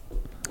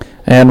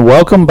And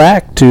welcome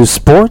back to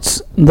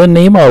Sports the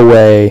Nemo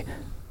Way,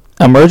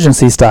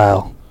 emergency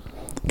style.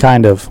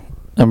 Kind of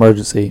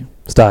emergency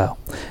style.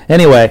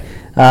 Anyway,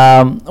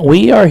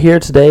 we are here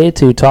today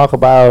to talk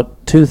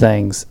about two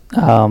things.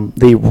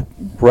 The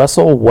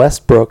Russell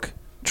Westbrook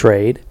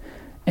trade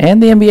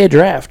and the NBA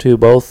draft, who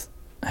both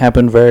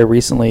happened very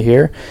recently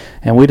here.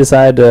 And we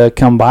decided to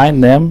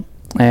combine them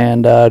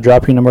and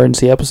drop you an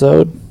emergency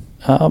episode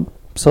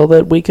so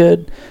that we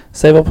could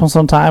save up on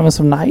some time and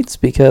some nights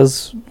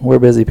because we're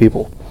busy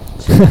people.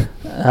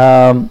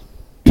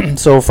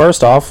 So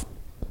first off,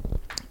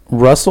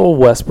 Russell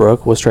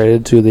Westbrook was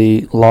traded to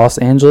the Los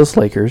Angeles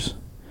Lakers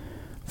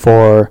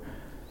for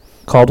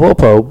Caldwell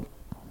Pope,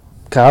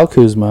 Kyle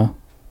Kuzma,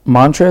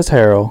 Montrezl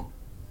Harrell,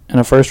 and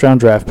a first-round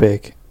draft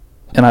pick.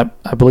 And I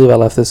believe I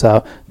left this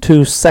out.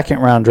 2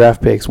 second-round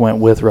draft picks went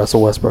with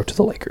Russell Westbrook to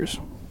the Lakers.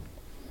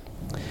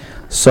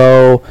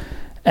 So,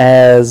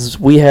 as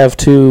we have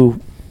 2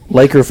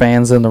 Laker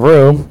fans in the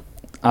room,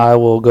 I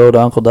will go to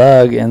Uncle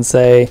Doug and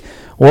say,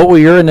 what were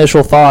your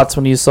initial thoughts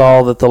when you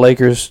saw that the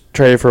Lakers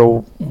traded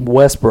for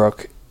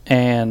Westbrook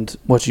and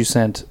what you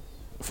sent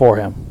for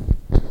him?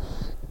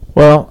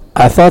 Well,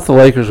 I thought the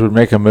Lakers would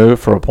make a move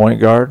for a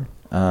point guard,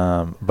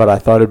 but I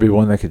thought it'd be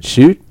one that could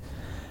shoot.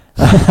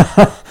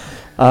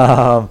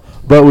 But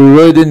we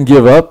really didn't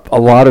give up a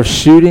lot of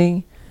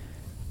shooting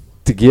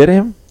to get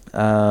him.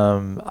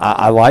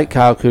 I like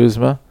Kyle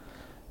Kuzma,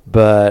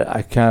 but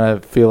I kind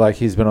of feel like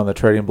he's been on the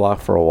trading block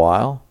for a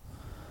while.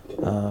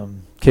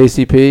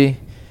 KCP,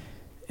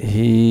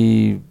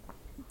 he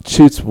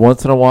shoots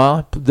once in a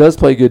while. Does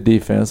play good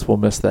defense. We'll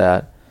miss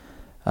that.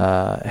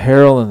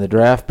 Harrell in the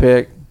draft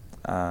pick,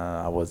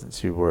 I wasn't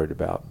too worried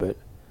about, but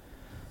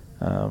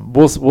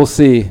we'll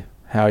see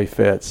how he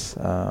fits.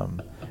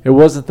 It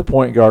wasn't the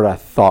point guard I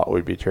thought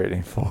we'd be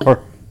trading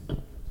for.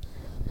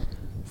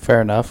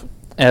 Fair enough.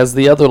 As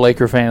the other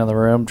Laker fan in the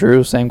room,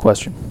 Drew, same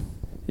question.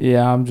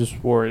 Yeah, I'm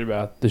just worried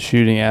about the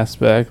shooting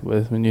aspect.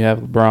 With when you have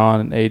LeBron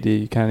and AD,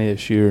 you kind of need a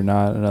shooter,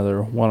 not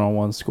another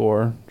one-on-one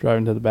scorer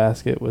driving to the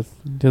basket.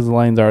 Because the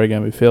lane's already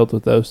going to be filled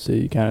with those two,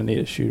 you kind of need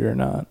a shooter,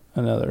 not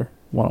another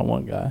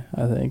one-on-one guy,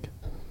 I think.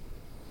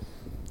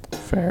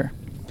 Fair.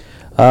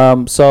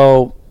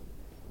 So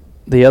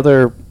the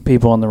other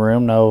people in the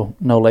room, no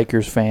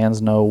Lakers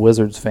fans, no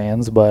Wizards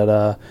fans,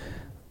 but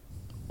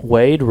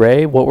Wade,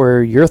 Ray, what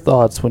were your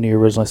thoughts when you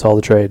originally saw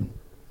the trade?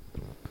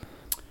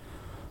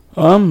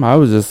 I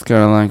was just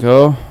kind of like,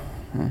 oh,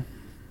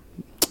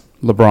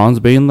 LeBron's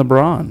being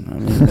LeBron. I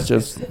mean, it's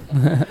just,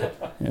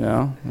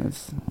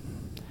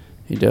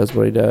 he does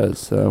what he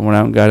does. Went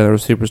out and got another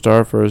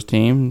superstar for his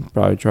team,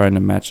 probably trying to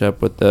match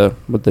up with the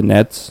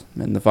Nets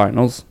in the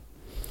finals.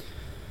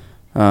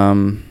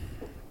 But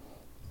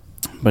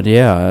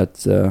yeah,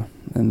 it's and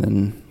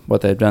then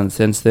what they've done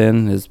since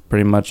then is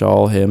pretty much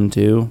all him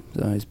too.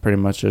 So he's pretty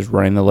much just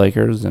running the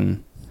Lakers,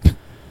 and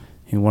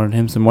he wanted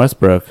him some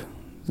Westbrook.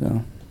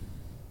 So.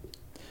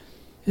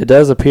 It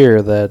does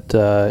appear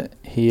that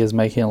he is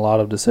making a lot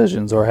of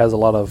decisions or has a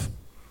lot of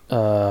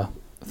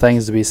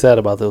things to be said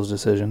about those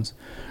decisions.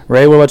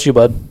 Ray, what about you,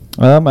 bud?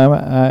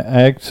 I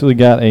actually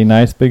got a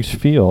nice big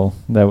spiel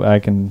that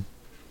I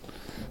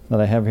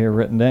have here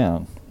written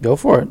down. Go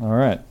for it. All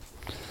right.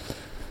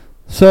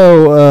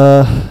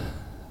 So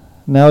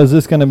now is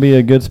this going to be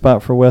a good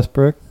spot for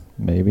Westbrook?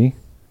 Maybe.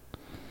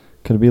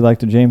 Could it be like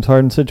the James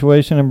Harden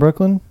situation in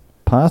Brooklyn?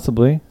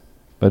 Possibly.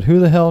 But who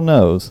the hell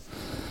knows?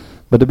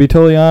 But to be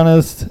totally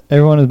honest,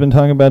 everyone has been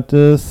talking about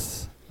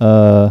this.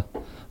 I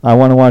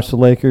want to watch the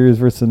Lakers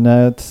versus the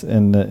Nets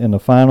in the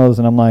finals,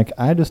 and I'm like,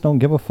 I just don't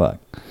give a fuck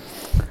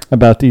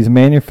about these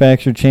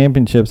manufactured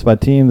championships by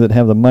teams that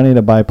have the money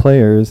to buy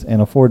players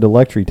and afford the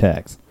luxury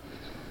tax.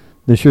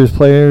 This year's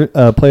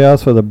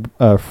playoffs for the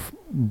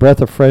breath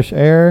of fresh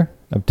air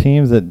of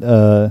teams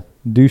that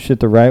do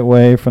shit the right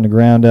way from the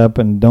ground up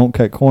and don't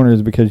cut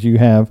corners because you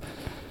have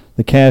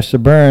the cash to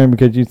burn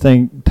because you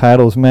think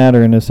titles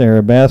matter in this era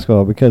of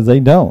basketball, because they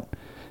don't.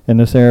 In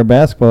this era of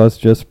basketball, it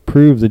just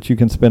proves that you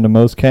can spend the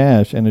most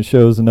cash, and it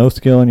shows no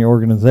skill in your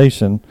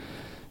organization.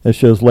 It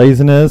shows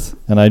laziness,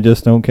 and I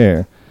just don't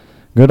care.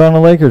 Good on the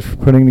Lakers for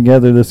putting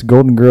together this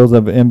Golden Girls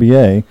of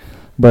NBA,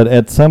 but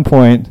at some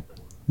point,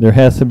 there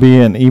has to be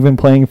an even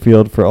playing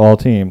field for all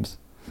teams.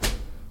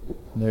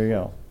 There you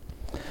go.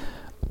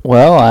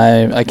 Well,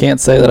 I can't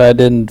say that I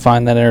didn't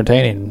find that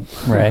entertaining,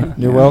 Ray.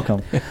 You're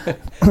welcome.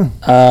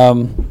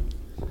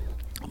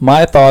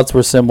 My thoughts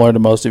were similar to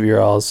most of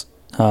your all's.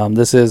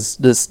 This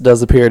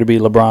does appear to be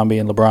LeBron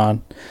being LeBron,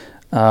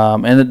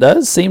 and it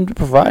does seem to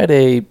provide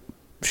a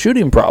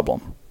shooting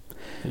problem.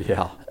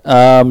 Yeah.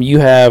 You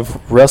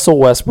have Russell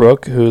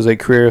Westbrook, who's a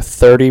career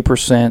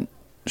 30%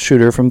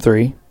 shooter from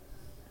 3.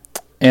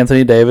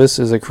 Anthony Davis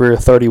is a career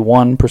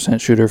 31%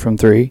 shooter from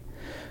 3.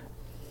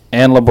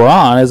 And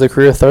LeBron is a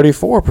career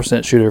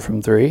 34% shooter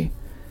from 3.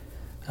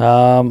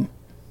 And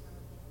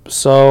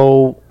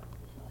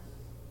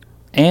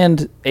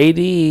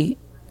AD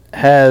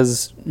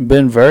has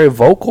been very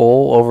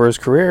vocal over his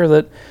career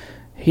that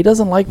he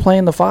doesn't like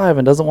playing the 5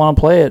 and doesn't want to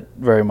play it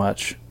very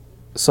much.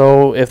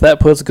 So if that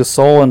puts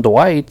Gasol and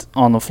Dwight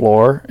on the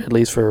floor, at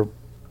least for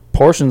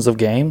portions of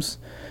games,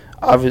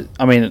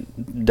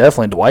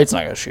 definitely Dwight's not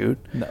going to shoot.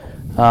 No.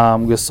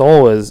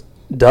 Gasol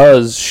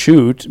does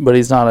shoot, but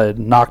he's not a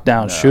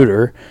knockdown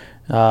shooter.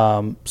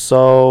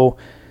 So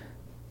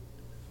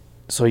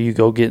you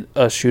go get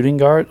a shooting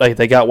guard. Like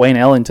they got Wayne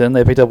Ellington.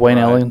 They picked up Wayne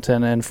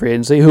Ellington in free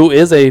agency, who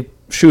is a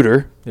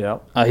shooter. Yeah.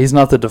 He's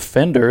not the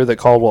defender that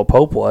Caldwell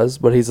Pope was,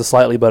 but he's a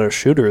slightly better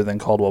shooter than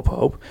Caldwell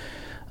Pope.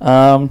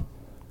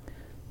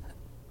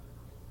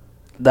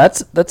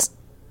 That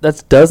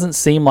doesn't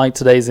seem like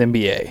today's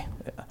NBA.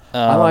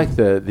 I like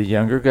the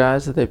younger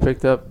guys that they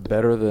picked up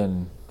better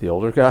than the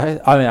older guys.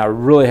 I mean,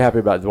 I'm really happy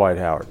about Dwight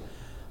Howard.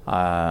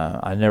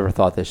 I never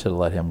thought they should have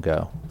let him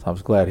go. So I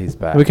was glad he's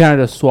back. We kind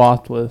of just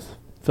swapped with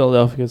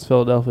Philadelphia because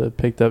Philadelphia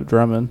picked up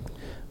Drummond.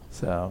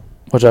 So,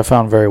 which I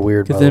found very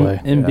weird, by the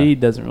way. Embiid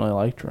doesn't really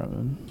like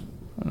Drummond,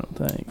 I don't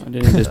think.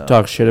 Didn't he just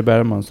talk shit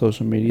about him on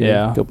social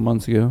media a couple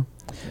months ago?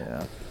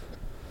 Yeah.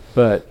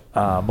 But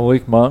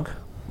Malik Monk,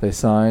 they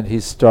signed.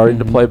 He's starting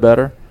to play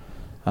better.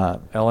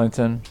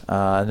 Ellington,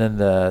 and then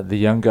the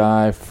young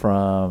guy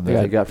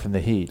they got from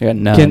the Heat. They got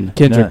Nunn.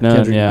 Kendrick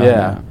Nunn,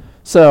 yeah.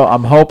 So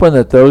I'm hoping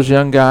that those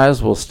young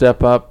guys will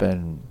step up,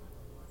 and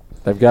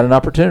they've got an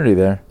opportunity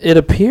there. It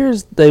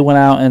appears they went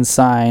out and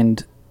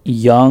signed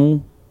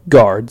young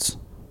guards,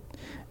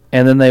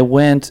 and then they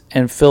went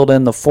and filled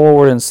in the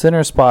forward and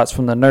center spots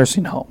from the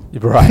nursing home.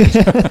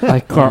 Right.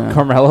 Like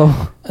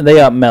Carmelo. And they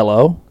got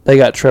Melo. They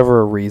got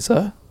Trevor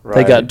Ariza. Right.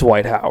 They got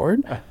Dwight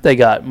Howard. They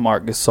got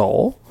Marc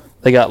Gasol.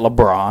 They got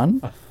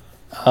LeBron.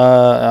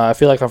 I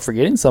feel like I'm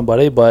forgetting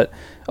somebody, but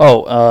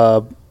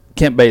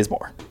Kent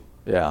Bazemore.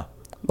 Yeah.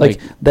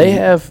 Like they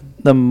have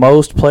the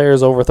most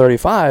players over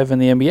 35 in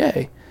the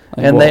NBA,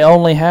 and they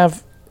only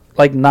have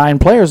like 9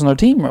 players on their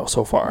team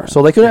so far.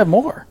 So they could have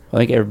more. I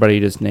think everybody you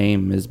just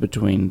named is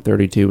between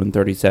 32 and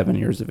 37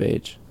 years of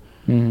age.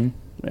 Mm-hmm.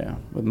 Yeah,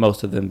 with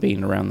most of them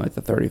being around like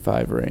the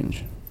 35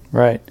 range.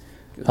 Right.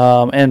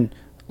 And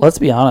let's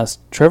be honest,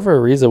 Trevor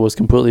Ariza was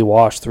completely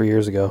washed 3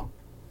 years ago.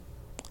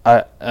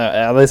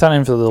 They signed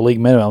him for the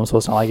league minimum, so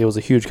it's not like it was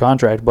a huge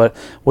contract. But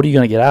what are you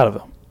going to get out of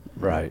him?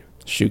 Right.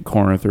 Shoot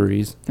corner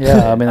threes.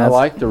 Yeah, I mean, I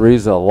liked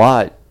Ariza a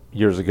lot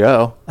years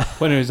ago.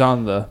 When he was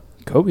on the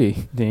Kobe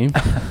team.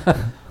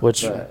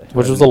 which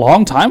was a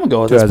long time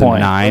ago at this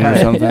point. 2009 or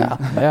something.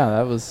 Yeah,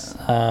 that was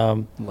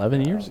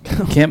 11 years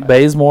ago. Kent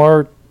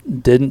Bazemore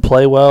didn't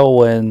play well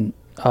when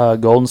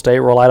Golden State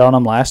relied on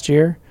him last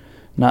year.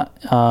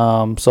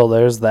 So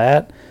there's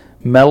that.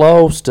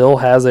 Melo still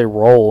has a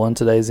role in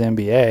today's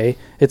NBA.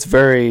 It's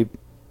very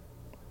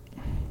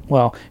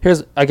well.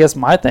 I guess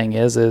my thing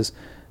is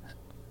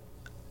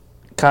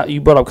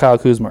you brought up Kyle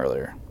Kuzma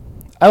earlier.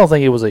 I don't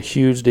think it was a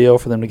huge deal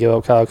for them to give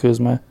up Kyle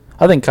Kuzma.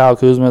 I think Kyle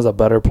Kuzma is a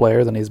better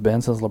player than he's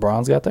been since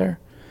LeBron's got there.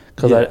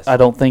 Because I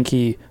don't think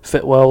he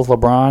fit well with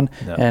LeBron.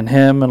 No. And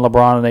him and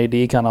LeBron and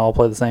AD kind of all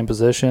play the same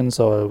position.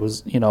 So it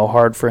was,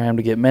 hard for him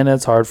to get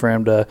minutes, hard for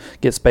him to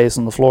get space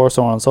on the floor,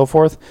 so on and so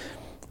forth.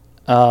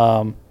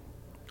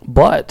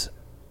 But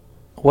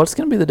what's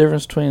going to be the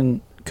difference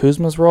between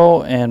Kuzma's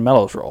role and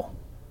Melo's role?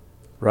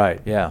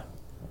 Right, yeah.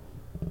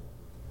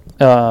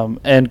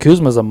 And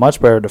Kuzma's a much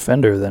better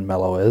defender than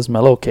Melo is.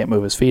 Melo can't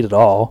move his feet at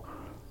all.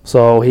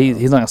 So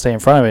he's not going to stay in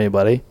front of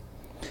anybody.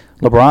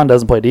 LeBron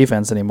doesn't play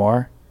defense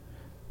anymore.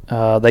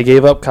 They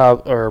gave up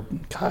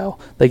Kyle.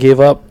 They gave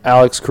up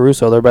Alex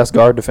Caruso, their best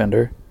guard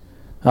defender.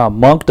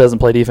 Monk doesn't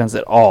play defense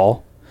at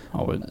all.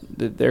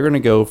 They're going to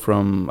go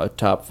from a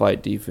top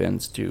flight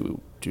defense to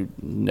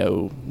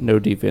no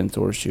defense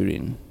or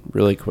shooting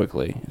really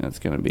quickly. And it's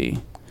going to be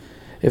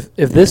if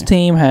this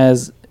team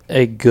has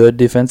a good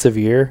defensive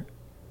year,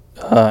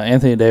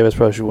 Anthony Davis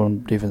probably should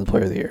win Defensive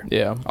Player of the Year.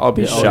 Yeah, I'll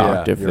be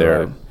shocked if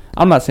they're. Right.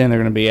 I'm not saying they're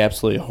going to be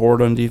absolutely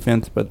horrid on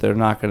defense, but they're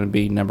not going to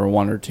be number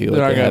 1 or 2. They're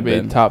not going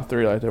to be top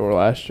 3 like they were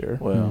last year.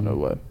 Well, no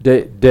way.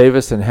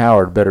 Davis and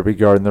Howard better be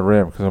guarding the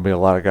rim because there'll be a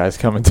lot of guys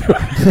coming to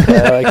it.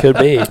 Yeah, it could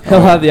be. He'll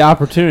have the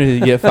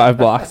opportunity to get 5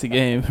 blocks a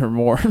game or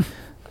more.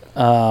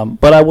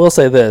 But I will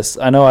say this.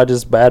 I know I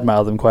just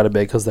badmouth them quite a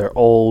bit because they're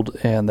old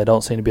and they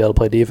don't seem to be able to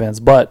play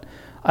defense, but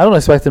I don't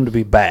expect them to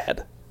be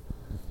bad.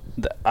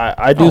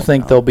 I do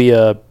think they'll be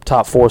a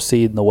top 4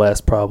 seed in the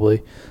West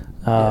probably.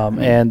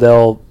 And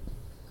they'll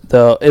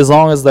as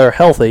long as they're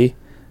healthy,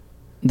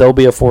 they'll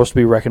be a force to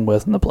be reckoned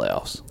with in the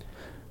playoffs.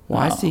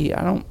 Well, I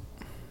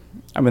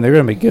mean, they're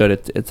going to be good.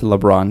 It's a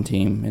LeBron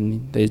team,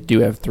 and they do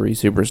have 3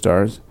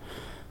 superstars.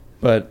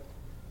 But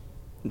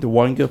the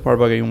one good part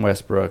about getting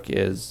Westbrook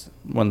is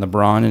when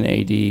LeBron and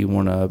AD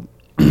want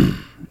to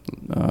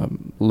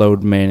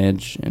load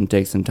manage and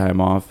take some time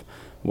off,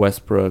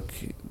 Westbrook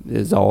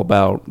is all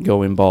about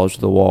going balls to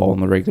the wall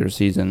in the regular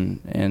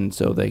season, and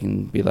so they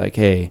can be like,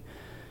 hey,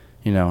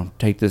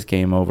 take this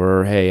game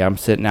over. Hey, I'm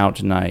sitting out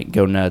tonight.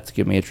 Go nuts.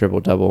 Give me a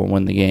triple-double and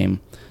win the game.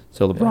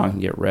 So LeBron can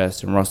get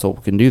rest, and Russell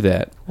can do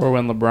that. Or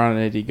when LeBron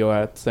and AD go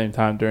out at the same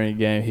time during a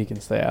game, he can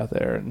stay out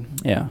there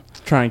and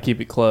try and keep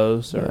it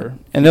close.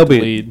 And they'll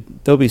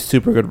be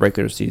super good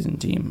regular season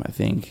team, I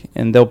think.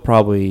 And they'll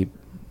probably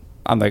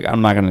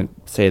I'm not gonna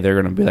say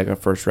they're gonna be like a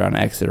first round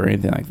exit or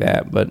anything like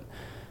that, but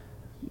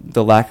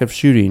the lack of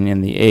shooting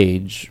and the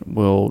age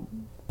will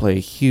play a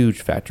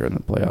huge factor in the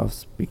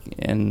playoffs.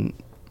 And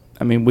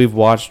I mean, we've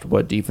watched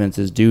what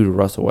defenses do to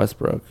Russell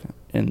Westbrook,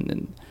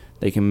 and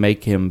they can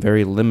make him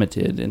very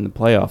limited in the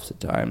playoffs at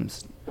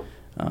times,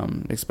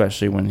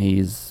 especially when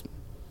he's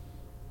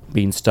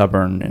being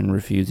stubborn and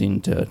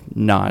refusing to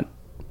not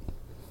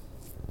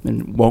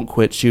and won't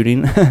quit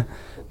shooting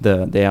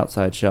the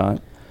outside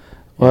shot.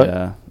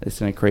 What? It's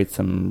going to create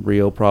some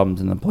real problems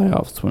in the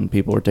playoffs when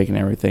people are taking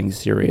everything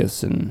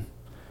serious and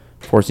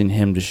forcing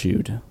him to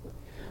shoot.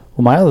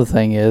 Well, my other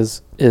thing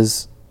is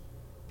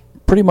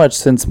pretty much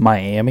since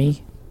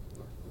Miami,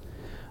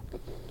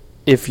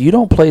 if you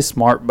don't play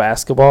smart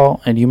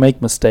basketball and you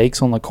make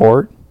mistakes on the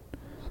court,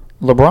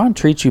 LeBron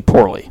treats you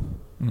poorly.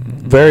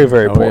 Mm-hmm. Very,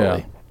 very Oh,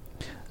 poorly.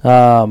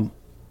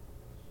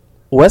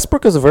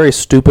 Westbrook is a very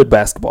stupid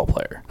basketball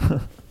player.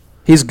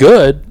 He's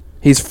good.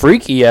 He's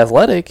freaky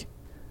athletic,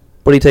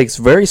 but he takes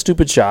very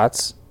stupid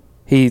shots.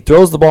 He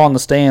throws the ball in the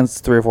stands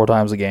 3 or 4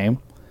 times a game.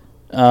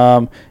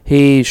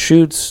 He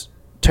shoots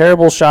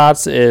terrible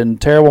shots in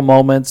terrible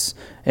moments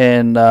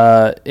and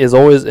is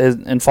always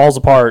and falls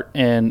apart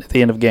at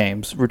the end of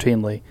games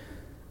routinely.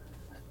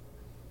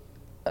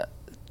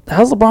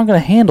 How's LeBron going to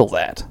handle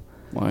that?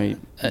 Well,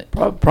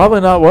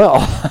 Probably not well.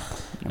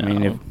 I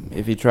mean,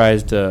 if he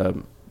tries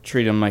to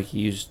treat him like he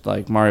used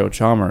like Mario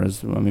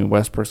Chalmers, I mean,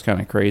 Westbrook's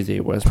kind of crazy.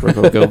 Westbrook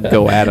will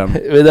go at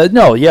him.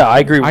 No, yeah, I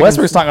agree. I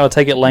Westbrook's can- not going to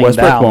take it laying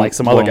Westbrook down won't- like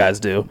some other won't. guys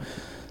do.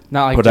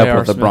 Not like Put J.R.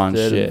 up with Smith LeBron's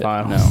did in shit.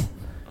 finals.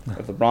 No.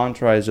 If LeBron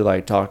tries to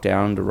like talk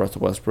down to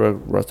Russell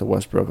Westbrook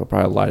will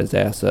probably light his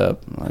ass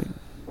up. Like,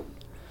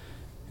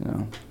 you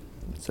know.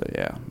 So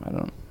yeah, I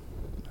don't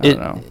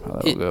know how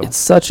that'll go. It's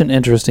such an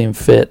interesting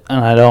fit,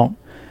 and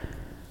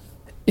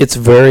it's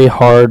very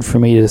hard for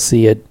me to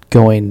see it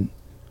going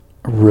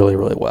really,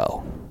 really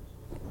well.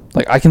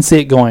 Like, I can see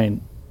it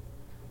going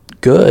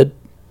good,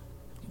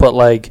 but,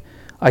 like,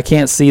 I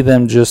can't see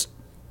them just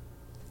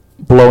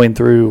blowing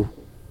through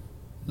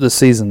the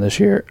season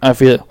this year. I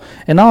feel,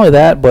 and not only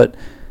that, but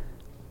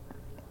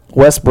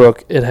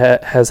Westbrook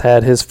has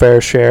had his fair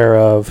share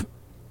of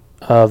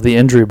the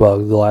injury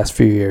bug the last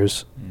few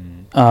years.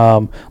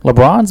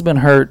 LeBron's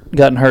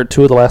gotten hurt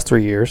 2 of the last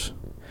 3 years.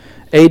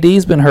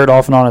 AD's been hurt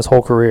off and on his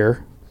whole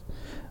career.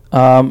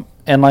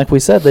 And like we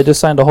said, they just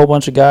signed a whole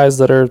bunch of guys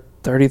that are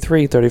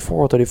 33,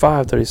 34,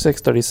 35,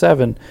 36,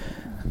 37.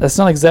 That's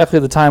not exactly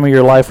the time of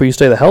your life where you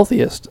stay the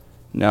healthiest.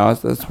 No,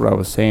 that's what I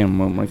was saying.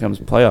 When it comes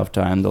to playoff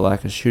time, the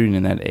lack of shooting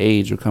in that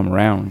age will come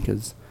around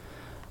because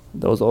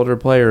those older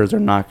players are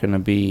not going to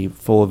be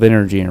full of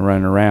energy and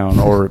running around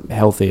or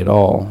healthy at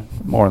all,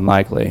 more than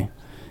likely.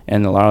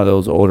 And a lot of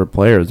those older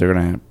players, they're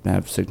going to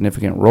have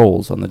significant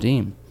roles on the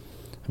team.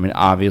 I mean,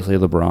 obviously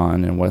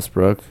LeBron and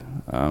Westbrook.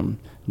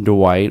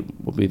 Dwight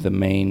will be the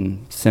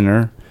main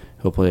center.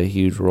 He'll play a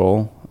huge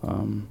role.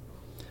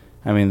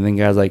 I mean, then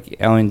guys like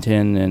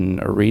Ellington and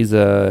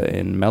Ariza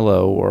and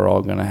Melo are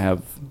all going to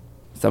have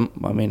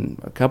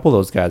a couple of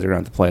those guys are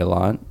going to have to play a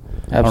lot.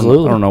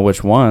 Absolutely. I don't know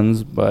which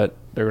ones, but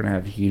they're going to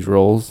have huge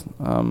roles.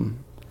 And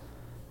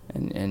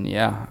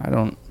yeah,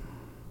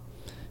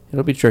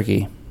 it'll be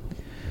tricky.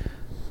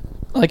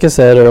 Like I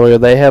said earlier,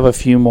 they have a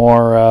few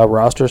more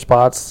roster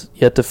spots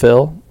yet to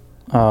fill.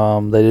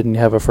 They didn't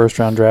have a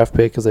first-round draft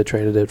pick because they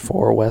traded it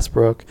for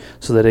Westbrook,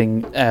 so they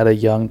didn't add a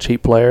young,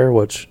 cheap player,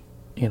 which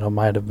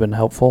might have been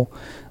helpful.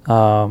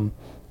 But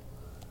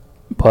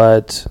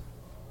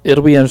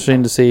it'll be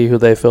interesting to see who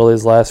they fill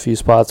these last few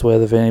spots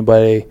with. If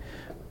anybody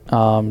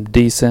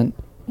decent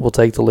will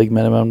take the league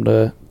minimum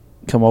to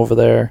come over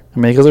there. I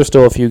mean, because there's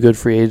still a few good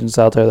free agents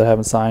out there that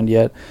haven't signed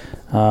yet.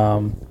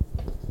 But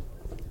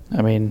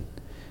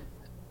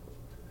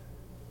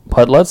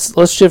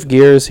let's shift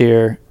gears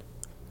here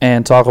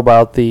and talk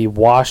about the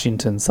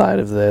Washington side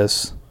of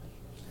this.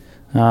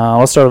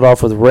 Let's start it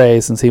off with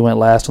Ray, since he went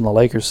last on the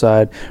Lakers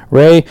side.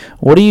 Ray,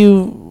 what do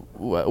you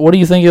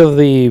think of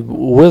the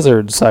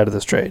Wizards side of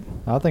this trade?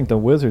 I think the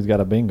Wizards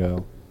got a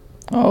bingo.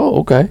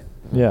 Oh, okay.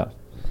 Yeah.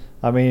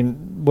 I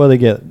mean, what they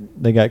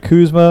get? They got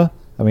Kuzma.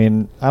 I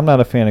mean, I'm not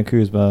a fan of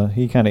Kuzma.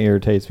 He kind of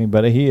irritates me,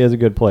 but he is a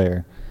good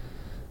player.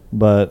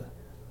 But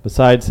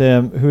besides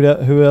him,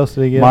 who else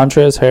did they get?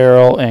 Montrezl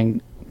Harrell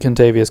and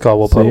Kentavious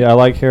Caldwell-Pope. See, I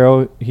like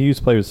Harrell. He used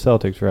to play with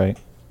Celtics, right?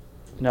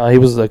 No, he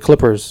was the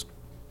Clippers,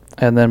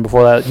 and then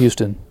before that,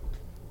 Houston.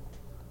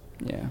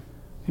 Yeah.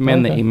 He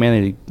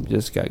mainly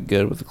just got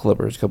good with the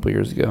Clippers a couple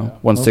years ago.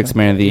 Won Sixth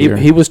Man of the Year.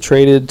 He was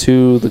traded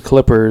to the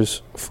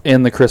Clippers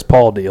in the Chris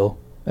Paul deal.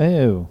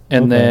 Oh.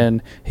 And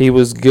then he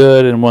was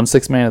good and won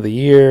Sixth Man of the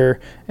Year.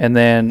 And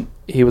then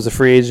he was a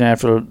free agent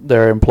after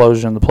their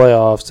implosion in the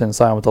playoffs and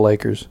signed with the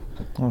Lakers.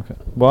 Okay.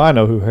 Well, I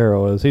know who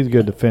Harrell is. He's a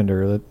good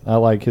defender. I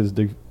like his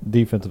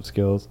defensive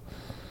skills.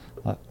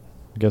 I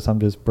guess I'm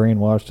just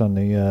brainwashed on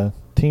the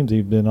teams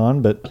he's been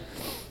on. But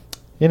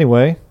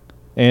anyway,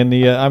 and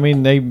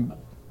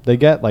they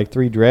got like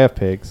 3 draft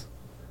picks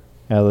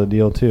out of the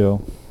deal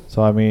too.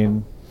 So, I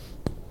mean,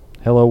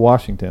 hello,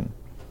 Washington.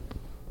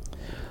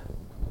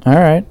 All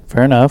right,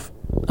 fair enough.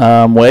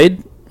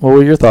 Wade, what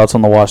were your thoughts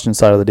on the Washington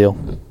side of the deal?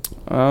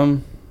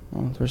 Well,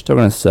 they're still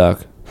gonna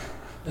suck.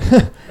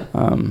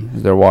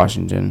 They're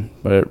Washington,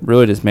 but it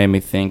really just made me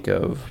think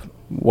of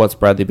what's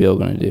Bradley Beal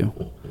gonna do.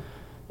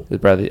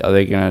 Are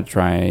they gonna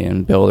try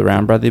and build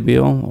around Bradley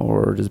Beal,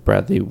 or does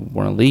Bradley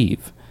want to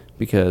leave?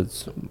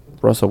 Because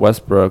Russell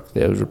Westbrook,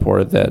 it was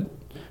reported that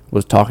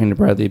was talking to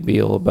Bradley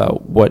Beal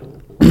about what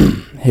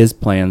his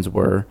plans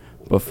were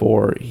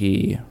before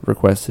he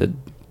requested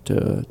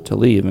to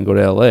leave and go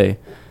to LA.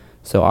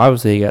 So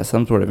obviously he got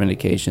some sort of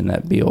indication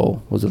that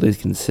Beal was at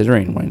least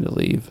considering wanting to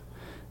leave.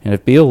 And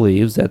if Beal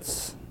leaves,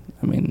 that's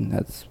one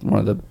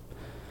of the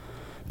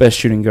best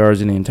shooting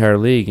guards in the entire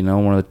league,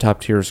 one of the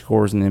top tier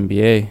scorers in the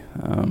NBA.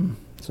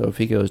 So if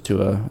he goes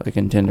to a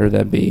contender,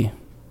 that'd be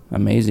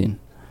amazing.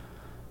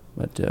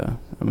 But the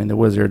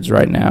Wizards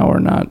right now are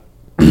not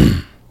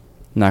going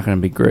to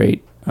be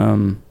great.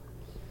 The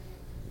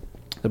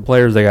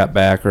players they got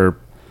back are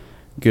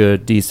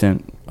good,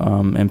 decent,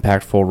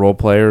 impactful role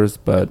players,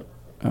 but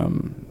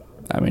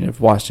if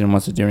Washington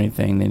wants to do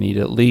anything, they need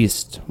at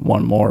least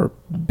one more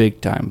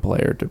big-time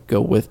player to go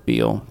with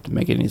Beal to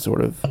make any sort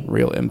of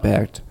real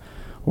impact,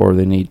 or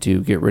they need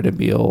to get rid of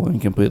Beal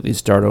and completely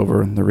start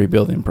over the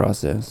rebuilding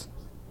process.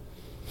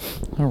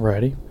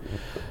 Alrighty.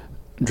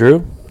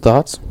 Drew,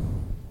 thoughts?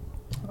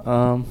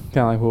 Kind of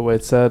like what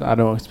Wade said. I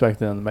don't expect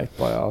them to make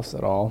playoffs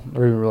at all,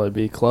 or even really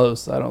be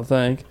close. I don't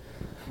think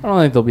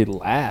they'll be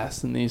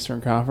last in the Eastern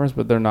Conference,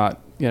 but they're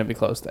not going to be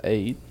close to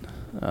 8.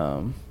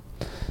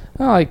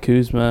 I like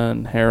Kuzma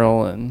and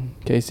Harrell and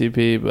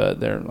KCP,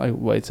 but they're, like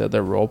Wade said,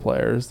 they're role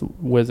players. The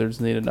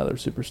Wizards need another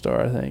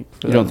superstar, I think.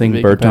 You don't think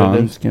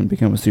Bertans can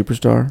become a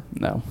superstar?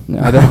 No.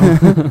 I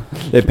don't.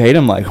 They paid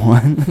him like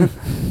one.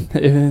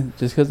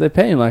 Just because they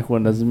pay him like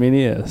one doesn't mean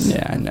he is.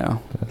 Yeah, I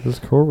know. That is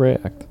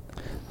correct.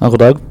 Uncle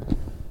Doug?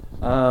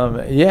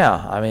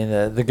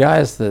 The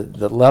guys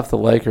that left the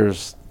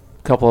Lakers,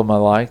 a couple of them I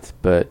liked,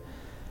 but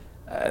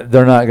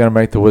they're not going to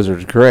make the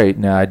Wizards great.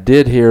 Now, I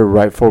did hear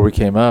right before we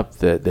came up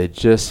that they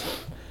just,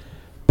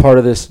 part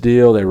of this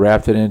deal, they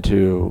wrapped it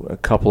into a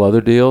couple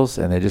other deals,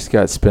 and they just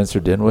got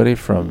Spencer Dinwiddie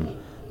from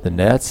the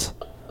Nets.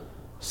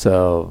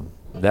 So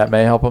that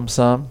may help them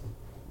some.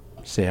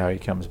 See how he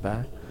comes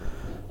back.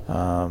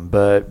 I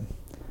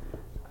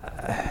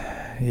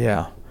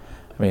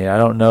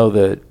don't know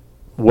that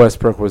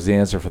Westbrook was the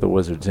answer for the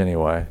Wizards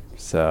anyway.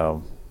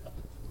 So,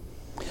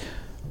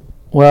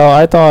 Well,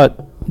 I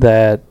thought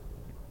that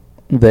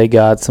they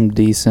got some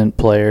decent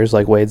players,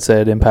 like Wade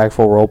said,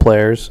 impactful role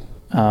players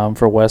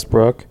for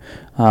Westbrook.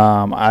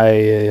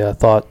 I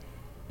thought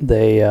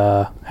they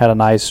had a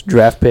nice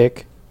draft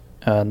pick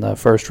in the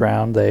first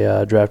round.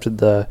 They drafted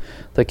the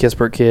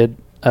Kispert kid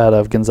out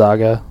of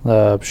Gonzaga,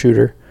 the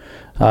shooter.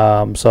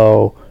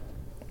 Obviously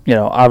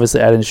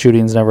adding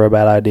shooting is never a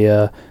bad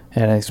idea,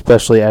 and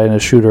especially adding a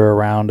shooter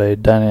around a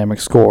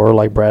dynamic scorer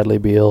like Bradley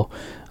Beal.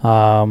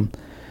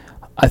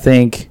 I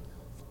think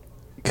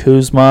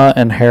Kuzma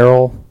and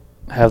Harrell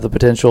have the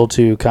potential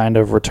to kind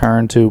of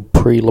return to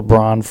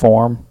pre-LeBron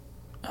form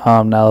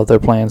now that they're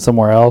playing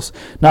somewhere else.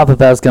 Not that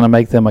that's going to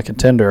make them a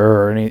contender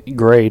or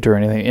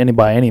any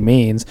by any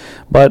means,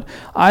 but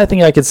I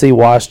think I could see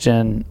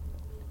Washington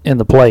in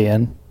the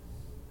play-in.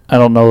 I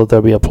don't know that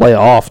there'll be a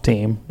playoff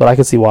team, but I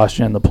could see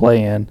Washington in the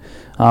play-in.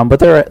 But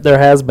there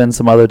has been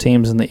some other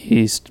teams in the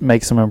East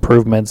make some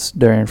improvements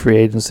during free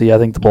agency. I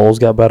think the Bulls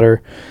got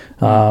better.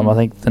 I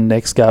think the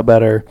Knicks got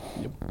better.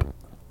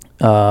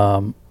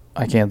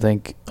 I can't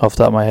think off the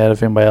top of my head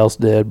if anybody else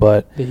did,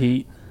 but The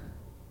Heat.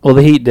 Well,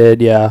 the Heat did,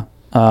 yeah.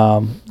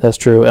 That's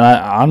true. And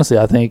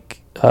I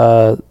think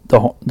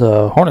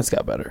the Hornets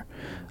got better.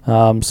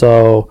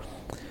 So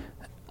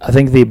I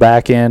think the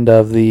back end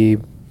of the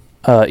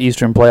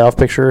Eastern playoff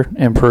picture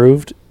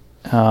improved.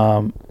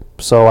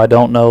 So I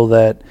don't know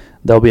that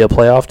there'll be a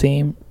playoff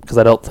team because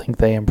I don't think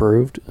they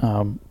improved.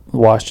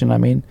 Washington, I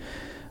mean.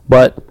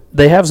 But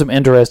they have some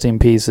interesting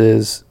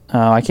pieces.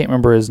 I can't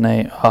remember his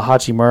name.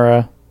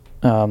 Hachimura,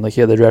 the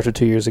kid they drafted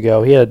 2 years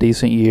ago. He had a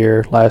decent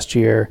year last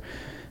year.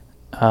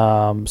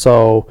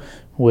 So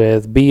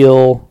with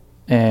Beal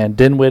and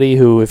Dinwiddie,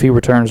 who if he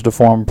returns to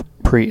form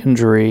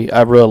pre-injury,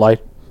 I really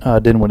like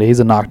Dinwiddie. He's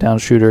a knockdown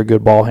shooter,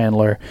 good ball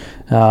handler.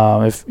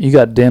 If you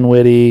got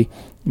Dinwiddie,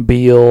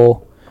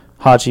 Beal,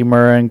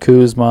 Hachimura, and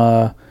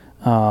Kuzma,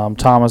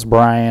 Thomas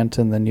Bryant,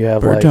 and then you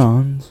have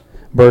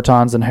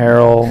Bertans and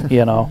Harrell,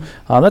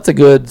 that's a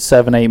good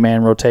 7-8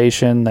 man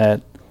rotation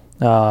that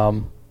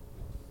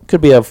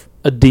could be a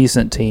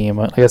decent team.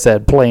 Like I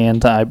said, play-in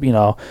type,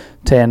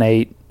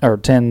 10-8 or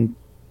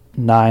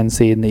 10-9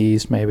 seed in the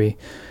East maybe.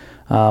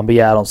 But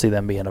yeah, I don't see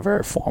them being a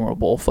very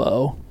formidable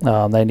foe.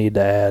 They need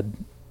to add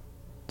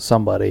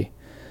somebody.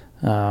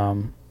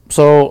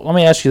 So let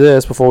me ask you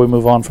this before we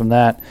move on from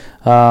that.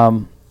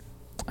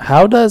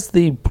 How does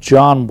the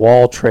John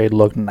Wall trade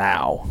look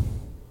now?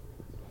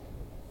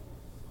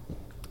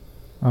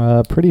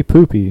 Pretty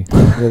poopy,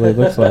 it really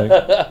looks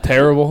like.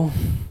 Terrible.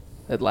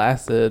 It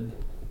lasted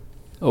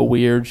a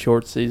weird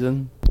short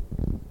season.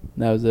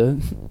 That was it.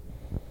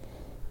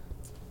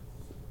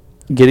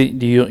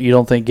 You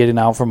don't think getting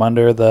out from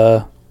under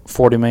the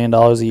 $40 million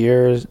a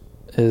year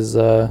is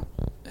at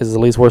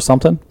least worth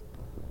something?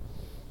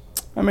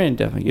 I mean, it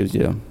definitely gives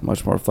you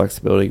much more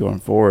flexibility going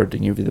forward to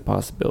give you the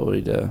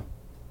possibility to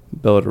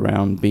build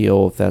around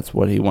Beal if that's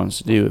what he wants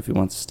to do, if he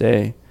wants to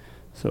stay.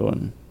 So,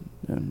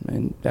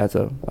 and that's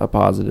a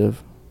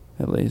positive,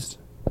 at least.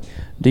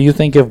 Do you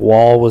think if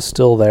Wall was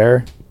still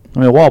there? I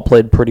mean, Wall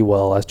played pretty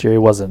well last year. He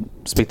wasn't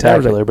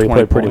spectacular, but he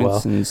played pretty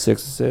well. And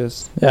 6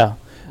 assists. Yeah.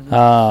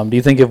 Do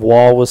you think if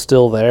Wall was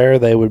still there,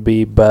 they would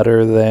be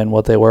better than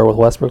what they were with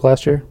Westbrook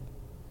last year?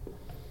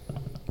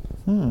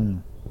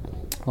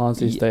 As long as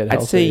he stayed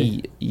healthy. I'd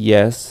say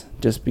yes,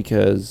 just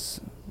because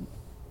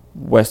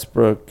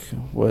Westbrook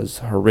was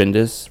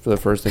horrendous for the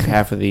first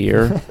half of the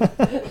year,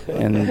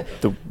 and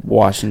the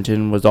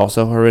Washington was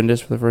also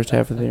horrendous for the first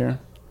half of the year.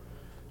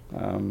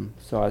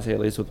 So I'd say at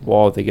least with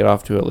Wall, if they get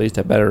off to at least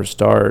a better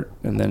start,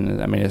 and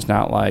then, I mean, it's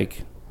not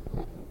like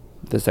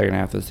the second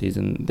half of the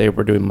season they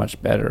were doing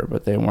much better,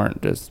 but they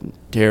weren't just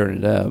tearing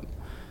it up.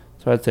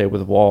 So I'd say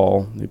with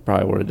Wall, they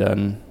probably would have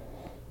done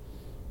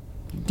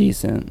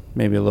decent,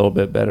 maybe a little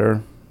bit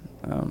better.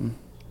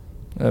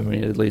 I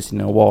mean, at least,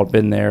 Wall had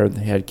been there.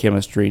 They had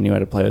chemistry, knew how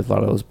to play with a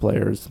lot of those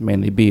players,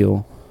 mainly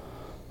Beal.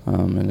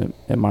 And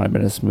it might have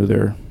been a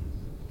smoother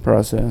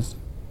process.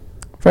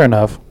 Fair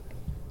enough.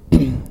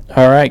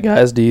 All right,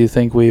 guys. Do you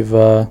think we've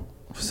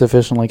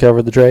sufficiently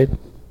covered the trade?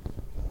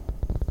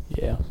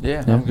 Yeah.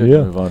 Yeah, Yeah. I'm good Yeah.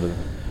 to move on to the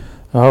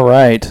All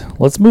right.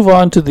 Let's move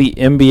on to the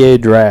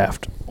NBA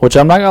draft, which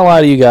I'm not going to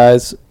lie to you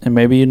guys, and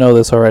maybe you know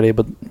this already,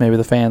 but maybe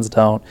the fans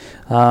don't,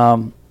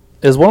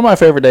 is one of my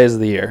favorite days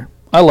of the year.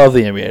 I love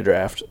the NBA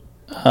draft.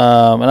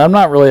 And I'm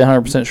not really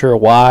 100% sure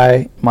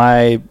why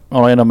my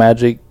Orlando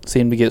Magic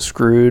seem to get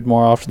screwed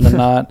more often than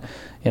not.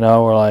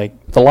 We're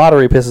like, the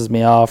lottery pisses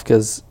me off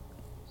because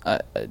I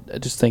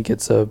just think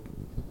it's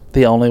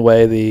the only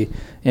way the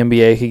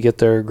NBA could get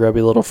their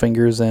grubby little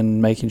fingers in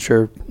making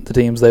sure the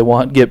teams they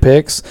want get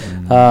picks.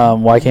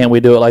 Why can't we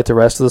do it like the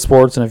rest of the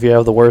sports? And if you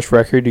have the worst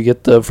record, you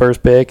get the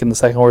first pick, and the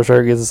second worst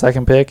record gets the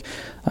second pick.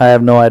 I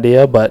have no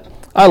idea, but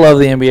I love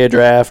the NBA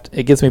draft.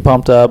 It gets me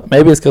pumped up.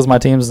 Maybe it's because my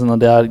team's in the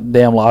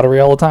damn lottery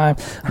all the time,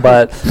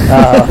 but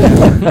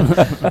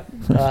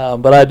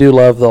but I do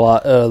love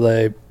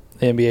the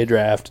NBA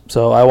draft.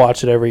 So I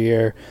watch it every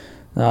year.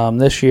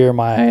 This year,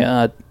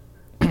 my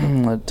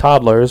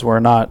toddlers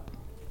were not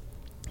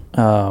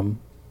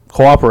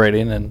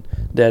cooperating, and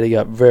Daddy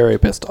got very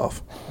pissed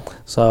off.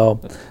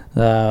 So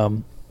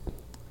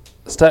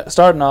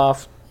starting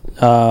off,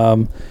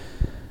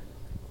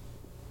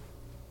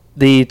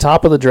 the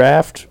top of the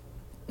draft,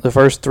 the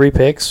first 3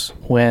 picks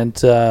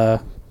went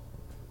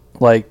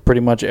like pretty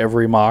much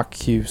every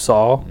mock you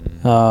saw.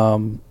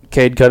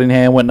 Cade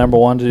Cunningham went number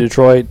 1 to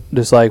Detroit,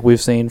 just like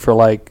we've seen for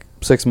like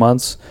 6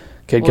 months.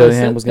 Cade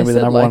Cunningham was going to be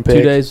the number 1 pick.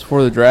 2 days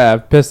before the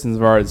draft, Pistons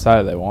have already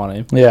decided they want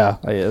him. Yeah.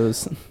 Like, it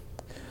was.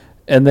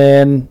 And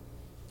then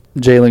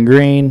Jalen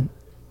Green,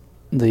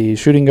 the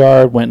shooting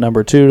guard, went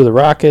number 2 to the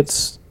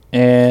Rockets,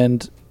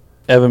 and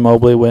Evan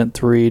Mobley went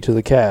 3 to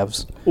the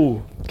Cavs.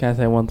 Ooh. Can I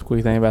say one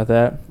quick thing about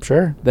that?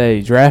 Sure.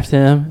 They draft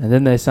him, and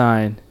then they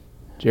sign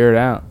Jared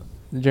Allen,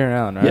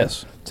 right?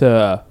 Yes. To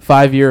a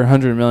 5-year,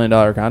 $100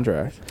 million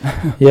contract.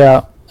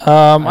 Yeah.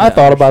 I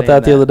thought about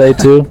that the other day,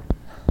 too.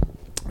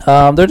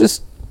 They're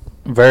just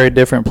very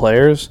different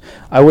players.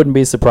 I wouldn't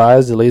be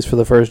surprised, at least for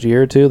the first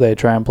year or two, they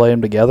try and play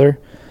them together.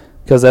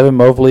 Because Evan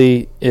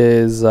Mobley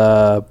is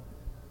so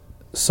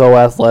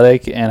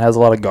athletic and has a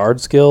lot of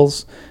guard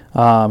skills.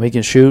 He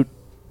can shoot.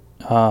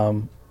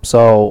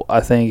 So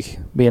I think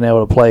being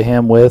able to play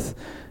him with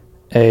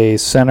a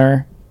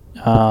center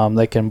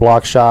that can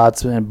block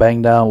shots and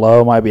bang down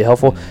low might be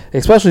helpful,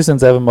 especially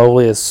since Evan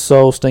Mobley is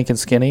so stinking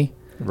skinny.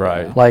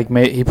 right. Like,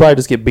 he probably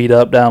just get beat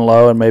up down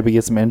low and maybe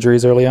get some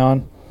injuries early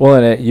on. Well,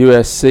 and at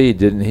USC,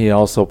 didn't he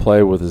also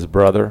play with his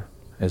brother?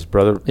 His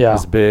brother Yeah.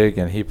 was big,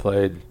 and he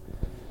played.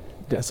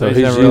 So he's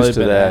never used to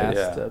been that.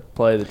 asked Yeah. to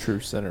play the true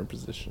center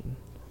position.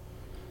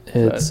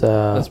 It's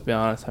Let's be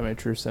honest, how many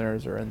true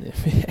centers are in the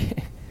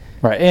NBA?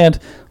 right, and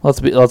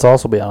let's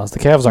also be honest. The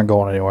Cavs aren't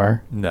going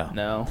anywhere. No.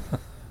 No.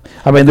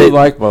 I mean, They they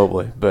like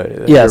Mobley,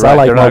 but yes, you're right, I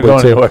like they're not Mobley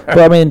going too. anywhere. But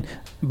I mean,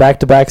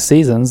 back-to-back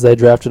seasons, they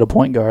drafted a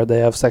point guard. They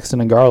have Sexton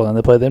and Garland.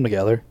 They play them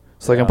together,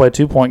 so they can Yeah. play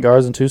 2 point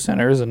guards and 2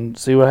 centers and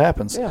see what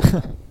happens.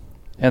 Yeah.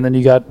 And then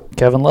you got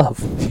Kevin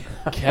Love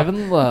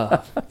Kevin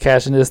Love.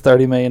 cashing his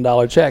 $30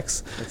 million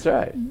checks. That's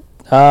right.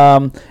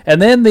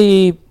 And then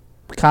the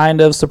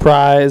kind of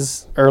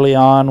surprise early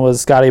on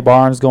was Scotty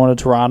Barnes going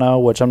to Toronto,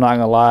 which I'm not going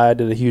to lie, I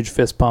did a huge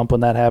fist pump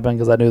when that happened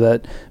because I knew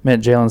that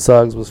meant Jalen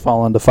Suggs was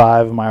falling to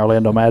 5 in my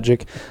Orlando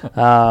Magic.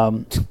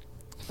 So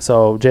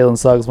Jalen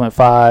Suggs went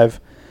 5.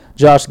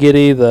 Josh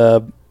Giddey,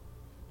 the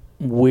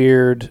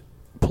weird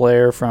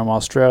player from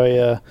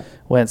Australia,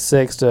 went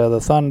 6 to the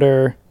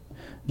Thunder.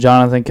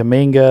 Jonathan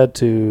Kuminga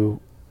to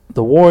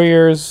the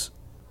Warriors.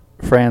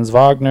 Franz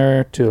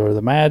Wagner to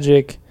the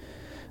Magic.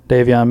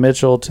 Davion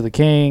Mitchell to the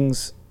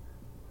Kings.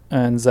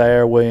 And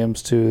Zaire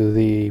Williams to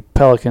the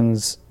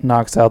Pelicans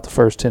knocks out the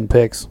first 10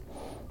 picks.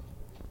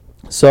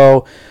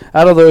 So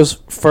out of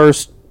those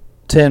first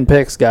 10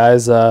 picks,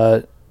 guys,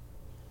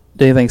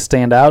 did anything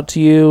stand out to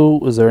you?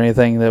 Was there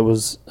anything that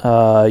was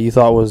you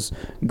thought was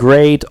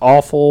great,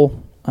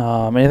 awful,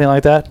 anything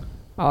like that?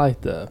 I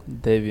like the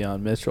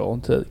Davion Mitchell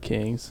to the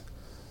Kings.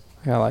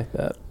 I like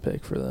that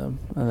pick for them.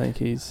 I think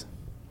he's.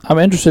 I'm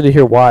interested to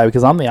hear why,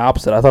 because I'm the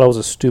opposite. I thought it was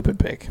a stupid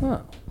pick. Huh.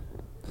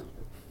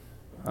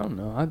 I don't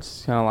know. I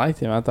just kind of liked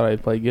him. I thought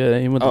he'd play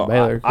good. He went to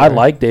Baylor. I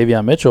like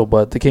Davion Mitchell,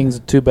 but the Kings'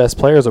 two best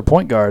players are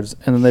point guards,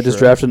 and then they just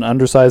drafted an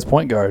undersized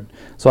point guard.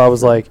 So I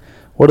was like,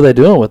 what are they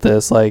doing with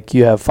this? Like,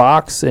 you have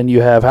Fox and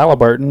you have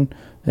Halliburton,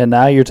 and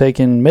now you're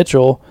taking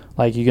Mitchell.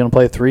 Like, you're going to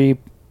play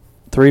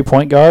three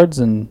point guards,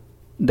 and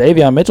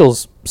Davion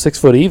Mitchell's 6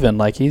 foot even.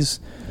 Like, he's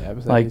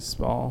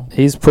small.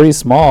 He's pretty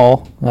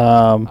small.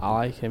 I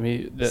like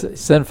him.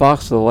 Send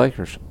Fox to the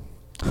Lakers.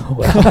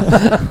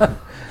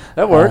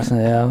 That works.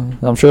 Yeah,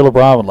 I'm sure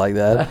LeBron would like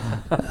that.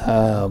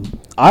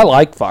 I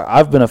like Fox.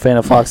 I've been a fan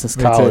of Fox since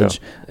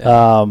college.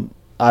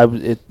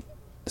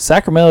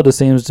 Sacramento just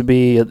seems to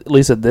be, at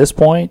least at this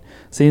point,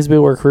 seems to be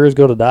where careers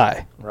go to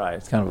die. Right.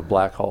 It's kind of a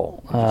black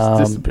hole.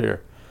 Just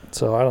disappear.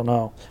 So I don't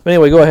know. But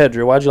anyway, go ahead,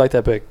 Drew. Why'd you like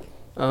that pick?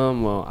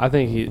 Well, I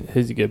think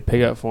he's a good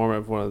pickup for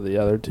him if one of the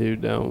other two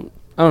don't.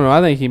 I don't know.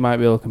 I think he might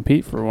be able to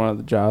compete for one of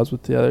the jobs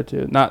with the other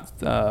two. Not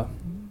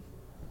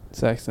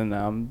Sexton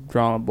now. I'm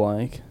drawing a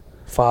blank.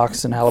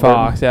 Fox and Halliburton.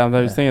 Fox, yeah. I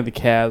was thinking of the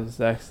Cavs with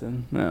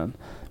Sexton. No.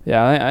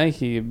 Yeah, I think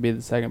he could be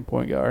the second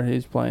point guard.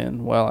 He's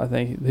playing well. I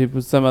think he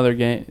was some other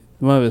game.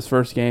 One of his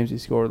first games, he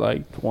scored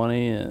like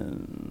 20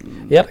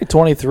 and. He had like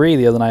 23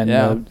 the other night.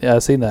 Yeah, I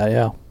seen that.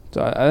 Yeah.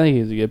 So I think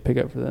he's a good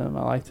pickup for them.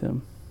 I liked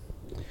him.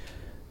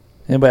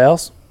 Anybody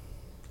else?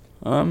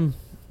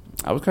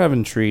 I was kind of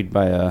intrigued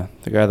by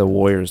the guy the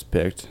Warriors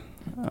picked.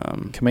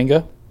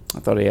 Kuminga. I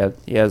thought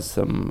he has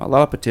a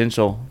lot of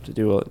potential to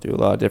do a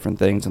lot of different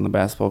things on the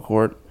basketball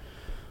court,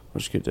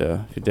 which could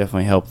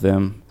definitely help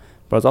them.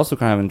 But I was also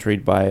kind of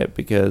intrigued by it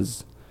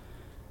because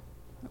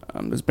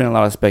there's been a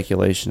lot of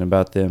speculation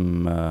about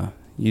them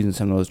using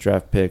some of those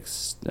draft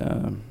picks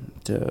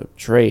to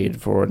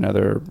trade for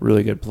another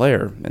really good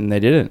player, and they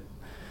didn't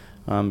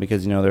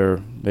because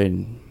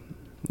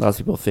lots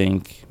of people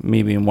think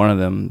me being one of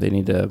them, they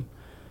need to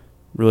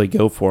really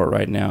go for it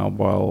right now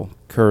while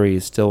Curry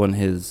is still in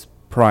his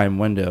prime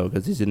window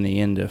because he's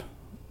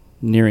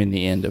nearing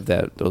the end of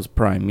those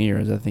prime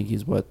years. I think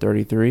he's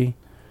 33.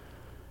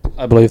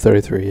 I believe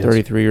 33. Yes.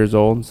 33 years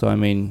old. So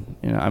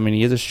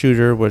he is a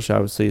shooter, which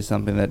obviously is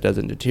something that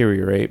doesn't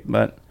deteriorate.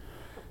 But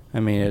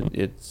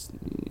it's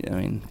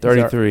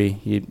 33.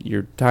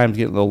 Your time's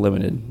getting a little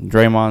limited.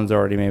 Draymond's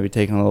already maybe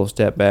taking a little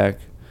step back.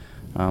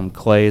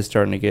 Clay is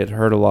starting to get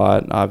hurt a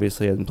lot.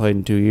 Obviously, hasn't played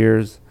in 2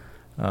 years.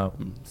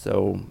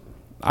 So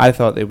I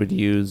thought they would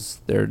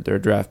use their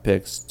draft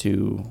picks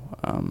to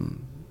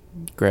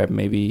grab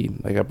maybe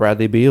like a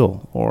Bradley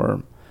Beal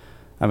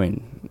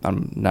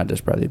I'm not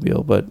just Bradley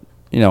Beal, but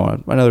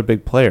another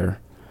big player.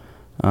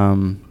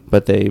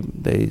 But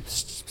they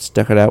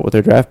stuck it out with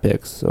their draft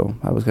picks, so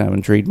I was kind of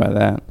intrigued by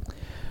that.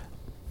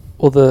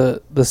 Well,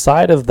 the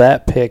side of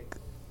that pick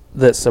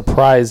that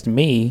surprised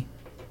me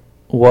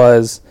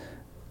was,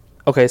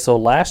 okay, so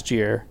last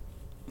year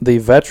the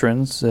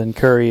veterans and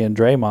Curry and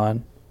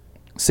Draymond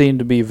seemed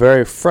to be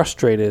very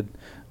frustrated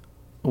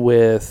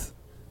with,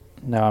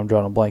 now I'm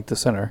drawing a blank, the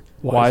center.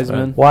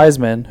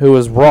 Wiseman, who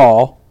was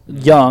raw,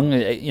 young,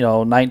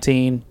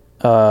 19.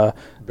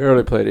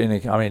 Barely played any,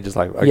 just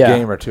like a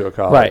game or two of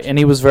college. Right, and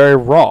he was very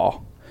raw.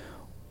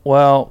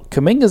 Well,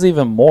 Kuminga's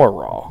even more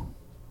raw.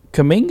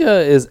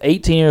 Kuminga is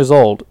 18 years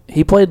old.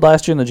 He played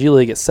last year in the G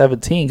League at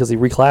 17 because he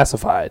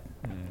reclassified.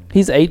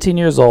 He's 18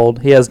 years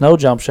old. He has no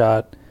jump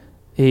shot.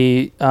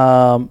 He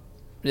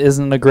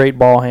isn't a great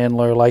ball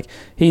handler. Like,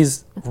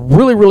 he's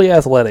really, really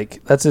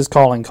athletic. That's his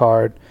calling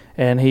card.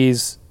 And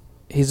he's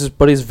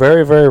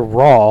very, very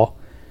raw.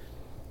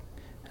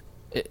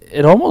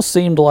 It almost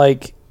seemed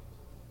like,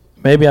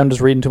 maybe I'm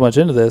just reading too much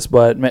into this,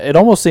 but it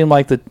almost seemed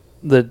like the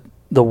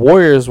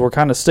Warriors were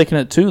kind of sticking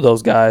it to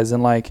those guys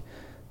and like,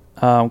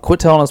 quit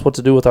telling us what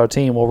to do with our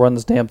team. We'll run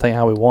this damn thing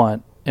how we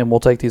want, and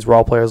we'll take these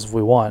raw players if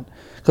we want.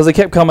 Because they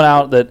kept coming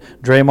out that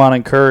Draymond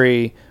and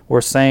Curry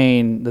were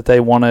saying that they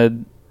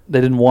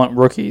didn't want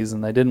rookies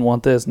and they didn't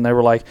want this, and they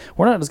were like,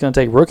 we're not just going to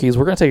take rookies.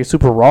 We're going to take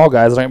super raw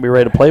guys that aren't going to be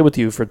ready to play with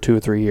you for 2 or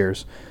 3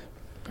 years.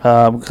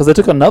 Because they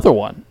took another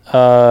one.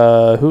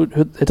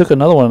 They took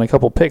another one in a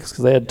couple picks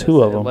because they had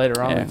 2 of them.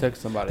 Later on, they took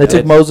somebody. They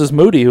took Moses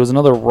Moody, who was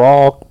another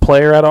raw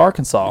player out of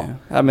Arkansas.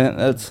 Yeah.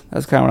 That's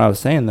kind of what I was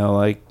saying though.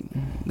 Like,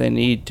 they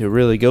need to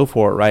really go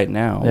for it right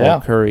now. Yeah.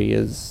 While Curry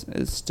is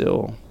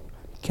still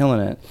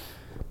killing it.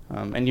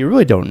 And you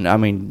really don't.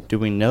 Do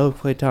we know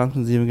if Klay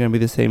Thompson's even going to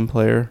be the same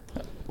player?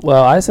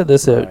 Well, I said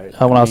this when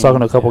I was talking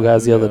to a couple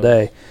guys the other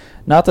day.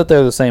 Not that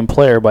they're the same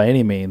player by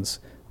any means,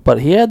 but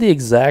he had the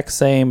exact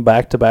same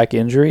back-to-back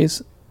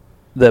injuries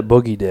that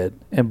Boogie did,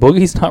 and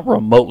Boogie's not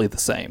remotely the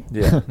same.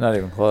 Yeah, not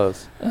even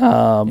close.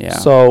 Yeah.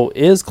 So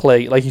is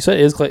Clay, like you said,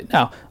 is Clay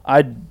now?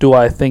 I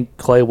think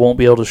Clay won't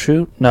be able to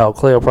shoot? No,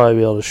 Clay will probably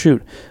be able to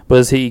shoot, but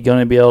is he going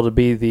to be able to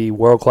be the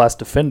world class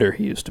defender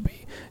he used to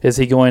be? Is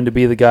he going to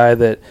be the guy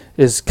that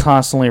is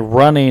constantly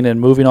running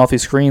and moving off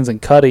these screens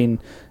and cutting,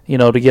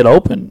 to get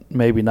open?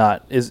 Maybe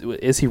not.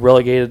 Is he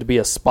relegated to be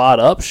a spot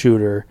up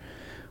shooter,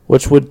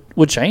 which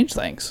would change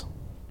things?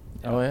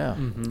 Oh yeah.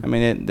 I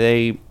mean,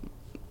 they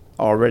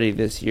already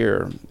this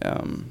year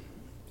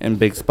in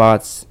big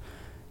spots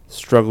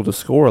struggle to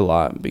score a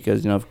lot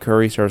because if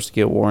Curry starts to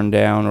get worn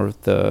down, or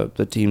if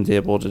the team's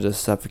able to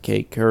just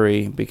suffocate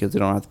Curry because they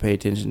don't have to pay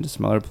attention to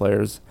some other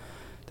players,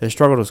 they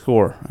struggle to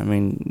score. I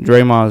mean,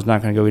 Draymond's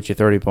not going to go get you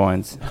 30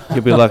 points.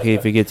 You'll be lucky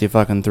if he gets you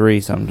fucking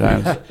 3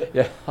 sometimes.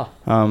 Yeah.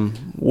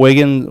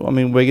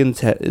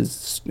 Wiggins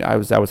is I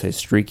would say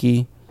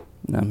streaky.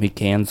 He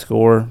can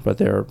score, but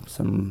there are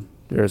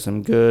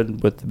some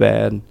good with the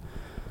bad.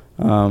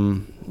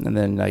 And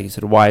then, like you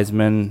said,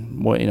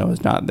 Wiseman,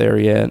 is not there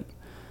yet.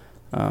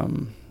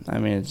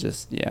 It's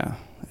just,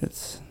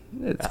 it's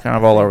kind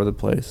of all over the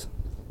place.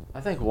 I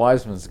think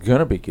Wiseman's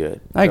gonna be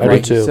good. I agree.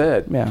 Like you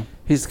said, Yeah.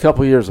 he's a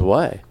couple years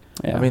away.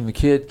 Yeah. I mean, the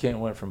kid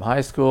went from high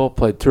school,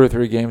 played 2 or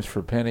 3 games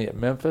for Penny at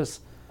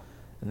Memphis,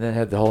 and then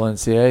had the whole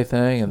NCAA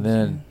thing, and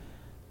then,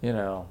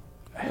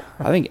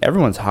 I think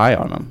everyone's high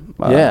on him.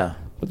 yeah.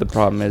 But the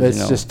problem is,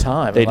 It's just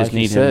time. they And just like you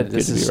need him said, good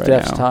this to is be right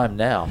Steph's now. time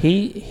now.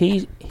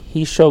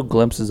 He showed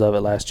glimpses of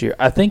it last year.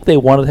 I think they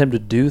wanted him to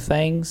do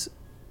things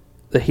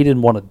that he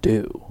didn't want to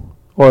do,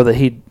 or that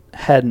he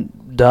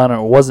hadn't done,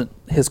 or wasn't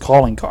his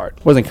calling card.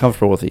 wasn't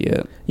comfortable with it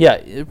yet. Yeah,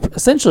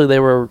 essentially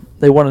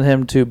they wanted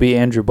him to be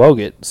Andrew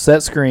Bogut,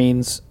 set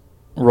screens,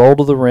 roll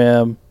to the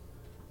rim,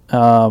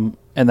 and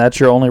that's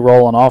your only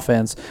role on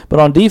offense. But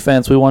on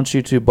defense, we want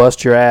you to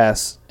bust your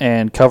ass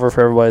and cover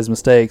for everybody's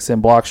mistakes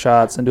and block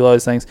shots and do all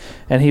these things.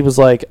 And he was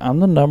like,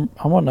 I'm a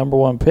number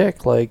 1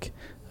 pick. Like,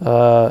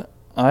 I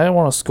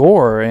want to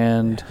score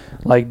and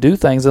like do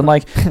things. And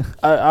like,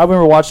 I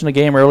remember watching a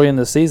game early in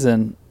the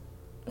season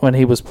when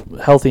he was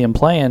healthy and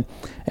playing,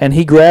 and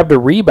he grabbed a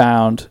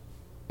rebound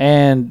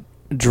and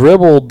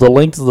dribbled the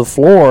length of the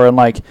floor and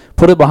like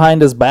put it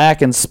behind his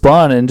back and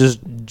spun and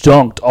just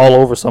dunked all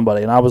over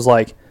somebody. And I was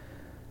like,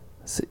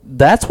 see,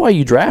 that's why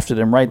you drafted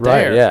him right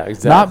there. Right, yeah,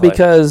 exactly. Not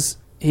because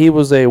he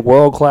was a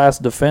world-class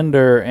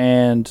defender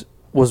and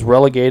was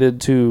relegated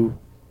to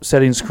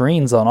setting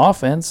screens on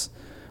offense.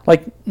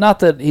 Like, not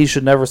that he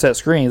should never set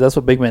screens. That's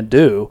what big men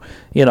do,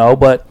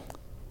 but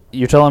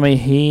you're telling me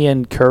he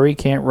and Curry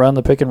can't run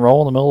the pick and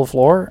roll in the middle of the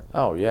floor?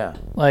 Oh, yeah.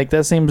 Like,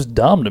 that seems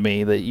dumb to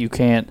me that you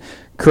can't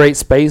create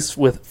space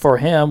for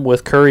him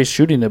with Curry's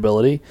shooting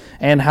ability.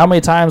 And how many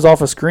times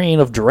off a screen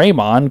of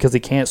Draymond, because he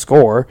can't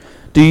score,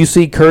 do you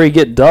see Curry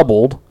get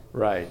doubled?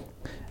 Right.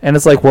 And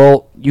it's like,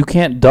 well, you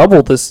can't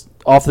double this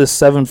off this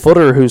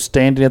 7-footer who's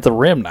standing at the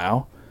rim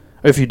now.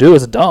 If you do,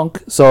 it's a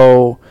dunk.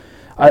 So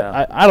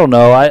Yeah. I don't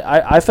know.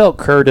 I felt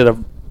Kerr did a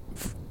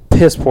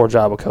piss poor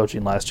job of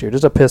coaching last year.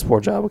 Just a piss poor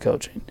job of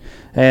coaching.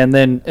 And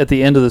then at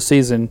the end of the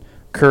season,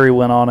 Curry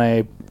went on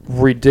a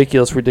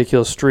ridiculous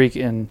streak,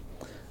 and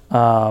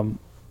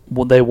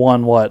they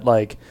won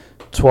like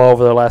 12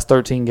 of their last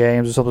 13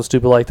 games or something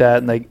stupid like that,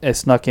 and they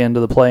snuck into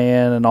the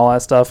play-in and all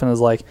that stuff. And it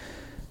was like,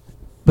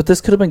 but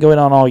this could have been going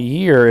on all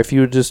year if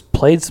you had just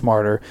played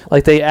smarter.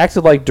 Like, they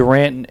acted like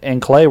Durant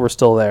and Clay were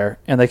still there,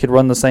 and they could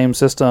run the same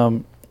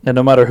system, and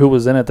no matter who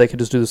was in it, they could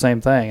just do the same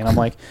thing. And I'm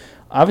like,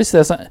 obviously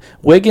that's not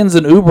 – Wiggins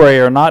and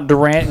Oubre are not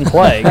Durant and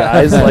Clay,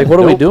 guys. Like,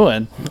 what are we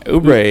doing?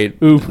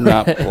 Oubre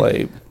not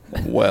play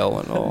well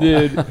at all.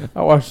 Dude,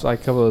 I watched like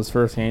a couple of those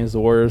first games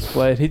the Warriors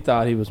played. He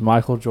thought he was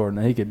Michael Jordan,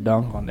 and he could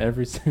dunk on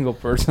every single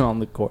person on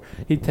the court.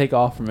 He'd take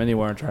off from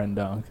anywhere and try and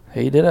dunk.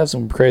 He did have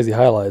some crazy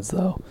highlights,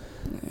 though.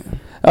 Yeah.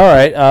 All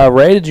right.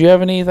 Ray, did you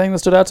have anything that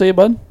stood out to you,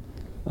 bud?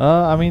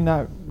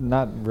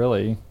 Not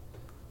really.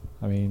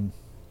 I mean,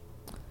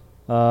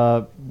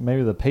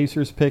 maybe the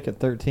Pacers pick at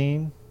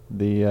 13,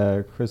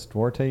 the Chris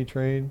Duarte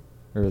trade,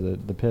 or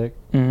the pick.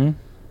 Mm-hmm.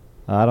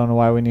 I don't know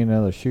why we need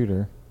another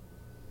shooter.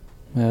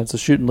 Yeah, it's a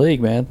shooting league,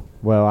 man.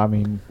 Well, I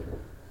mean,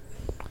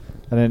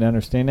 I didn't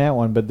understand that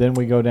one, but then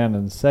we go down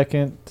in the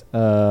second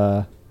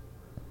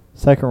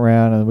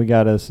round, and we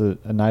got us a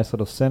nice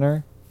little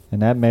center,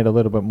 and that made a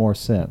little bit more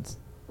sense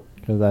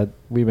because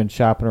we've been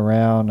shopping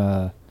around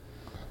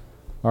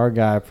our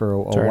guy for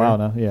a while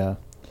now. Yeah.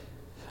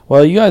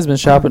 Well, you guys have been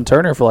shopping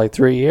Turner for like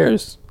 3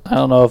 years. I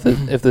don't know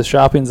if the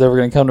shopping's ever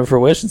going to come to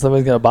fruition.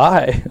 Somebody's going to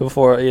buy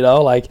before,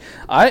 like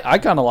I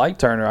kind of like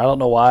Turner. I don't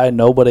know why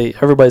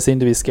everybody seemed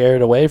to be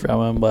scared away from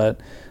him,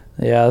 but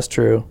yeah, that's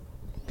true.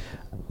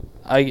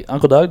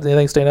 Uncle Doug, did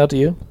anything stand out to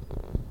you?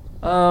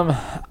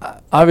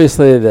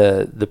 Obviously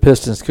the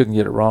Pistons couldn't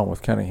get it wrong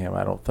with Cunningham,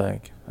 I don't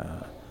think.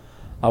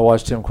 I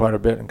watched him quite a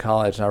bit in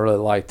college, and I really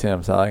liked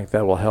him, so I think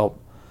that will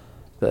help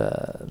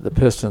the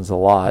Pistons a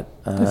lot.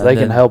 If they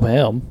can help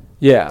him.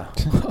 Yeah,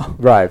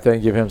 right. If they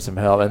can give him some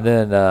help. And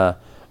then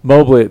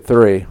Mobley at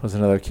 3 was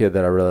another kid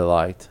that I really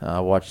liked. I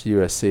watched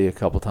USC a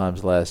couple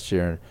times last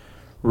year and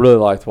really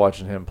liked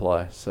watching him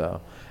play.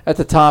 So at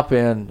the top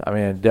end, I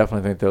mean, I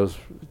definitely think those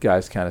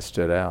guys kind of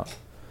stood out.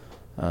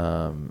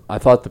 I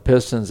thought the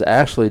Pistons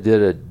actually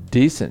did a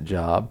decent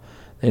job.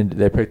 And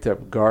they picked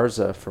up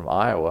Garza from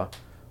Iowa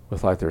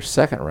with like their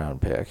second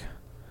round pick.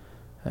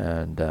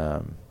 And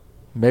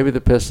maybe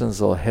the Pistons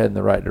will head in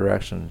the right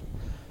direction.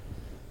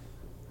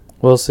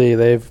 We'll see.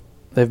 They've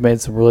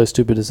made some really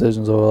stupid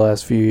decisions over the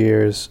last few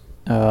years.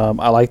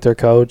 I like their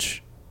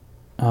coach.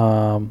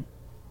 Even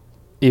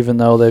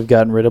though they've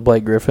gotten rid of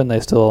Blake Griffin,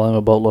 they still owe him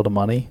a boatload of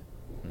money.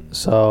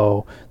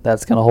 So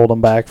that's going to hold them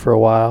back for a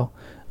while.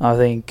 I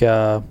think,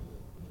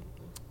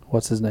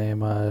 what's his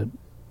name?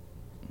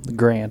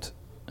 Grant.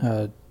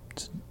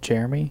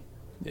 Jeremy?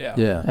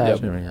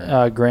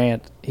 Yeah.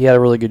 Grant, he had a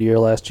really good year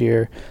last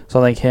year.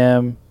 So I think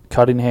him,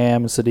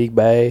 Cunningham, and Sadiq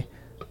Bey,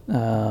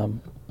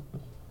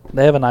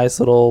 they have a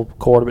nice little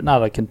core, but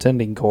not a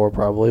contending core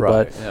probably,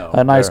 but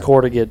a nice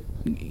core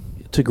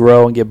to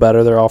grow and get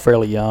better. They're all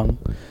fairly young.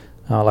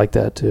 I like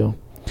that too.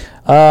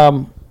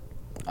 I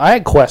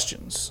had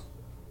questions.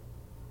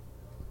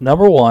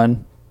 Number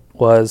one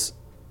was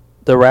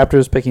the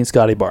Raptors picking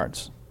Scotty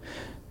Barnes.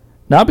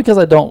 Not because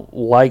I don't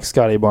like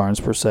Scotty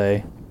Barnes per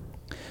se,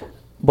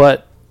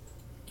 but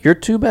your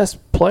two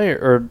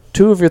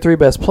of your three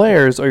best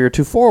players are your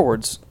two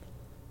forwards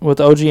with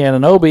OG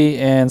Anunoby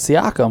and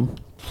Siakam.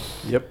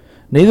 Yep.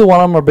 Neither one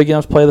of them are big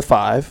enough to play the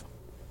five.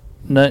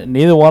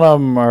 Neither one of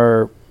them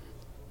are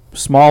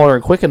smaller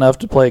and quick enough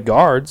to play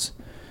guards.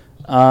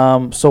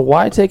 So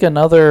why take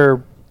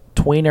another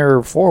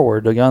tweener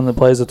forward, a gun that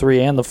plays the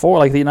 3 and the 4?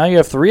 Like now you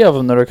have three of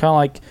them that are kind of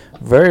like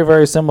very,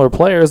 very similar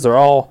players. They're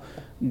all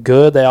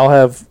good. They all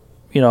have,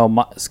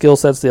 skill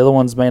sets the other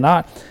ones may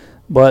not.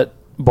 But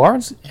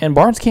Barnes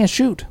can't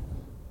shoot.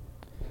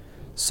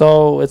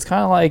 So it's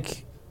kind of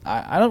like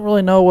I don't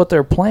really know what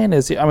their plan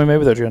is. I mean,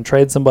 maybe they're going to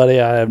trade somebody.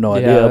 I have no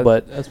idea.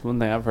 But that's one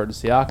thing I've heard.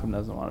 Siakam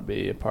doesn't want to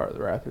be a part of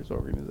the Raptors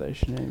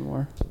organization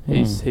anymore.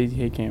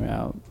 He came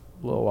out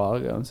a little while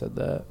ago and said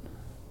that.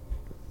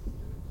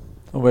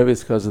 Well, maybe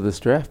it's because of this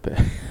draft pick.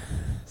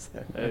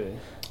 Maybe.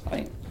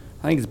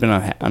 I think he's been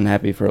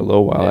unhappy for a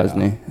little while,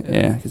 hasn't he?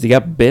 Yeah, because he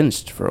got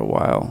benched for a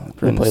while.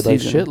 He played like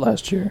shit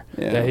last year.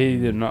 Yeah, he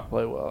did not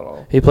play well at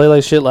all. He played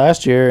like shit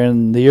last year,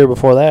 and the year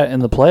before that in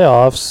the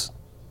playoffs,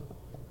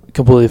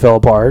 completely fell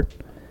apart.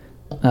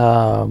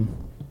 So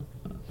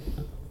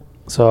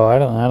I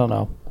don't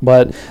know.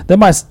 But then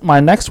my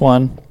next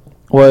one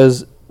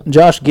was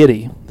Josh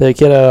Giddey, the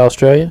kid out of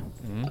Australia.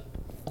 Mm-hmm.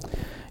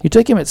 You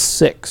take him at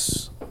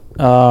 6.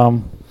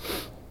 The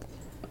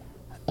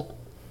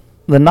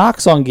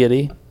knocks on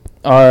Giddey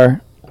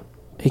are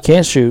he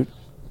can't shoot.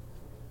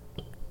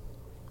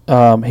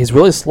 He's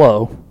really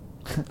slow,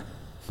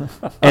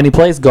 and he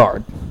plays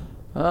guard.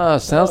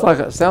 Sounds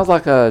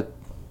like a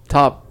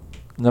top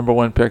number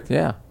 1 pick.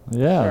 Yeah.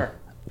 Yeah.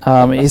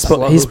 Sure.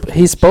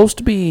 He's supposed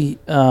to be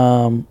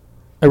a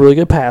really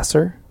good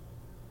passer,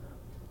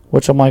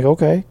 which I'm like,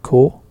 okay,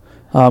 cool.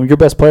 Your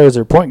best player is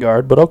your point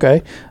guard, but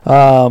okay.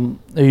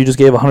 You just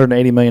gave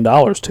 $180 million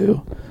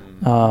to,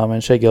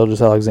 and Shai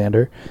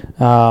Gilgeous-Alexander.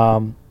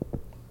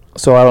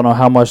 So I don't know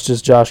how much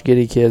this Josh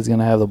Giddey kid is going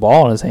to have the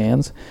ball in his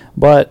hands,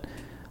 but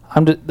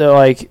they're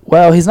like,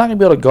 well, he's not going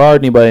to be able to guard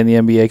anybody in the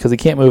NBA because he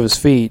can't move his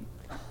feet.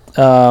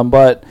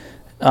 But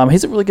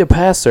he's a really good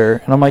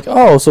passer, and I'm like,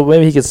 oh, so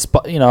maybe he could,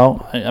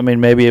 I mean,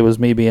 maybe it was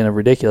me being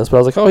ridiculous, but I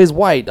was like, oh, he's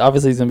white.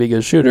 Obviously, he's going to be a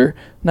good shooter.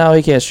 No,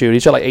 he can't shoot. He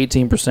shot like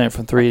 18%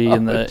 from 3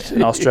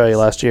 in Australia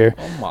last year.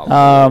 Oh,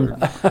 my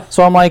Lord.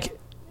 So I'm like,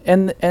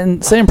 and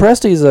Sam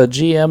Presti's a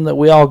GM that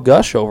we all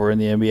gush over in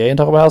the NBA and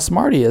talk about how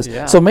smart he is.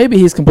 Yeah. So maybe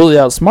he's completely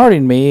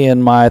outsmarting me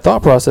in my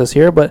thought process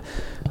here, but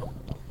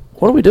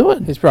what are we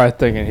doing? He's probably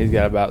thinking he's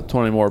got about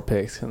 20 more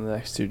picks in the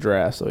next 2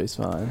 drafts, so he's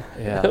fine.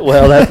 Yeah.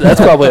 Well,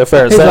 that's probably a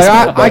fair He's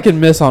assessment. like, I can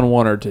miss on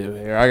 1 or 2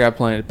 here. I got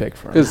plenty to pick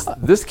from. Because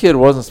this kid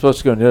wasn't supposed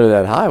to go nearly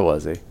that high,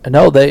 was he?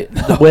 No,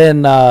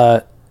 when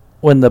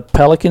the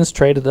Pelicans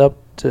traded up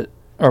to,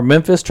 or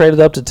Memphis traded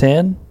up to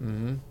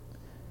 10,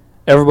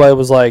 everybody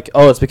was like,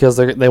 oh, it's because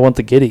they want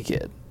the Giddey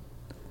kid.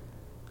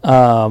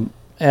 And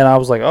I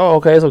was like, oh,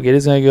 okay, so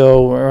Giddey's going to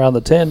go around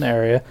the 10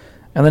 area.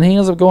 And then he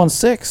ends up going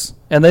 6.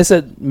 And they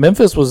said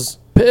Memphis was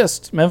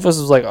pissed. Memphis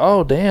was like,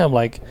 oh, damn,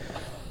 like,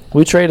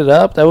 we traded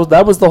up. That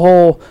was the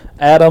whole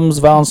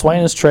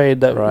Adams-Valanciunas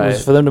trade that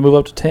was for them to move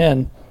up to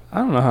 10. I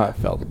don't know how I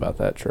felt about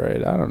that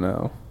trade. I don't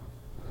know.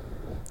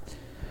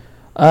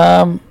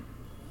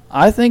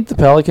 I think the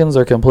Pelicans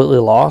are completely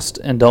lost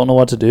and don't know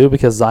what to do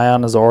because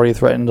Zion has already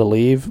threatened to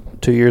leave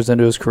 2 years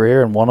into his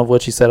career, and one of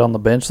which he sat on the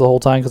bench the whole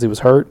time because he was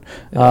hurt.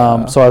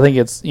 Yeah. So I think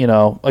it's,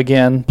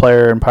 again,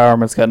 player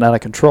empowerment's gotten out of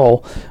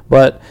control.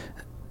 But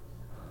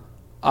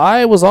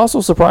I was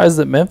also surprised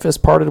that Memphis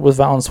parted with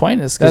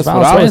Valanciunas because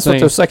Valanciunas was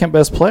their second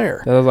best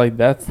player. I was like,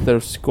 that's their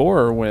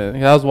scorer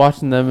win. I was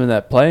watching them in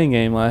that playing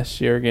game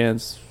last year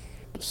against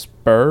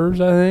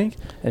Spurs, I think,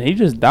 and he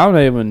just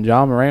dominated when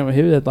John Morant. He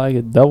had like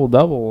a double,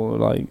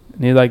 like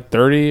he had like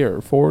 30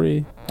 or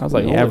 40. I was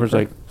like, he averaged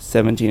like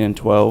 17 and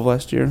 12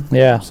 last year.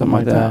 Yeah, something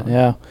like that.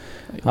 Yeah.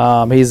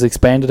 He's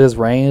expanded his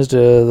range to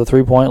the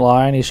 3-point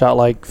line. He shot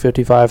like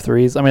 55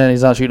 threes. I mean,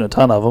 he's not shooting a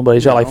ton of them, but he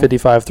shot like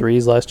 55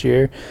 threes last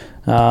year.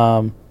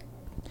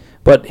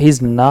 But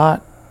he's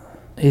not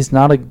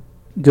a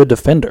good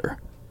defender.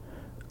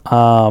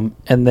 And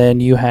then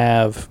you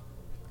have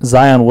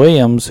Zion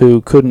Williams,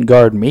 who couldn't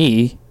guard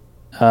me.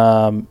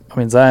 Zion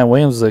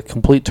Williams is a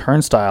complete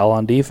turnstile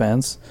on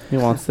defense. He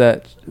wants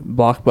that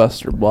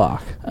blockbuster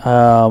block.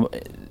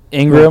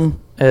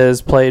 Ingram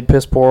has played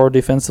piss poor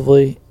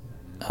defensively.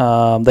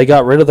 They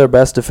got rid of their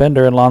best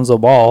defender in Lonzo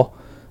Ball.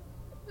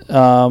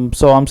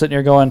 So I'm sitting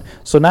here going,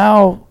 so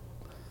now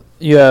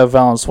you have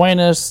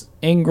Valanciunas,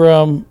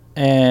 Ingram,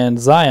 and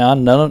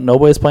Zion.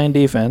 Nobody's playing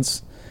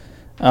defense.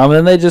 And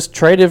then they just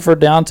traded for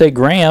Deontay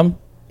Graham,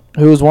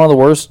 who is one of the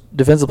worst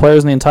defensive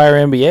players in the entire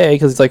NBA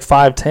because he's like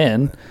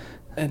 5'10".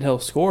 And he'll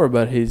score,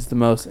 but he's the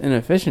most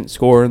inefficient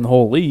scorer in the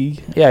whole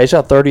league. Yeah, he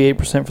shot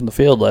 38% from the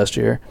field last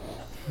year.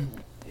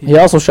 He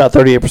also shot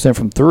 38%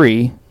 from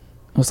three.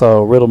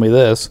 So riddle me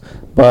this.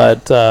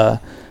 But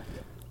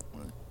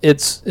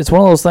it's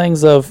one of those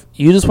things of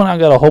you just went out and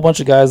got a whole bunch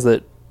of guys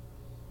that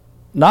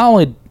not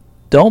only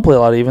don't play a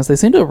lot of defense, they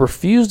seem to have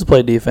refused to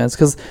play defense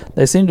because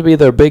they seem to be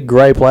their big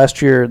gripe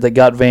last year that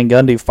got Van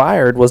Gundy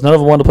fired was none of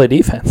them wanted to play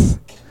defense.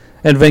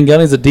 And Van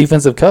Gundy's a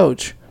defensive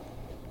coach.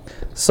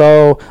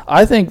 So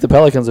I think the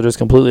Pelicans are just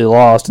completely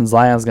lost, and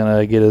Zion's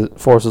going to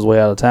force his way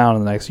out of town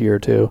in the next year or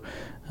two.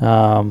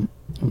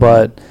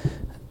 But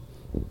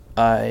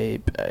I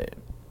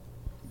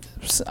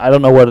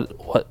don't know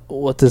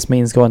what this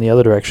means going the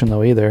other direction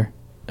though either.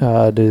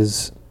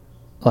 Does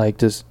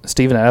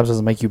Steven Adams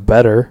doesn't make you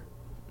better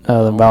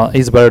than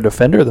he's a better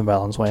defender than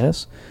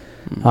Valanciunas.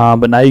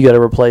 But now you got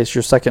to replace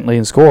your second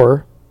leading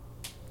scorer,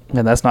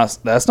 and that's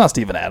not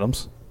Steven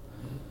Adams.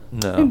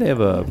 No. I think they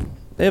have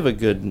a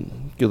good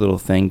little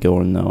thing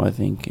going though. I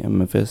think in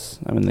Memphis.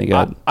 I mean, they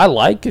got I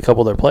like a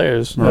couple of their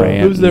players.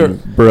 Morant, who's there?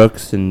 and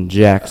Brooks and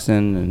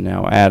Jackson, and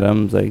now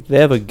Adams. Like they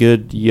have a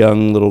good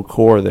young little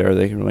core there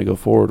they can really go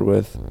forward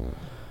with.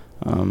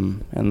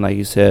 And like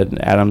you said,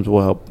 Adams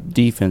will help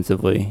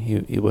defensively.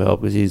 He will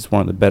help because he's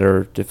one of the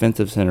better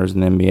defensive centers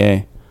in the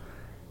NBA.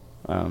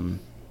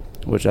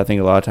 Which I think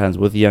a lot of times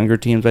with younger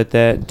teams like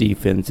that,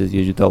 defense is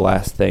usually the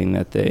last thing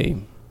that they.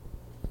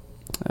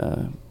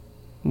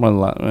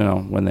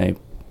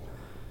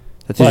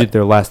 That's usually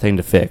their last thing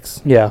to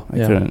fix. Yeah,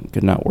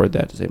 Could not word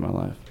that to save my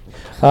life.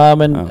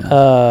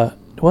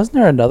 Wasn't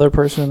there another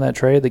person in that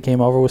trade that came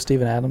over with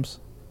Steven Adams?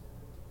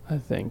 I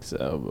think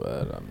so,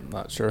 but I'm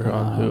not sure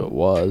on who it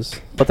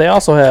was. But they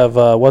also have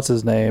what's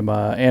his name,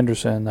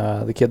 Anderson,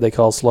 the kid they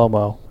call Slow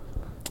Mo.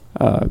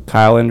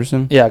 Kyle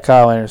Anderson. Yeah,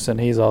 Kyle Anderson.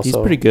 He's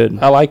pretty good.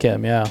 I like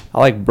him. Yeah, I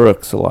like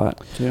Brooks a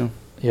lot too.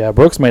 Yeah,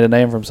 Brooks made a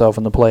name for himself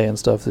in the play and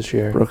stuff this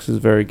year. Brooks is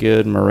very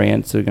good.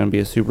 Morant's going to be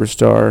a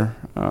superstar.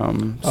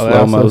 They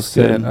also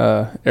sent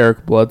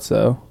Eric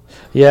Bledsoe.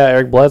 Yeah,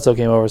 Eric Bledsoe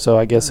came over, so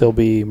I guess he'll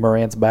be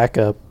Morant's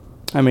backup.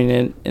 I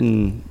mean,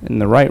 in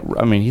the right.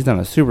 I mean, he's not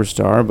a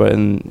superstar, but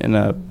in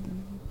a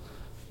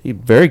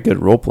very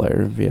good role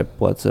player. If you have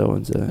Bledsoe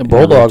and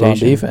Bulldog on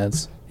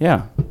defense.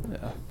 Yeah.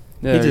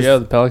 Yeah, there you go.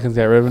 The Pelicans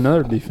got rid of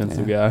another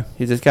defensive guy.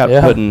 He just got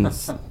put in.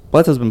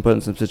 Bledsoe's been put in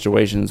some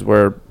situations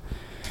where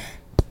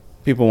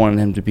people wanted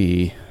him to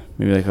be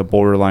maybe like a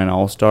borderline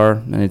all-star,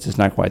 and it's just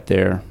not quite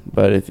there.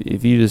 But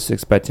if you just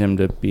expect him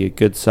to be a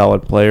good,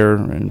 solid player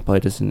and play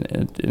just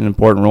an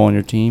important role in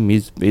your team,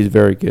 he's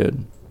very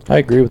good. I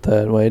agree with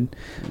that, Wade.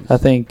 I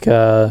think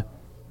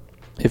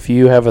if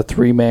you have a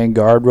three-man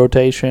guard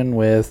rotation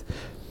with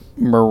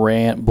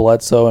Morant,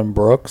 Bledsoe, and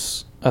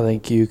Brooks, I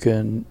think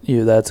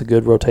that's a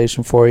good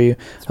rotation for you.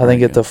 I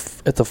think at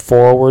the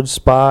forward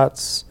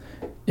spots,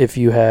 if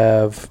you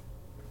have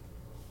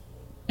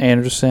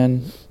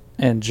Anderson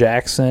and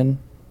Jackson,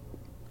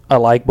 I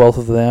like both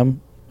of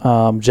them.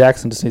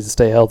 Jackson just needs to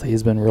stay healthy.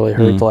 He's been really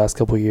hurt the last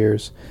couple of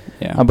years.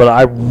 Yeah. But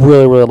I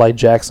really, really like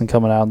Jackson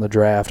coming out in the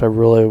draft. I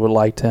really would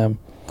liked him.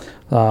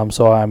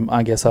 So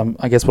I guess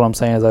what I'm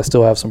saying is I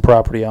still have some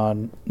property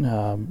on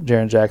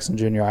Jaren Jackson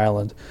Jr.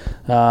 Island.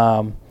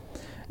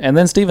 And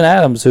then Steven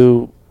Adams,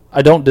 who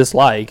I don't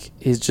dislike.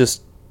 He's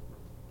just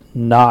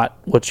not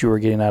what you were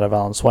getting out of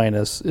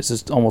Valanciunas. It's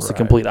just almost a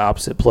complete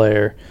opposite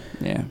player.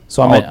 Yeah.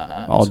 So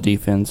all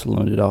defense,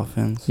 limited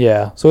offense.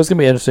 Yeah. So it's gonna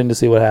be interesting to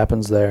see what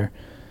happens there.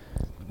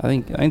 I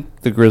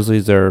think the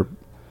Grizzlies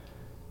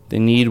they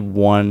need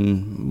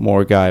one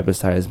more guy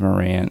besides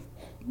Morant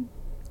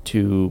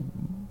to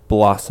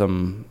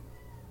blossom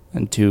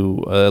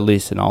into at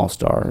least an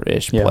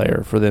all-star-ish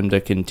player for them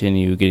to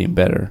continue getting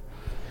better.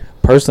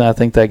 Personally, I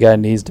think that guy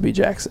needs to be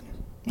Jackson.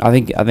 I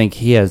think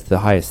he has the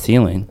highest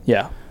ceiling.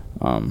 Yeah.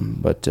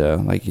 But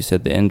like you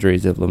said, the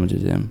injuries have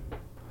limited him.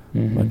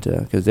 Mm-hmm. But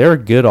because they're a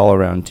good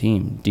all-around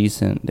team,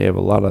 decent. They have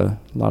a lot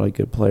of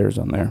good players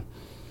on there.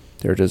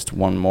 They're just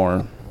one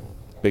more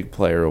big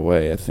player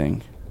away, I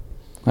think.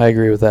 I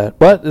agree with that.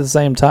 But at the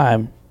same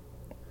time,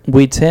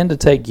 we tend to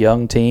take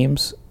young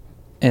teams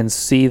and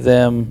see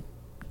them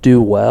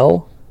do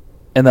well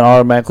and then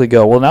automatically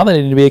go, well, now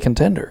they need to be a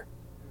contender.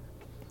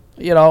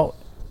 You know,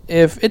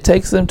 if it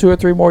takes them 2 or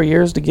 3 more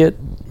years to get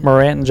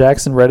Morant and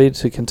Jackson ready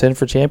to contend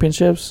for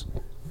championships,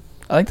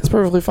 I think that's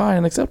perfectly fine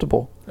and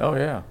acceptable. Oh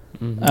yeah.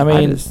 I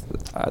mean,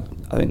 I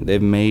think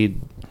they've made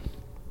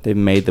the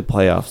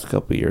playoffs a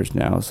couple years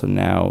now. So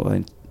now,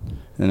 in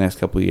the next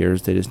couple of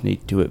years, they just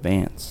need to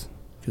advance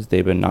because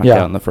they've been knocked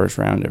out in the first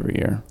round every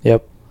year.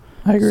 Yep,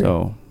 I agree.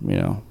 So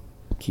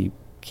keep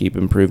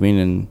improving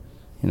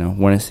and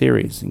win a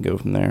series and go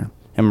from there.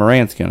 And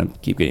Morant's gonna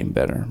keep getting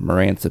better.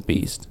 Morant's a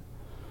beast.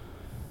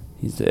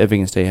 If he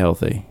can stay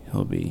healthy,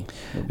 he'll be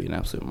an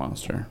absolute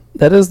monster.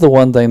 That is the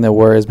one thing that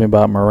worries me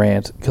about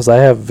Morant, because I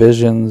have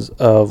visions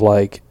of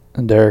like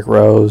Derrick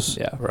Rose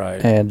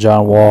Right. and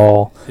John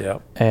Wall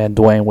Yep. and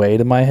Dwayne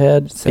Wade in my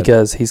head, Seven.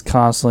 because he's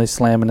constantly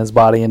slamming his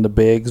body into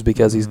bigs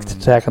because he's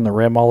attacking the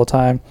rim all the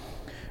time.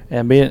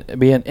 And being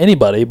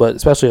anybody, but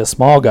especially a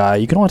small guy,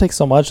 you can only take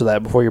so much of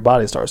that before your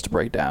body starts to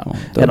break down.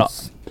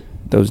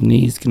 Those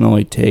knees can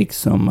only take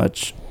so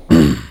much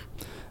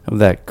of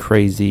that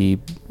crazy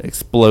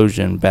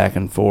explosion back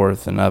and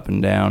forth and up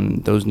and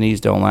down. Those knees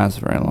don't last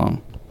very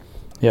long.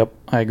 Yep,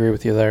 I agree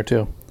with you there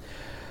too.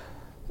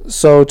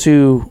 So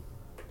to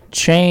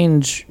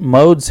change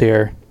modes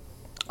here,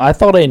 I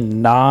thought a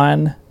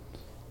non-lottery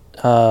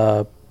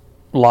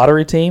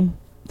team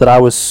that I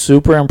was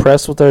super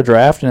impressed with their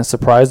draft, and it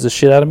surprised the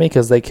shit out of me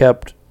because they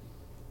kept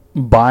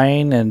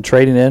buying and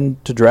trading in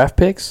to draft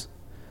picks.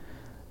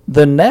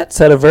 The Nets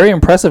had a very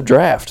impressive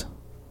draft.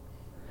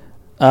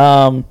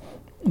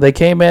 They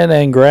came in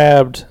and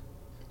grabbed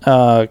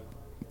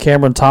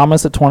Cameron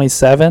Thomas at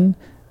 27,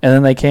 and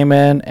then they came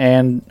in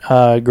and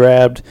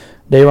grabbed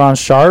Day'Ron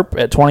Sharpe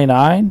at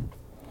 29.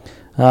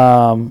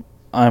 I'm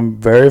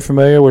very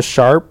familiar with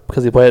Sharpe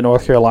because he played at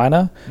North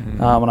Carolina,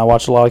 and I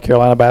watched a lot of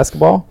Carolina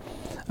basketball.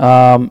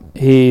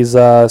 He's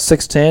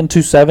 6'10",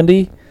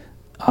 270,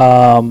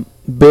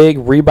 big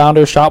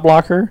rebounder, shot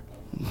blocker,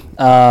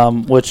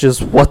 which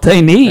is what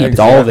they need. That's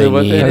all they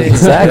need.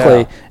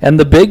 Exactly. Yeah. And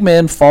the big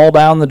men fall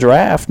down the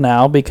draft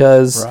now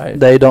because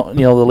they don't,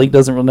 the league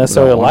doesn't really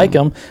necessarily like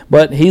him.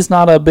 But he's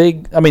not a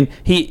big. I mean,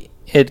 he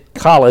at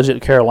college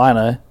at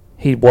Carolina,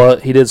 he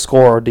did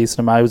score a decent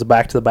amount. He was a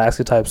back to the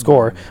basket type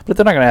scorer. But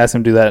they're not going to ask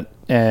him to do that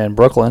in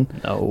Brooklyn.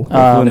 No.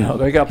 No,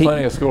 they got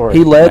plenty of scoring.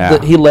 He led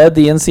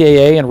the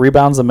NCAA in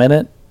rebounds per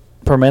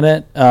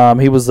minute.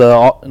 He was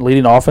the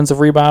leading offensive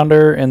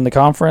rebounder in the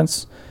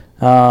conference.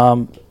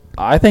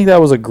 I think that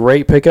was a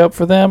great pickup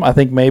for them. I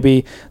think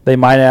maybe they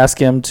might ask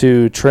him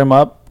to trim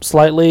up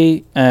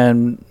slightly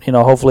and,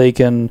 hopefully he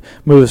can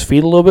move his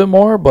feet a little bit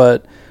more.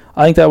 But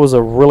I think that was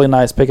a really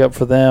nice pickup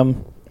for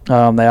them.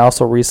 They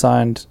also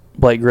re-signed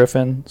Blake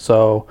Griffin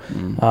for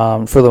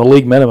the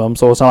league minimum,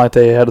 so it's not like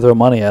they had to throw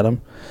money at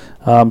him.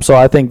 So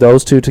I think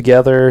those two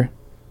together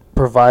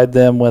provide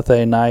them with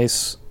a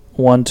nice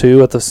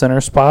 1-2 at the center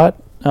spot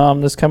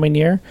this coming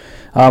year.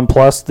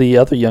 Plus the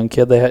other young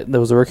kid there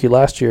was a rookie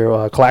last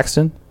year,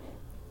 Claxton.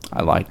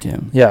 I liked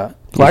him. Yeah,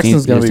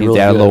 Claxton's going to be really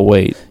good. Add a little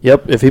weight.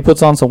 Yep, if he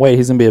puts on some weight,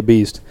 he's going to be a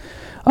beast.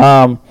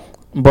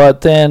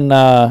 But then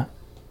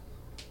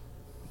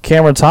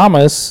Cameron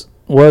Thomas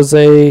was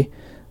a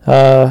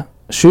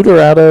shooter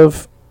out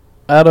of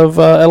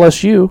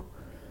LSU.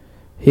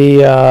 He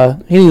needs a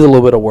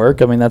little bit of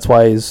work. I mean, that's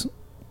why he's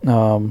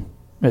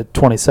at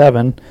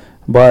 27.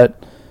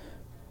 But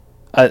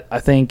I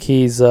think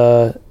he's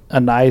a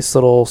nice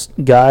little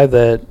guy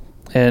that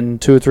in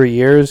 2 or 3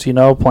 years,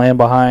 playing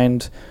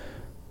behind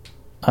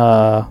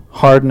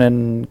Harden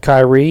and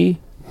Kyrie,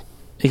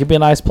 he could be a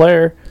nice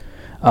player.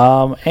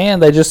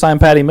 And they just signed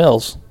Patty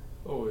Mills.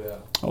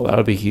 Oh, that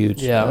would be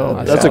huge.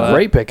 Yeah, That's a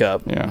great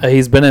pickup. Yeah.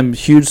 He's been in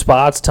huge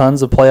spots,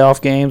 tons of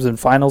playoff games and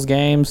finals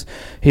games.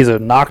 He's a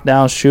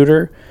knockdown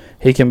shooter.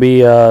 He can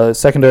be a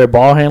secondary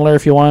ball handler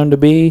if you want him to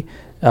be.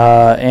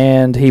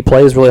 And he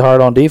plays really hard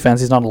on defense.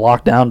 He's not a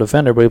lockdown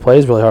defender, but he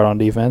plays really hard on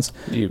defense.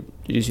 Did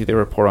you see the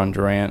report on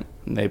Durant?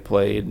 They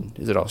played,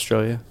 is it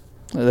Australia?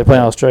 They're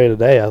playing Australia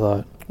today, I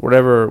thought.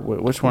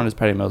 Which one does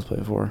Patty Mills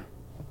play for?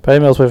 Patty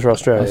Mills plays for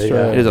Australia.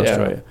 It is Yeah.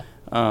 Australia.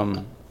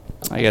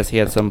 I guess he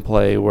had some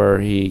play where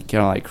he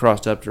kind of like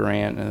crossed up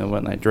Durant and then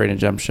went like drained a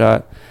jump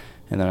shot.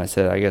 And then I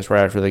said, I guess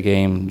right after the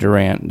game,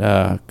 Durant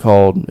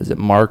called, is it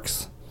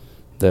Marks,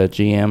 the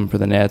GM for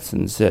the Nets,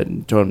 and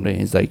told him,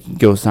 he's like,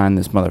 go sign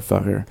this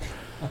motherfucker.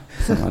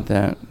 Something like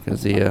that.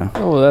 Because he,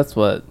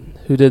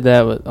 who did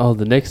that with,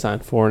 the Knicks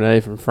signed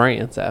Fournier from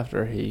France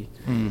after he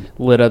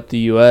lit up the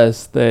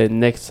U.S. The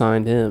Knicks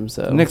signed him.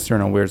 So the Knicks are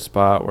in a weird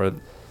spot where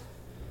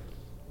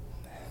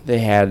they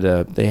had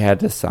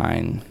to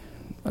sign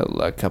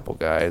a couple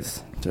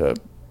guys to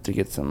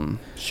get some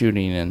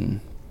shooting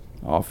and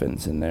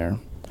offense in there.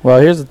 Well,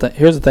 here's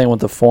the thing with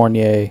the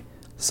Fournier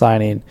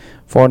signing.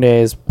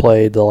 Fournier's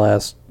played the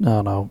last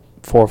 4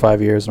 or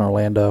 5 years in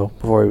Orlando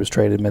before he was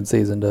traded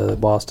midseason to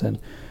Boston.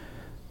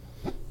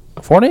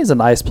 Fournier's a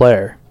nice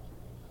player.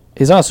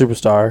 He's not a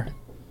superstar.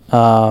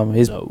 But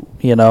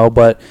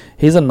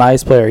he's a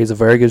nice player. He's a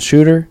very good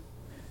shooter.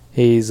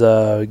 He's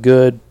a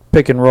good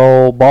pick and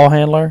roll ball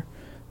handler.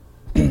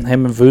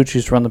 Him and Vooch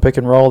used to run the pick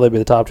and roll. They'd be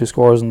the top 2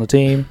 scorers on the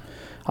team.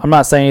 I'm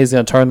not saying he's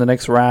going to turn the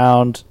Knicks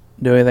around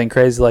do anything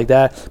crazy like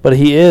that. But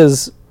he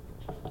is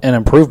an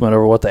improvement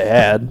over what they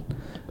had.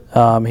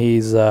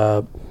 He's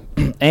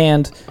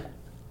and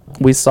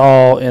we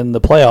saw in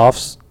the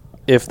playoffs,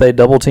 if they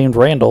double teamed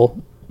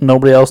Randall,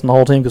 nobody else in the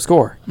whole team could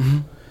score.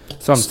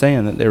 So I'm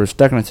saying that they were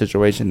stuck in a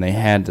situation they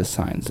had to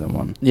sign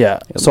someone. Yeah.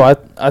 So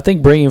I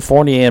think bringing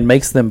Fournier in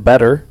makes them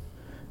better.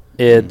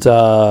 It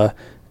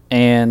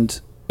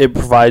and it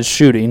provides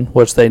shooting,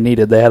 which they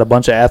needed. They had a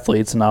bunch of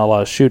athletes and not a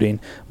lot of shooting.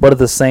 But at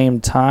the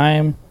same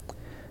time,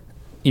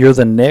 you're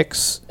the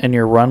Knicks and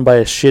you're run by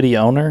a shitty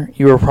owner.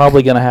 You are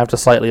probably going to have to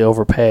slightly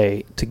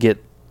overpay to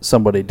get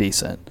somebody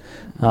decent.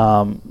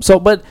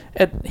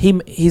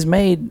 He's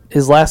made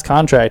his last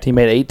contract. He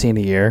made 18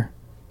 a year.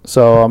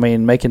 So I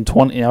mean, making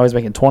 20. He's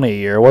making 20 a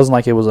year. It wasn't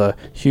like it was a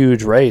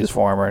huge raise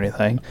for him or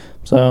anything.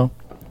 So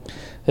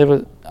it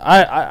was.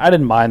 I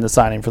didn't mind the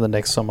signing for the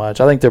Knicks so much.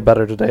 I think they're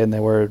better today than they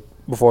were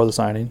before the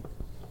signing.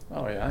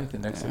 Oh yeah, I think the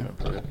Knicks have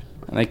improved.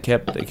 And they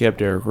kept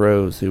Derrick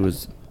Rose, who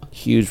was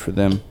huge for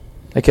them.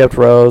 They kept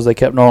Rose. They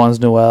kept Nerlens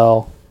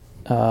Noel,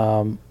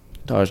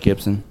 Taj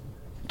Gibson,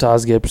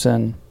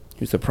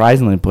 who who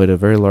surprisingly played a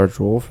very large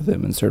role for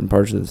them in certain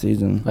parts of the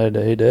season.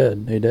 He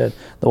did.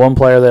 The one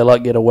player they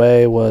let get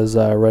away was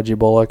Reggie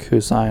Bullock,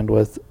 who signed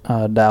with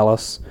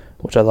Dallas,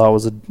 which I thought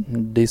was a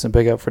decent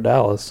pickup for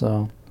Dallas.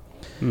 So,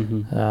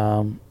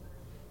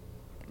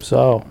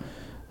 so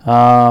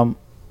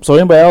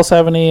anybody else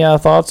have any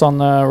thoughts on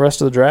the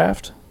rest of the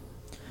draft?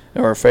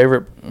 Or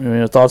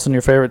thoughts on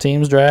your favorite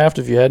team's draft?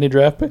 If you had any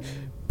draft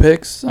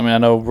picks, I mean, I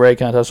know Ray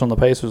kind of touched on the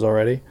Pacers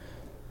already.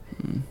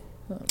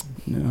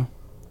 No.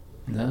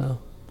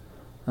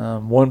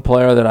 One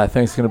player that I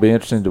think is going to be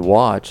interesting to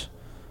watch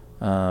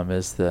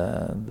is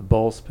the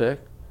Bulls pick,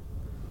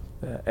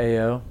 the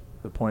AO,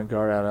 the point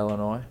guard out of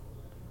Illinois.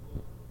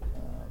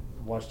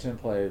 Watched him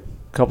play a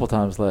couple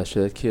times last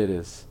year. That kid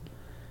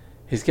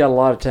he's got a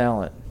lot of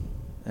talent,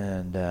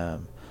 and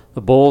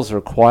the Bulls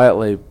are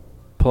quietly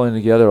pulling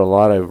together a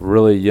lot of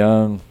really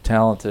young,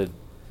 talented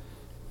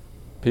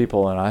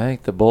people, and I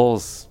think the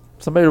Bulls,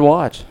 somebody to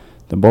watch.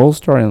 The Bulls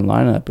starting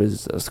lineup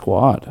is a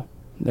squad.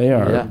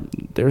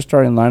 Their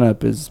starting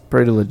lineup is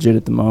pretty legit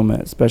at the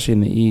moment, especially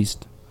in the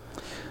East.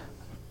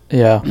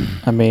 Yeah,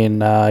 I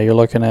mean, you're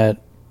looking at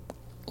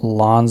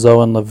Lonzo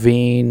and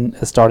Levine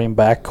as starting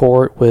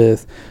backcourt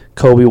with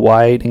Kobe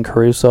White and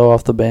Caruso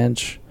off the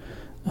bench.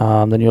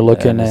 Then you're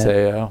looking at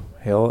AO.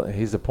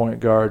 He's a point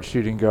guard,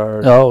 shooting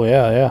guard. Oh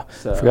yeah.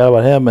 So. Forgot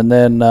about him. And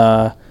then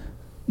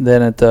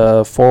at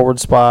the forward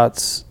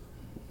spots,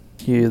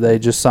 they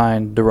just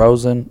signed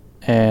DeRozan,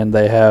 and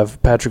they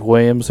have Patrick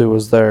Williams, who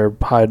was their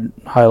high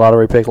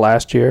lottery pick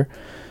last year,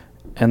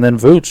 and then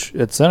Vooch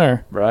at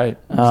center. Right.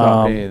 So,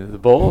 I mean, the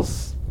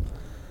Bulls,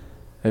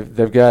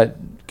 they've got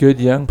good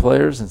young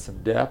players and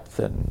some depth,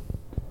 and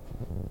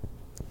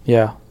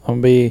yeah, I'm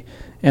gonna be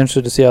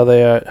interested to see how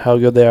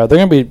good they are. They're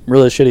gonna be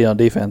really shitty on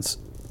defense,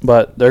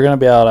 but they're gonna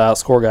be able to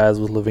outscore guys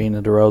with Levine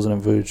and DeRozan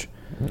and Vooch.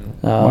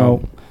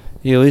 Well,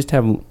 you at least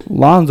have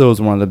Lonzo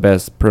is one of the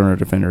best perimeter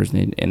defenders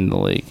in the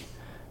league,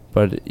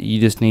 but you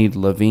just need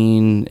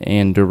Levine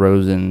and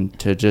DeRozan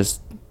to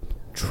just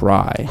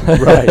try.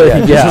 right?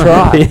 Yeah, just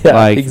try.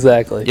 Yeah,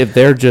 exactly. If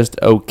they're just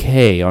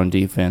okay on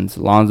defense,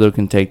 Lonzo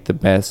can take the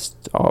best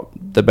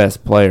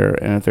player,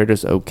 and if they're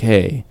just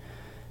okay.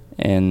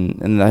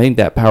 And I think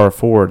that power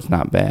forward's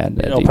not bad.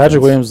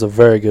 Patrick Williams is a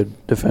very good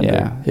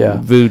defender. Yeah.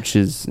 Vooch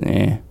is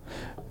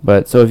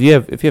But so if you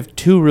have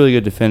two really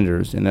good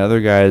defenders and the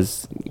other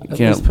guys At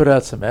least put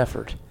out some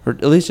effort. or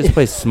at least just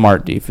play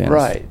smart defense.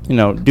 Right.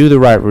 Do the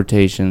right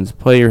rotations,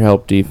 play your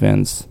help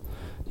defense.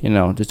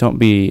 Just don't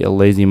be a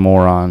lazy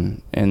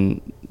moron,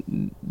 and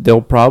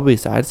they'll probably,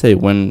 I'd say,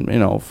 win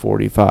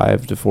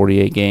 45 to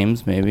 48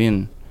 games maybe,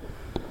 and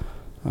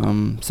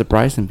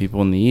surprise some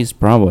people in the East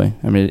probably.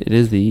 I mean, it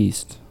is the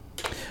East.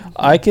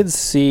 I could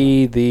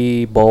see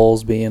the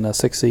Bulls being a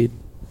 6 seed.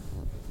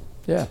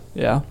 Yeah,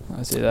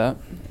 I see that.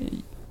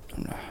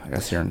 I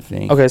guess here and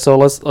think. Okay, so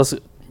let's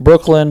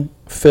Brooklyn,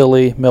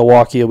 Philly,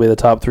 Milwaukee will be the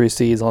top 3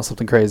 seeds unless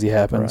something crazy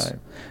happens. Right.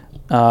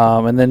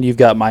 And then you've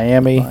got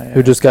Miami,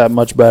 who just got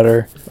much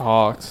better.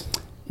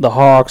 The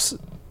Hawks,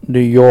 New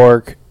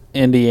York,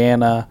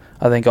 Indiana,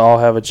 I think all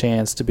have a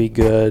chance to be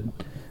good.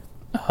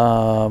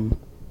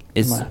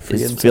 Is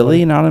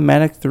Philly an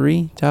automatic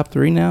top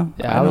 3 now?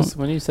 Yeah,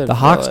 when you said the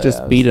Hawks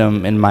just beat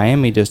them, and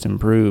Miami just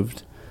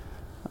improved.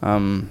 I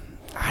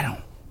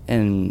don't.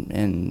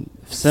 And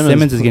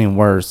Simmons is getting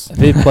worse. If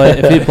he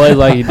played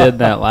like he did in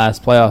that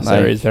last playoff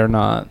series, they're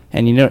not.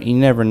 And you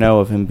never know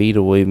if Embiid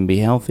will even be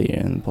healthy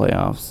in the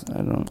playoffs.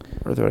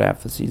 Or throughout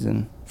half the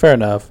season. Fair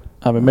enough.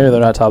 I mean, maybe they're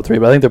not top 3,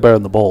 but I think they're better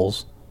than the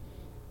Bulls.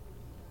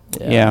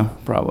 Yeah,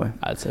 probably.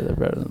 I'd say they're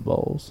better than the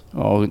Bulls.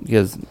 Oh,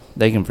 because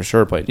they can for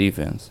sure play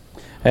defense.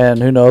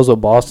 And who knows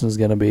what Boston's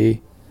going to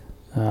be.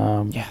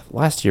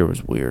 Last year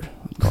was weird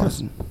with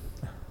Boston.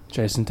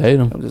 Jason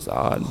Tatum. It was just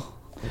odd.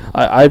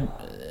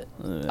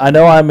 I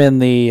know I'm in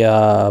the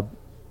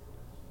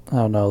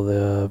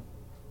the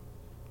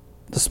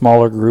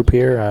smaller group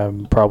here.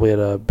 I'm probably at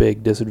a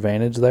big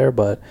disadvantage there,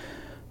 but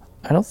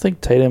I don't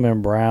think Tatum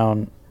and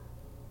Brown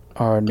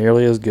are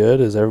nearly as good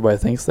as everybody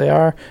thinks they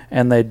are,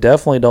 and they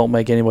definitely don't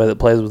make anybody that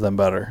plays with them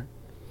better.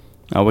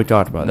 Oh, we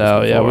talked about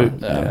No, this yeah,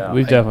 before.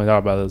 we've definitely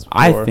talked about this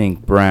before. I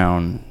think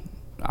Brown.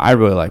 I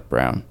really like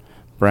Brown.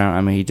 Brown.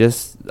 I mean, he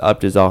just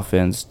upped his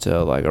offense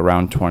to like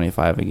around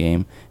 25 a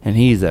game, and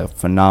he's a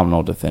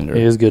phenomenal defender.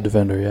 He is a good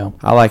defender, yeah.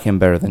 I like him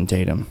better than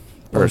Tatum,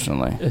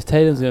 personally. If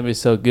Tatum's going to be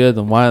so good,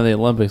 then why in the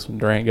Olympics when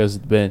Durant goes to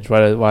the bench?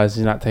 Why is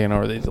he not taking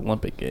over these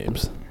Olympic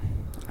games?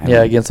 I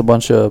Yeah, mean, against a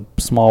bunch of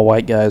small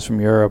white guys from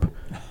Europe.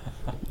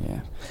 yeah.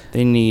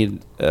 They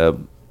need a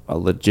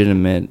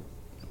legitimate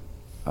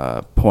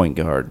point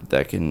guard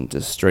that can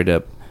just straight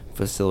up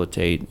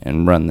facilitate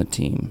and run the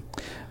team.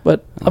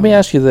 But let me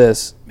ask you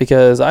this,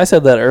 because I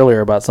said that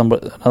earlier about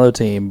another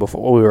team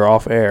before we were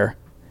off air.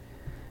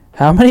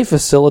 How many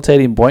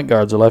facilitating point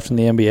guards are left in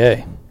the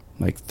NBA?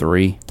 Like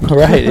 3.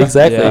 Right,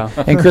 exactly. Yeah.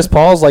 And Chris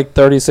Paul's like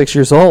 36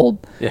 years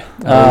old. Yeah.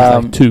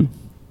 Um, 2.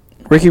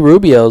 Ricky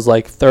Rubio's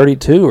like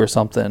 32 or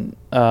something.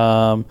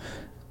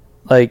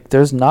 Like,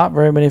 there's not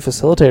very many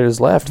facilitators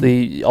left.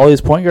 All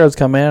these point guards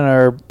come in and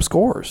are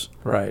scorers.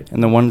 Right.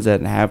 And the ones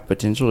that have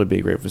potential to be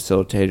a great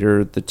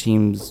facilitator, the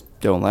teams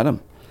don't let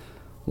them.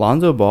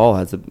 Lonzo Ball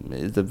is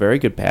a very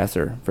good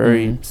passer,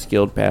 very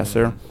skilled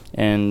passer,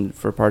 and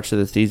for parts of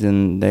the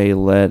season they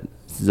let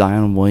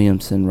Zion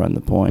Williamson run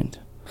the point.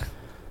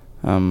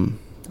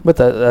 But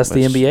that's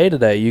the Which- NBA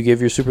today. You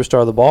give your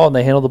superstar the ball, and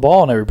they handle the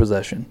ball in every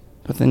possession.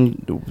 But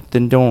then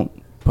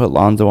don't put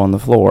Lonzo on the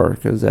floor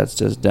because that's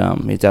just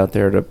dumb. He's out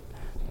there to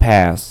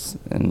pass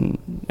and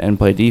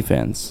play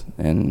defense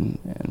and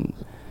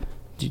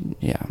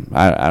yeah,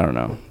 I don't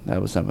know.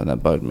 That was something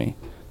that bugged me.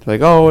 They're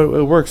like, oh,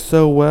 it works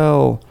so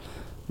well.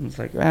 It's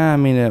like, I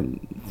mean,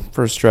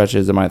 for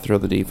stretches it might throw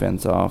the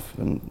defense off,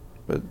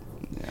 but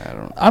I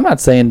don't. I'm not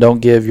saying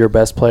don't give your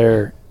best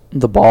player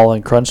the ball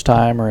in crunch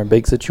time or in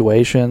big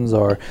situations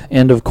or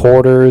end of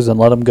quarters and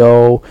let them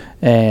go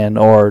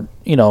or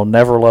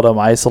never let them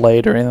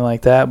isolate or anything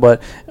like that.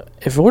 But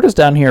if we're just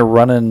down here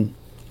running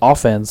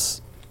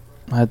offense,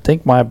 I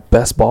think my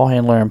best ball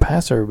handler and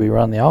passer would be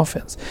running the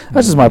offense.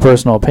 That's just my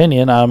personal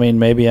opinion. I mean,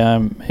 maybe I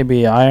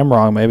am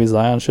wrong. Maybe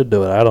Zion should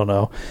do it. I don't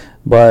know,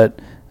 but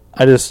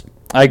I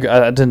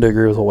tend to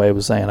agree with what Wade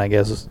was saying, I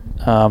guess.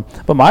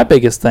 But my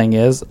biggest thing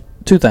is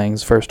two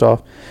things. First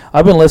off,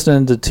 I've been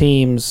listening to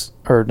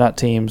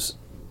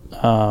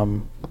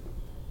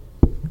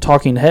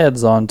talking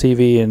heads on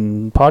TV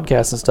and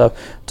podcasts and stuff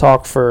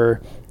talk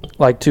for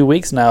like 2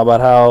 weeks now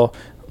about how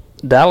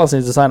Dallas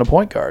needs to sign a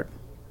point guard.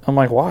 I'm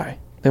like, why?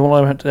 They won't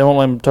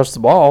let him touch the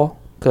ball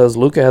because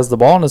Luka has the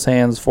ball in his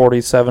hands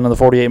 47 of the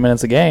 48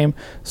 minutes a game.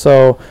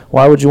 So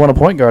why would you want a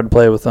point guard to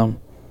play with them?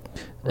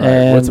 Right.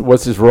 And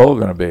What's his role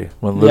going to be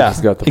when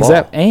Lucas got the ball?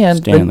 exactly. And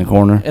Stand in the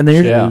corner. and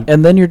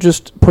then you're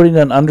just putting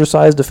an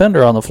undersized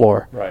defender on the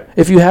floor. Right.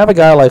 If you have a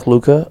guy like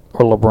Luka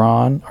or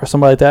LeBron or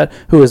somebody like that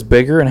who is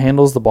bigger and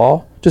handles the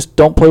ball, just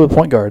don't play with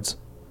point guards.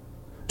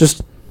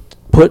 Just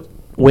put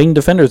wing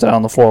defenders out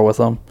on the floor with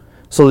them,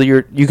 so that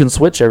you can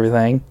switch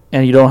everything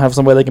and you don't have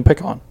somebody they can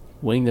pick on.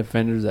 Wing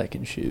defenders that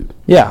can shoot.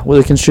 Yeah,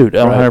 well, they can shoot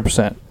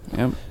 100%.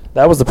 Yep.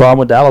 That was the problem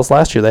with Dallas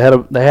last year.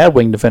 They had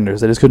wing defenders.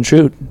 They just couldn't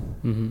shoot.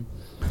 Mm-hmm.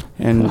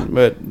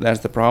 But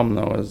that's the problem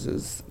though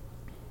is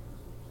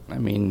I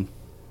mean,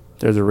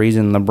 there's a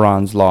reason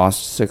LeBron's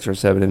lost 6 or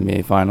 7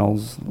 NBA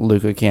finals.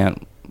 Luka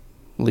can't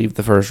leave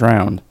the first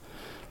round.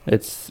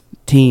 It's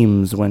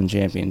teams win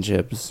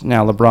championships.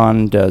 Now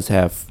LeBron does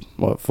have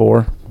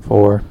 4?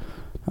 4.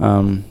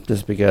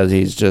 Just because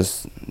he's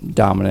just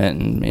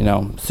dominant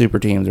and super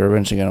teams are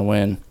eventually going to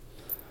win.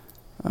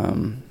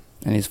 And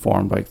he's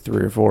formed like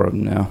 3 or 4 of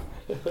them now.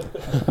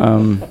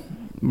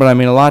 But I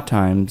mean, a lot of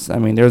times,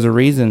 there's a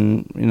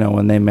reason,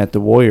 when they met the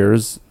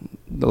Warriors,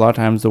 a lot of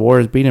times the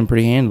Warriors beat them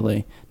pretty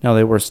handily. Now,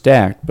 they were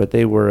stacked, but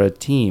they were a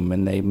team,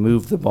 and they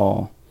moved the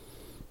ball.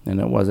 And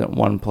it wasn't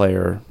one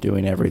player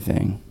doing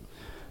everything.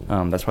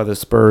 That's why the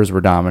Spurs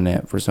were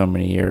dominant for so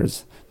many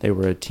years. They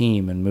were a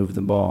team and moved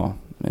the ball.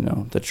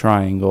 The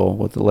triangle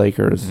with the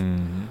Lakers.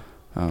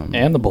 Mm-hmm.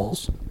 And the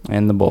Bulls.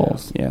 And the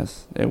Bulls,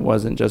 yes. It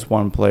wasn't just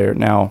one player.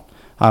 Now,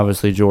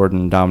 obviously,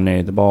 Jordan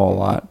dominated the ball a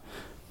lot.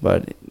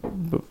 But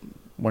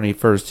when he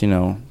first,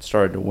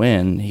 started to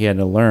win, he had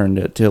to learn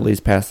to at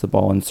least pass the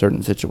ball in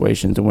certain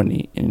situations and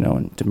when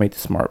and to make the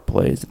smart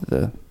plays at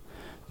the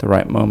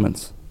right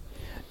moments.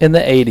 In the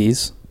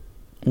 80s,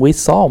 we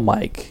saw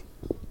Mike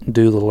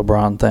do the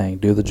LeBron thing,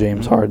 do the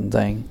James Harden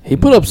thing. He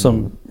put up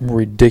some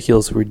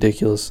ridiculous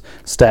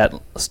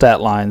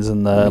stat lines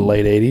in the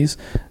late 80s.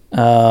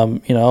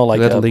 Like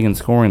led the league in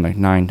scoring like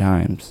 9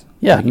 times.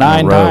 Yeah, like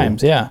 9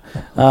 times, yeah.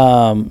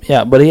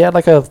 But he had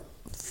like a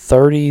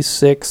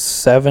 36,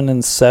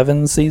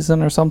 7-7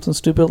 season or something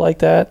stupid like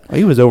that.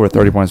 He was over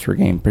 30 points per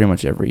game pretty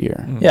much every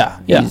year. Yeah.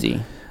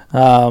 Easy.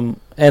 And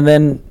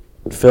then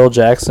Phil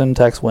Jackson,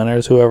 Tex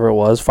Winters, whoever it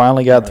was,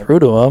 finally got through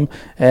to him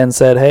and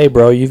said, hey,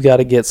 bro, you've got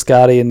to get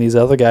Scotty and these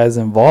other guys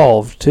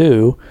involved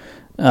too.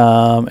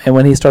 And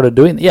when he started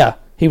doing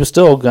he was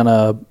still going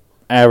to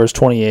average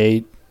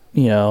 28,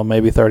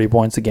 maybe 30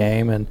 points a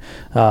game and,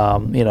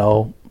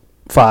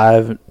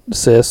 5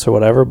 assists or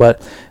whatever.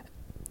 But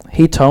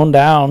he toned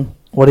down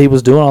what he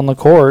was doing on the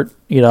court.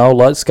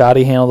 Let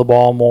Scotty handle the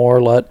ball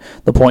more, let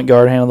the point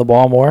guard handle the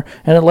ball more,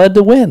 and it led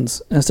to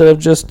wins instead of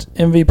just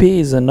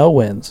MVPs and no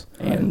wins.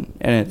 And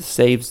it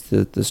saves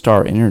the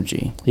star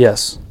energy.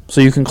 Yes. So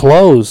you can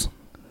close.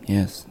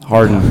 Yes.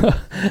 Harden.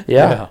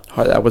 Yeah.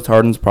 That was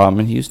Harden's problem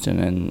in Houston.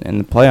 And in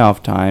the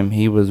playoff time,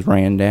 he was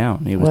ran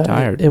down. He was Well,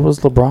 tired. It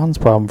was LeBron's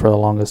problem for the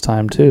longest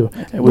time, too.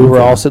 And we were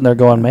all sitting there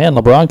going, man,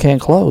 LeBron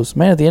can't close.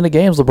 Man, at the end of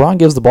games, LeBron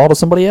gives the ball to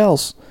somebody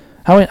else.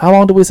 How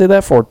long did we say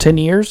that for? 10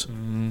 years?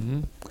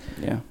 Mm-hmm.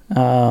 Yeah.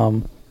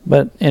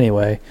 But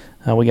anyway,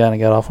 we kind of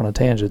got off on a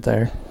tangent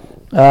there.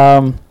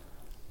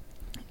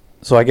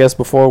 So I guess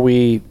before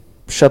we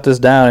shut this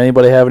down,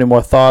 anybody have any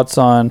more thoughts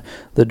on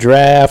the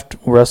draft,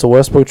 Russell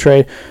Westbrook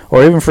trade,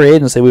 or even free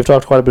agency? We've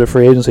talked quite a bit of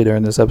free agency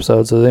during this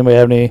episode. So does anybody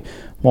have any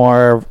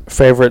more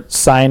favorite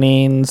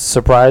signings,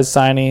 surprise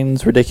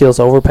signings, ridiculous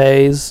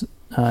overpays,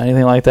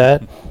 anything like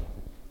that?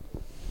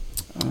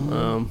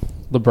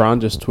 LeBron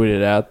just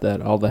tweeted out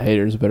that all the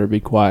haters better be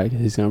quiet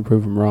 'cause he's going to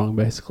prove them wrong,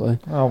 basically.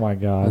 Oh my On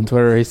God.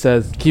 Twitter, he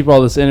says, keep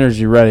all this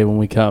energy ready when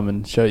we come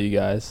and show you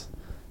guys.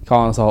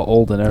 Calling us all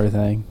old and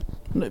everything.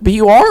 But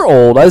you are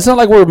old. It's not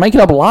like we're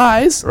making up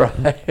lies.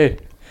 Right.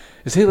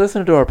 Is he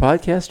listening to our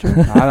podcast, Drew?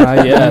 I don't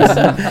know,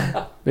 yes.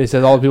 But he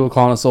says, all the people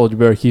calling us old, you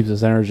better keep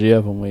this energy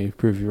up when we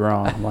prove you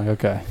wrong. I'm like,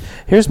 okay.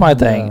 Here's my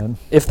thing. God.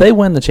 If they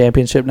win the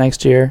championship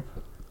next year,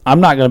 I'm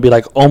not going to be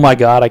like, oh, my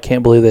God, I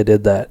can't believe they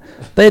did that.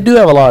 They do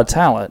have a lot of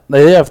talent.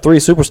 They have 3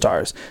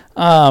 superstars.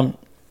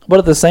 But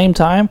at the same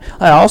time,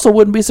 I also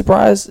wouldn't be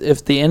surprised if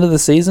at the end of the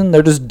season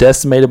they're just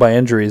decimated by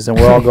injuries and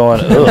we're all going,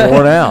 ugh.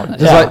 Worn out.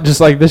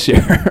 Just like this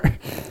year.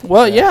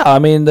 Well, yeah, I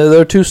mean,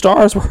 their 2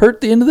 stars were hurt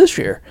at the end of this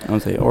year. I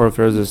would say, or if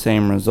there's the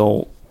same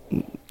result,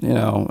 as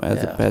Yeah.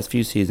 the past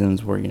few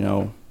seasons where,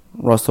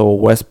 Russell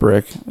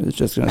Westbrook is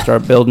just going to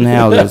start building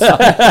houses.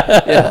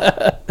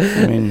 I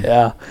mean,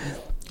 Yeah.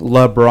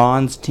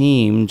 LeBron's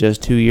team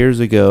just 2 years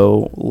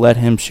ago let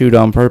him shoot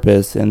on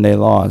purpose, and they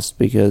lost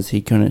because he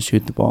couldn't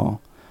shoot the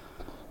ball.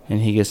 And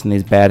he gets in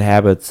these bad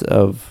habits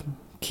of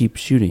keep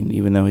shooting,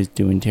 even though he's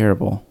doing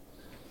terrible.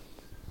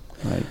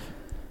 Like,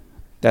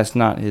 that's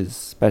not his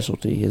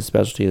specialty. His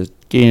specialty is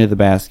getting to the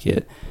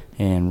basket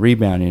and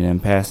rebounding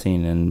and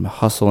passing and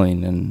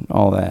hustling and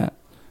all that.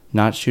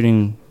 Not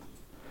shooting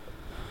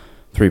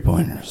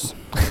three-pointers.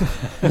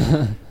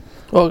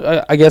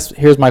 Well, I guess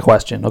here's my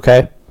question,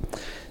 okay?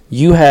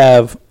 You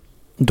have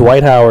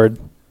Dwight Howard,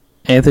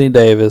 Anthony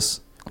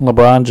Davis,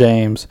 LeBron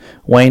James,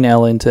 Wayne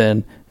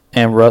Ellington,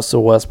 and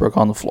Russell Westbrook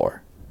on the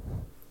floor.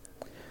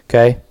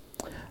 Okay?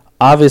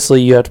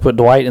 Obviously, you have to put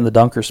Dwight in the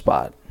dunker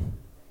spot.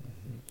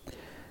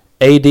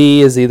 AD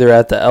is either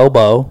at the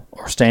elbow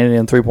or standing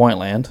in three-point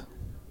land.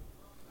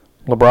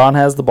 LeBron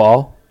has the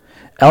ball.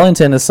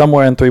 Ellington is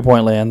somewhere in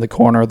three-point land, the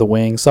corner, the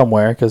wing,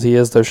 somewhere, because he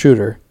is their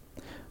shooter.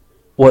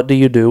 What do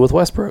you do with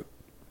Westbrook?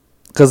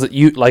 Because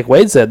like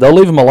Wade said, they'll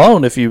leave him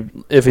alone if he's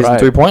in Right.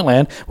 three-point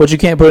land, but you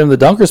can't put him in the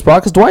dunker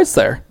spot because Dwight's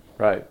there.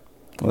 Right.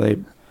 Well,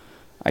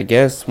 I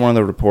guess one of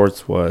the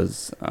reports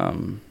was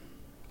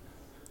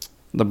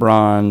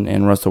LeBron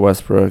and Russell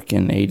Westbrook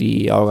and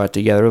AD all got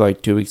together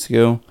like 2 weeks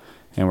ago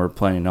and were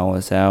planning all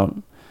this out.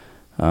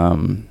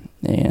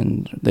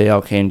 And they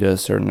all came to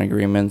certain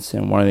agreements,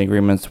 and one of the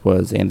agreements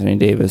was Anthony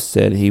Davis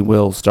said he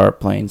will start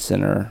playing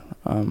center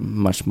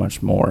much,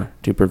 much more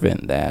to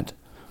prevent that,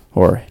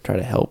 or try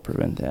to help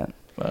prevent that.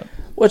 But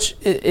Which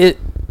it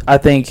I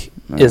think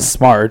is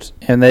smart,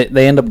 and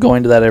they end up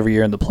going to that every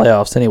year in the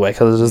playoffs anyway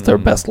because it's just their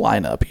best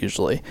lineup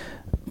usually.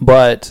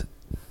 But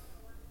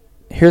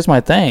here's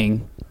my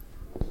thing: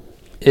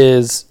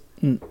 is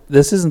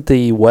this isn't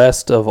the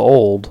West of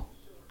old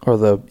or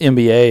the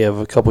NBA of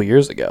a couple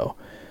years ago.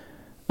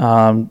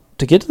 To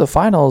get to the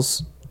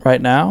finals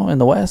right now in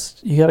the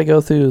West, you got to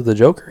go through the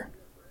Joker.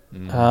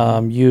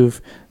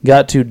 You've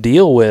got to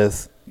deal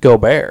with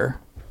Gobert.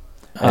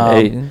 And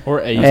Ayton. Or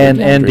eight. And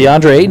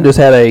DeAndre Ayton just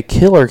had a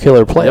killer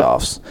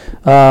playoffs.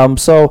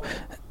 So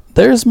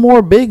there's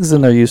more bigs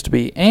than there used to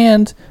be,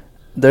 and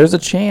there's a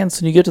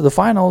chance when you get to the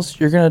finals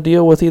you're going to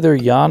deal with either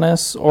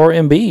Giannis or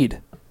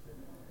Embiid.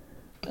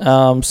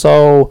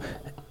 So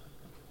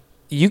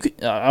you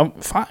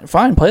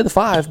fine, play the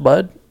 5,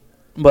 bud.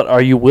 But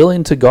are you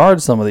willing to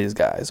guard some of these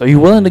guys? Are you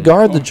willing to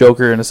guard the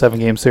Joker in a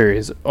 7-game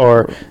series,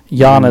 or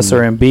Giannis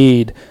or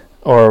Embiid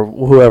or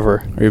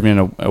whoever? or even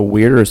in a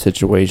weirder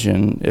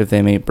situation, if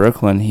they meet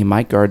Brooklyn, he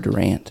might guard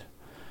Durant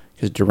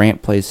because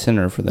Durant plays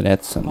center for the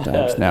Nets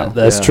sometimes now.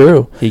 That's Yeah.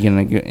 true. He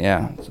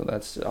can, so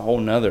that's a whole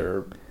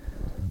nother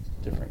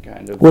different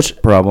kind of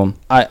Which- problem.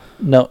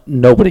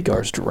 Nobody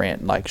guards Durant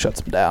and like shuts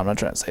him down. I'm not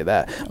trying to say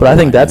that, but I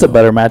think that's a know.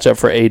 better matchup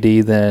for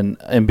AD than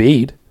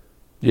Embiid.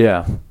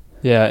 Yeah.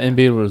 Yeah,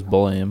 Embiid was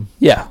bullying him.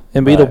 Yeah,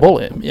 Embiid will Right.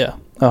 bully him. Yeah,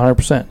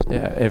 100%.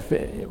 Yeah.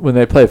 When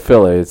they play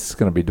Philly, it's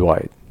going to be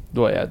Dwight.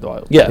 Dwight.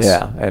 Yes.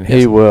 Yeah, and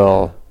he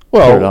will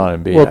put it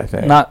on Embiid, well, I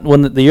think. not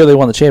when the year they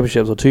won the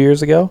championship, so 2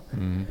 years ago,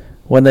 Mhm.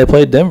 when they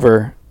played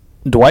Denver,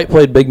 Dwight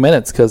played big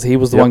minutes because he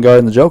was the Yep. one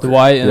guarding the Joker.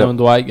 Dwight, and Yep. when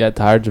Dwight got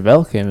tired,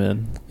 JaVale came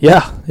in.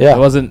 Yeah, It yeah,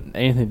 wasn't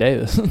Anthony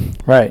Davis.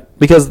 right.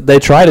 Because they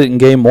tried it in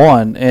game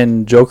 1,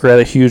 and Joker had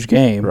a huge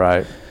game.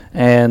 Right.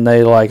 And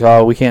they like,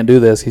 oh, we can't do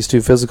this. He's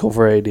too physical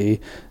for AD.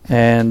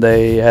 And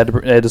they had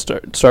to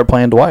start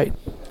playing Dwight.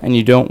 And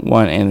you don't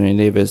want Anthony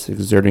Davis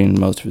exerting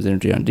most of his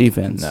energy on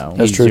defense. No.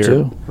 That's He's true, your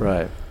too.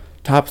 Right.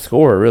 top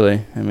scorer,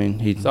 really. I mean,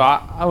 he's So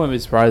I wouldn't be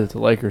surprised if the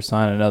Lakers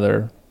sign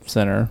another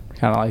center,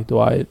 kind of like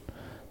Dwight,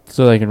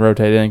 so they can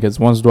rotate in. Because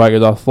once Dwight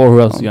goes off the floor, who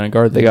else is going to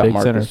guard they the got big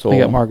Marc center? Gasol. They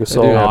got Marc They do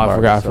Gasol. have I Marc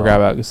forgot Gasol.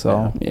 about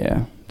Gasol.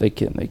 Yeah, they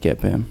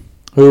kept him.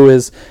 who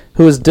is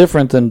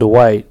different than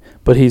Dwight,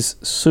 but he's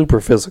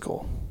super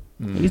physical.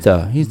 He's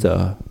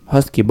a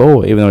husky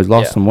boy, even though he's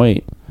lost Yeah. some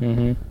weight.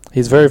 Mm-hmm.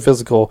 He's very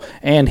physical,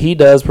 and he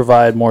does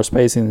provide more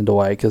spacing than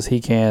Dwight because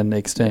he can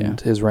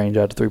extend his range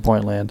out to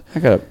 3-point land. I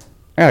got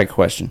a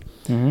question.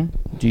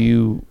 Mm-hmm. Do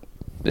you?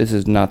 This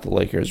is not the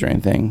Lakers or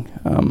anything,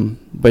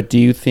 but do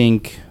you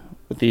think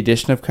with the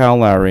addition of Kyle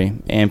Lowry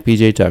and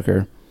PJ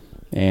Tucker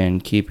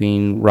and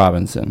keeping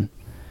Robinson,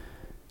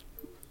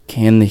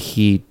 can the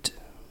Heat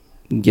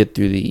get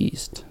through the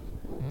East?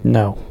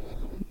 No.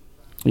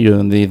 You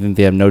don't think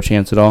they have no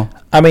chance at all?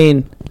 I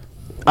mean,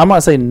 I'm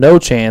not saying no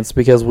chance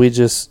because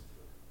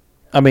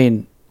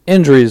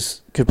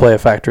injuries could play a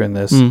factor in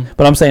this. Mm.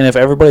 But I'm saying if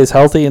everybody's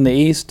healthy in the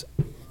East,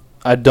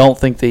 I don't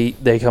think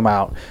they come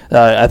out.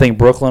 I think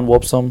Brooklyn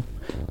whoops them,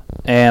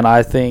 and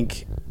I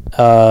think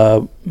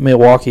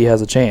Milwaukee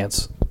has a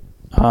chance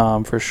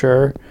for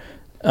sure.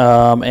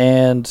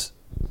 And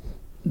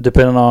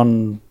depending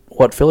on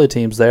what Philly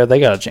team's there, they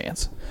got a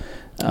chance.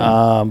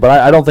 But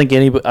I don't think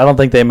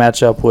they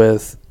match up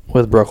with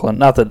Brooklyn.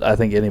 Not that I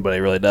think anybody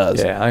really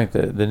does. Yeah, I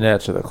think the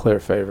Nets are the clear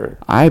favorite.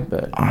 I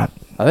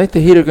think the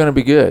Heat are going to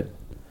be good.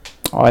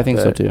 I think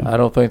so but too. I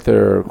don't think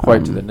they're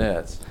quite to the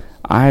Nets.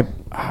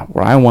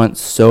 Where I want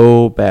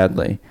so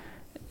badly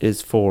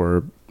is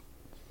for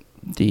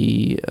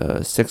the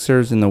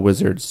Sixers and the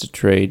Wizards to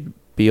trade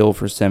Beal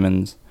for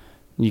Simmons.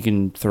 You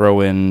can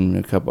throw in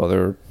a couple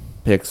other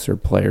picks or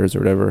players or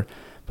whatever,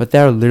 but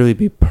that would literally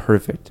be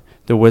perfect.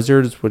 The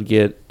Wizards would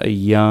get a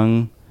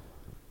young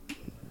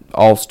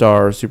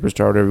all-star,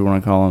 superstar, whatever you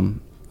want to call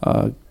him,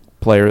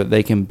 player that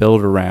they can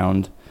build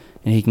around,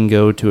 and he can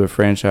go to a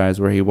franchise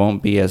where he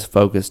won't be as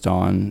focused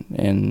on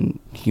and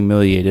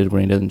humiliated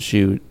when he doesn't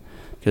shoot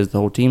because the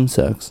whole team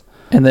sucks.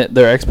 And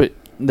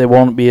they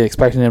won't be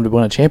expecting him to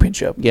win a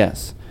championship.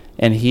 Yes.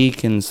 And he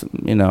can,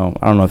 I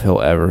don't know if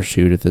he'll ever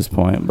shoot at this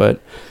point, but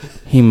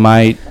he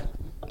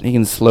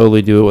can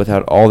slowly do it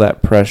without all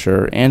that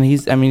pressure. And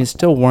he's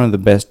still one of the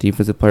best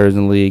defensive players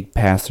in the league,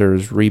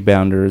 passers,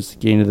 rebounders,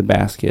 getting to the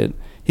basket.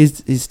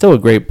 He's still a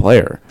great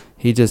player.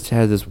 He just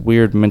has this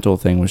weird mental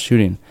thing with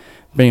shooting.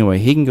 But anyway,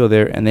 he can go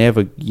there, and they have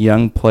a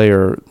young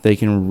player they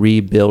can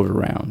rebuild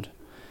around.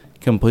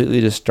 Completely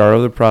just start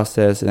over the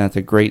process, and that's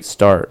a great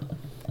start.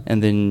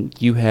 And then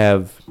you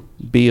have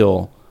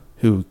Beal,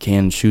 who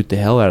can shoot the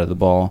hell out of the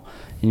ball,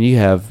 and you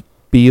have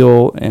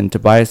Beal and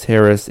Tobias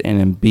Harris and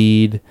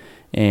Embiid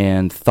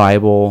and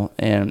Thibault,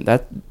 and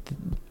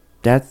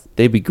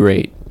they'd be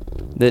great.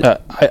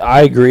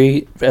 I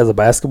agree. As a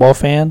basketball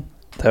fan,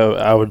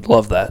 I would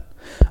love that.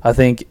 I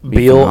think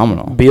Be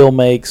phenomenal. Beal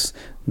makes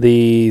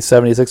the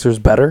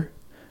 76ers better,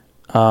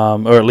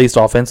 or at least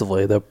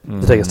offensively. They'll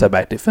take a step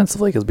back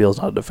defensively because Beal's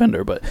not a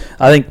defender. But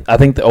I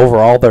think that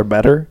overall they're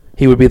better.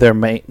 He would be their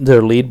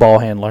lead ball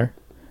handler.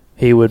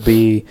 He would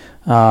be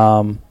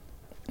their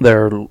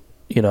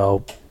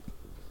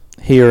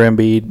he or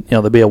Embiid.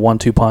 They'd be a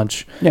 1-2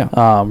 punch. Yeah.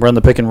 Run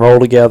the pick and roll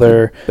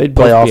together. They'd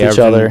play both off be each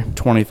other. averaging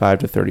 25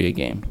 to 30 a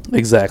game.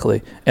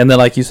 Exactly. And then,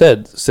 like you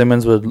said,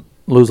 Simmons would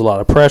lose a lot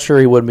of pressure.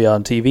 He wouldn't be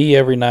on TV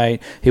every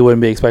night. He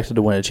wouldn't be expected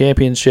to win a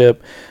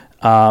championship.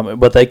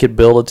 But they could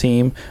build a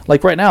team.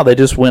 Like right now, they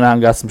just went out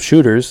and got some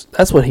shooters.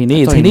 That's what he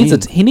needs. all He you needs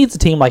need. he needs a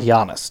team like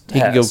Giannis. He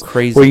could go has,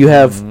 crazy. where you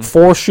have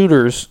 4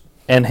 shooters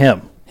and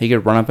him. He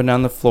could run up and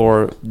down the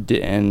floor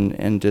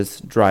and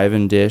just drive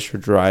and dish or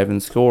drive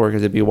and score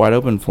because it'd be wide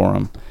open for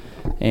him.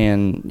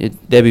 And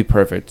that'd be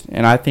perfect.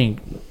 And I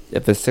think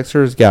if the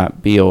Sixers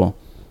got Beal,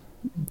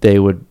 they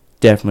would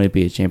definitely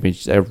be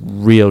a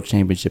real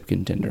championship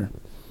contender.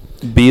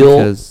 Beal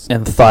Because-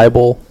 and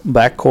Thibault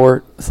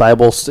backcourt.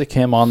 Thibault stick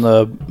him on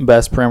the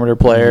best perimeter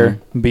player.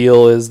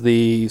 Beal is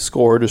the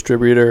scorer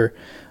distributor.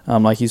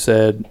 Like you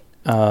said,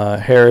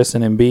 Harris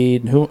and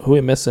Embiid. Who are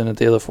we missing at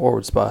the other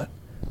forward spot?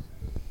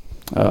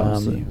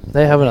 Let's see.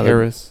 They have another.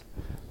 Harris,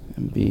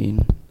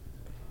 Embiid.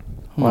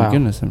 Oh Wow. my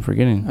goodness, I'm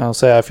forgetting. I'll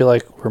say I feel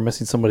like we're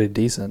missing somebody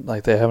decent.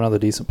 Like they have another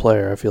decent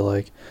player. I feel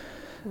like.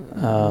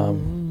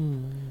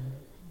 Man,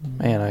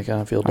 I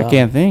kind of feel dumb. I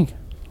can't think.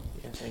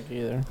 Can't think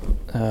either.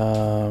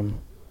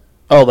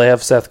 They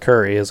have Seth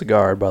Curry as a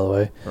guard, by the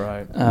way.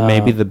 Right.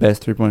 Maybe the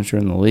best three-point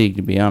shooter in the league,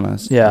 to be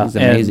honest. Yeah, He's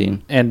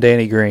amazing. And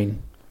Danny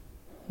Green.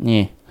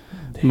 Yeah.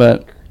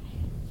 But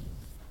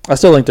I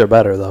still think they're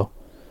better though.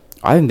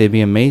 I think they'd be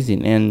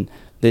amazing. And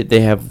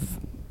they have...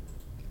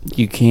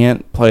 You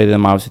can't play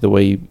them, obviously, the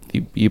way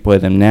you play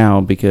them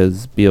now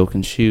because Beal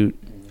can shoot.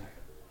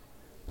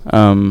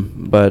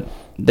 But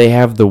they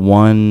have the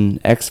one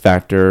X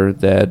factor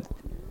that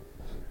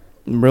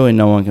really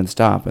no one can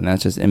stop, and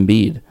that's just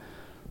Embiid.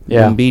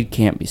 Yeah. Embiid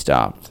can't be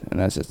stopped, and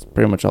that's just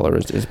pretty much all there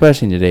is,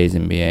 especially in today's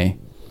NBA.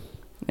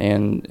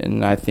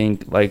 And I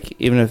think, like,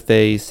 even if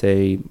they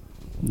say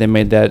they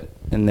made that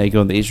and they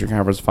go to the Eastern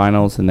Conference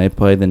Finals and they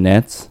play the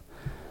Nets,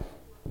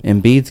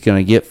 Embiid's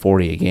going to get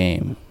 40 a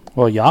game.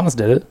 Well, Giannis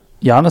did it.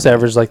 Giannis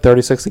averaged like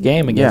 36 a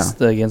game against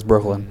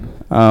Brooklyn.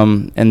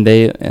 And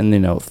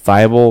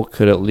Thibault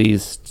could at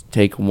least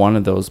take one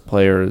of those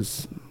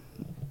players,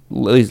 at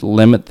least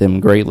limit them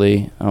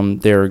greatly.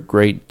 They're a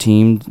great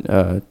team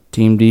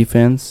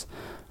defense.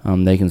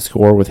 They can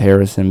score with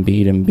Harris,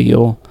 Embiid, and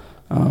Beal.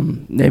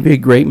 They'd be a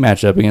great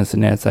matchup against the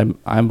Nets,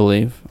 I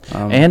believe.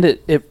 And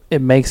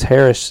it makes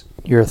Harris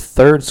your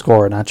third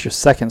scorer, not your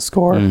second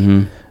scorer.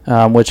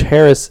 Mm-hmm. Which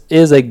Harris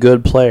is a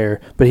good player,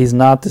 but he's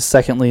not the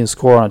second leading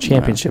scorer on a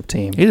championship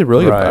team. He's a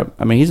really Right. good.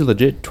 I mean, he's a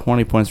legit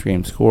 20 points per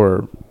game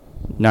scorer,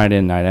 night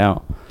in, night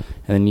out.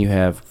 And then you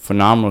have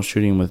phenomenal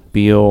shooting with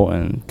Beal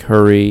and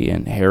Curry,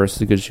 and Harris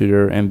is a good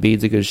shooter.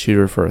 Embiid's a good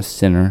shooter for a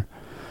center.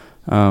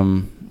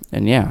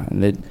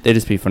 They'd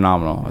just be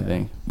phenomenal, I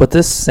think. But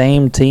this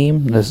same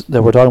team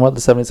that we're talking about,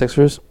 the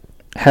 76ers,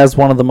 has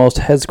one of the most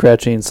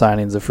head-scratching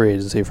signings of free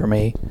agency for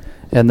me,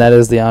 and that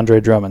is the Andre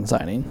Drummond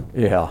signing.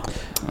 Yeah.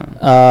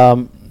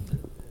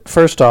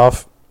 First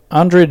off,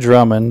 Andre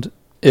Drummond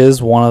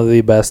is one of the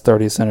best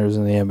 30 centers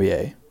in the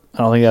NBA. I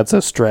don't think that's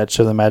a stretch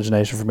of the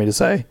imagination for me to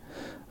say.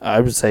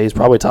 I would say he's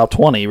probably top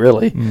 20,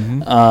 really.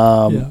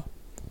 Yeah.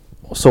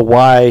 So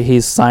why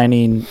he's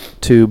signing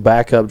to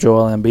back up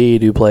Joel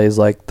Embiid, who plays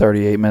like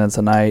 38 minutes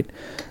a night,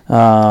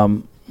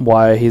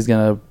 why he's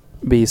going to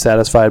be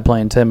satisfied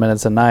playing 10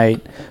 minutes a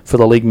night for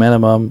the league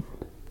minimum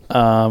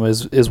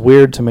is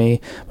weird to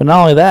me. But not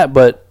only that,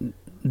 but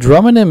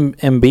Drummond and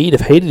Embiid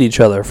have hated each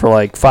other for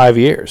like 5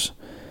 years.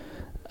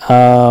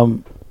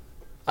 I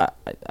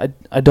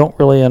don't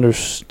really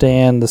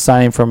understand the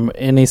signing from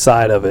any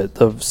side of it.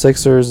 The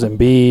Sixers,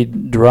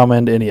 Embiid,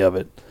 Drummond, any of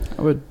it.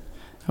 I would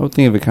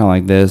think of it kind of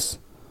like this.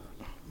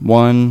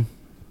 One,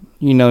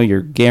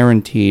 you're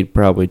guaranteed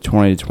probably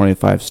 20 to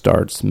 25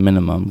 starts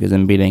minimum because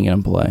Embiid ain't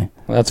going to play.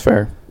 That's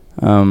fair.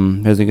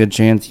 There's a good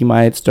chance he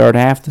might start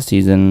half the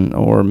season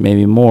or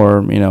maybe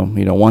more. You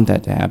don't want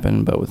that to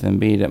happen, but with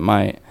Embiid it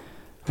might.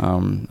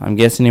 I'm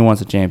guessing he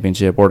wants a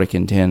championship or to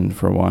contend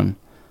for one.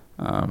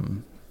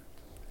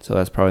 So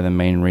that's probably the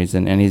main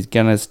reason. And he's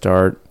going to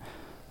start,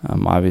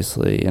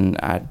 obviously. And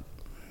I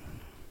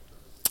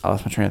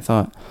lost my train of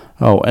thought.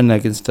 Oh, and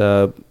against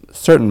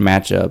certain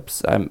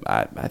matchups,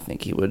 I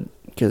think he would,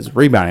 because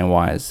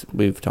rebounding-wise,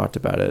 we've talked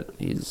about it,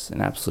 he's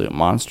an absolute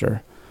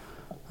monster.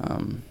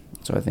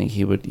 So I think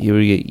he would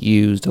get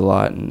used a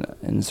lot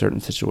in certain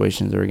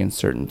situations or against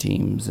certain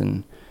teams,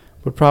 and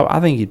I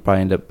think he'd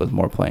probably end up with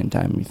more playing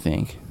time. You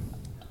think?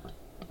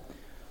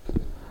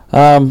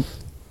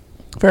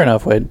 Fair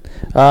enough, Wade.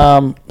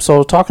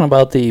 So talking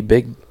about the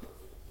big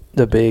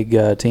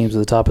teams at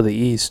the top of the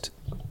East,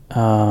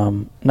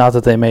 not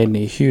that they made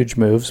any huge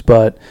moves,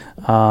 but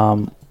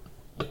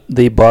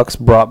the Bucks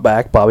brought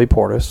back Bobby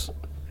Portis.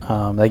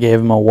 They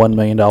gave him a $1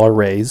 million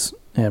raise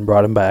and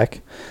brought him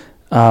back.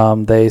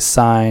 They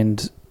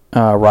signed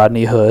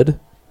Rodney Hood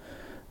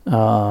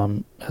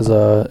as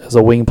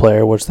a wing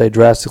player, which they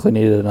drastically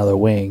needed another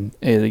wing.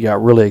 It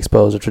got really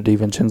exposed after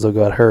DiVincenzo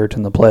got hurt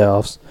in the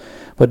playoffs.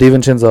 But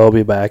DiVincenzo will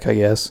be back, I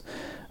guess.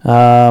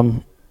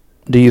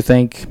 Do you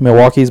think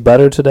Milwaukee's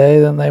better today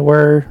than they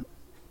were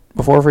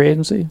before free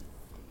agency?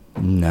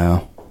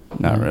 No,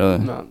 not really.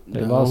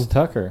 They lost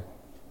Tucker.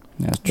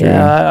 That's true.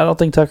 Yeah, I don't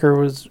think Tucker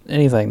was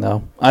anything,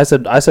 though. I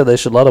said they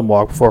should let him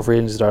walk before free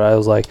agency started. I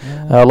was like,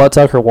 let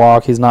Tucker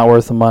walk. He's not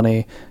worth the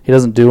money. He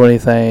doesn't do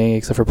anything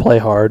except for play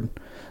hard.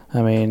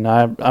 I mean,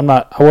 I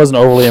wasn't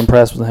overly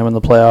impressed with him in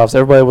the playoffs.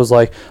 Everybody was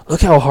like, look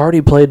how hard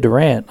he played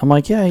Durant. I'm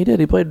like, yeah, he did.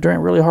 He played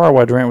Durant really hard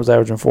while Durant was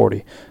averaging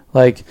 40.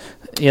 Like,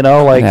 it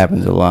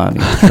happens a lot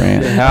against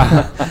Durant.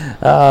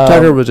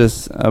 Tucker was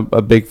just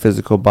a big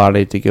physical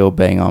body to go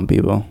bang on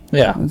people.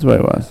 Yeah. That's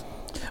what it was.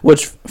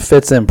 Which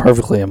fits in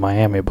perfectly in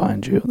Miami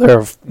behind you. They're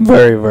a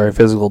very, very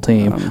physical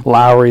team.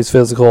 Lowry's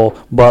physical,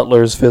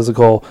 Butler's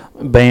physical,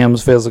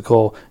 Bam's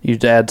physical. You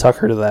add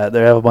Tucker to that.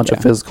 They have a bunch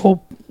of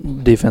physical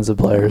defensive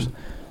players.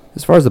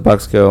 As far as the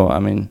Bucks go, I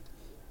mean,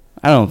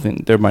 I don't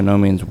think they're by no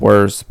means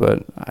worse,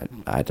 but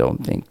I don't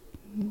really think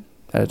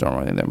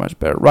they're much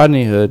better.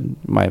 Rodney Hood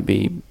might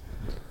be.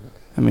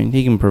 I mean,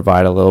 he can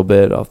provide a little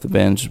bit off the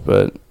bench,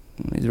 but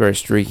he's very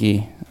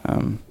streaky. I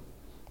don't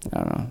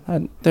know. I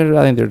think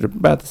they're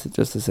about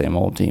just the same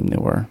old team they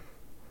were.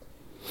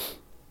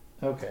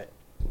 Okay.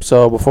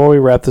 So before we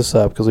wrap this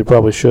up, because we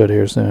probably should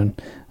here soon,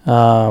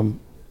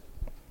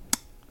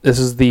 this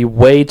is the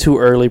way too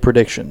early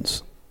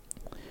predictions.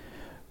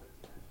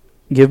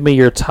 Give me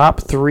your top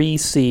 3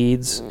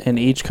 seeds in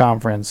each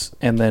conference,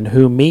 and then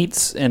who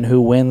meets and who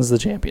wins the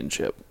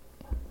championship.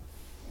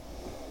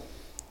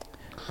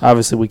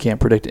 Obviously, we can't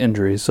predict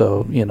injuries,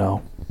 so,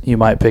 you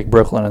might pick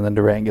Brooklyn and then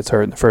Durant gets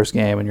hurt in the first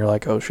game and you're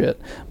like, oh,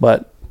 shit.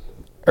 But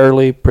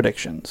early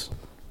predictions.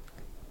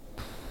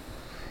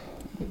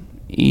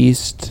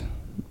 East,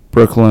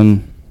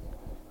 Brooklyn,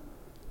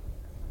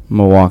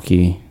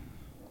 Milwaukee.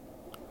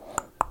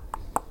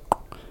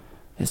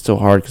 It's still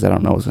hard because I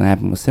don't know what's going to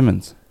happen with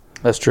Simmons.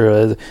 That's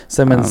true.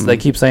 Simmons. They Um,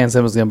 keep saying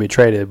Simmons is going to be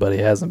traded, but he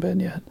hasn't been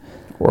yet.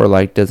 Or,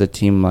 like, does a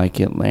team like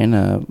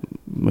Atlanta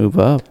move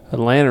up?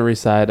 Atlanta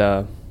re-signed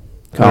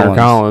Connor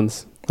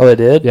Collins. Oh, they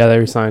did. Yeah, they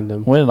re-signed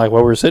him. When? Like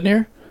while we were sitting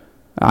here?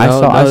 I No,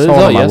 saw no, I it was saw all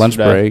it on my lunch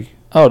yesterday. break.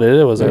 Oh, did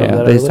it? Was it? Yeah,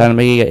 that they early? signed him.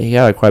 He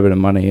got quite a bit of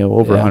money,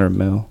 over Yeah. 100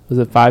 mil. Was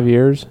it 5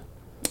 years?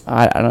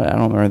 I don't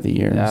remember the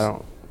years. Yeah, I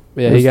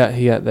don't.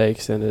 Yeah, they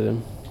extended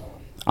him.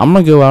 I'm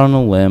gonna go out on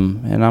a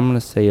limb, and I'm gonna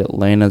say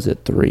Atlanta's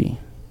at 3.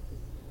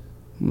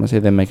 I'm gonna say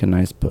they make a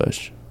nice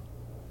push.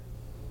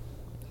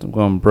 I'm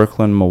going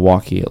Brooklyn,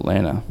 Milwaukee,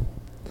 Atlanta.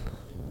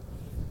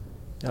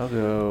 I'll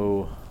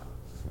go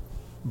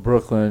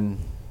Brooklyn,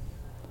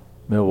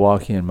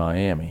 Milwaukee, and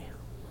Miami.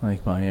 I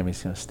think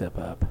Miami's going to step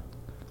up.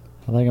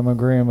 I think I'm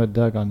agreeing with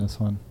Doug on this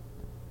one.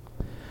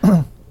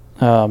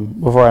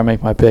 Before I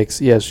make my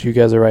picks, yes, you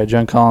guys are right.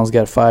 John Collins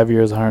got 5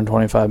 years,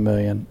 $125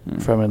 million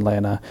from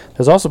Atlanta.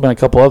 There's also been a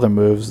couple other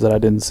moves that I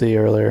didn't see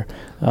earlier.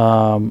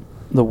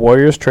 The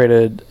Warriors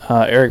traded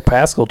Eric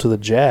Pascal to the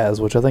Jazz,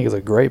 which I think is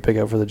a great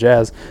pickup for the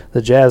Jazz.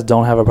 The Jazz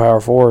don't have a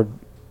power forward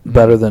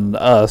better than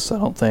us, I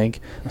don't think.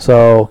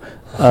 So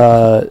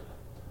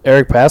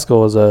Eric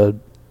Pascal is a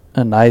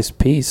nice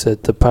piece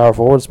at the power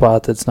forward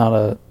spot that's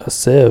not a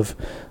sieve.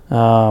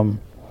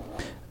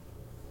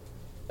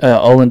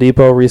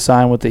 Oladipo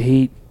re-signed with the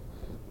Heat.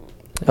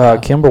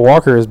 Kimber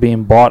Walker is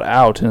being bought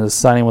out and is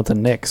signing with the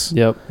Knicks.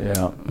 Yep.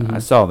 Yeah. I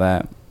saw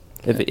that.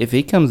 If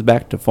he comes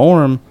back to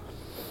form,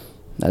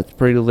 that's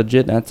pretty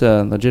legit. That's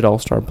a legit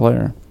all-star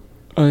player.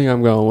 I think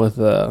I'm going with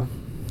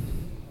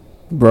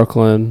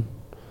Brooklyn,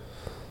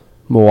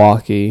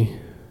 Milwaukee.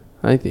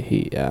 I think the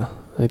Heat. Yeah,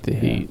 I think the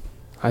Heat.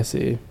 I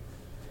see.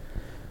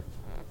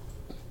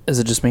 Is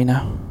it just me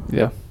now?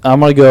 Yeah. I'm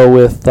gonna go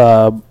with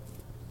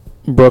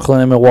Brooklyn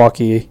and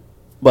Milwaukee,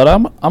 but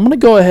I'm gonna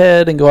go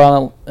ahead and go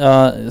out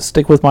and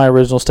stick with my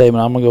original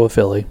statement. I'm gonna go with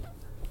Philly.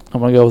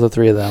 I'm gonna go with the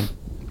three of them.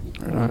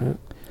 All right.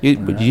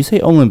 Did you say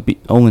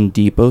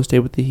Oladipo stayed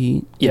with the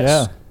Heat?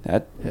 Yes.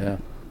 That Yeah.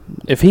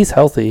 If he's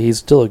healthy, he's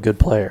still a good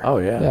player. Oh,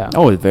 yeah. Yeah.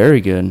 Oh, very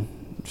good.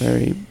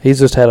 Very. He's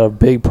just had a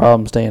big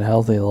problem staying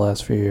healthy the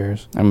last few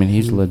years. I mean,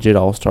 he's a legit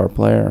all-star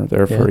player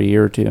there for a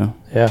year or two.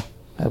 Yeah,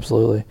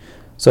 absolutely.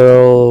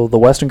 So the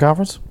Western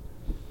Conference.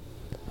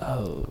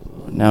 Oh.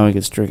 Now it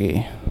gets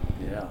tricky.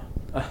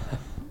 Yeah.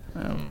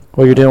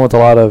 Well, you're dealing with a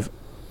lot of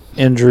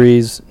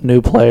injuries,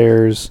 new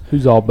players.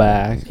 Who's all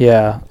back?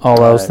 Yeah, all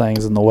those Right.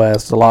 things in the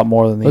West. A lot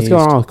more than the What's East.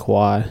 going on with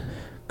Kawhi?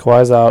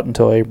 Kawhi's out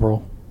until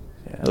April,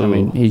 I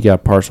mean, he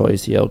got partial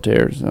ACL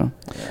tears, so.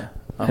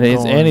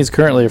 and he's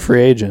currently a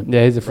free agent.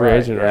 Yeah, he's a free Right,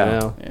 agent yeah. right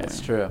now.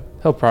 That's true.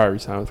 He'll probably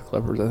resign with the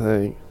Clippers, I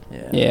think.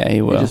 Yeah,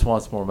 he will. He just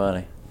wants more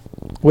money.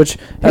 Which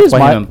That's here's why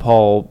my him and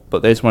Paul,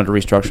 but they just wanted to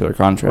restructure their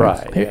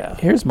contracts. Right. Here- Yeah.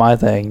 Here's my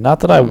thing.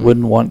 Not that I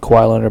wouldn't want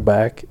Kawhi Leonard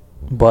back,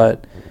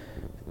 but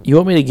you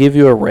want me to give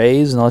you a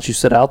raise and let you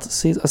sit out a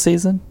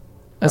season?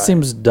 That Right.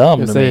 seems dumb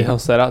He'll to say me. he'll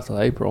set out till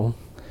April.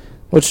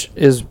 Which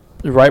is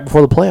right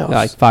before the playoffs. Yeah,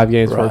 like 5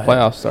 games before the Right.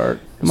 playoffs start.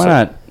 Why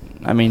not?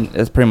 I mean,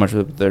 that's pretty much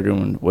what they're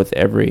doing with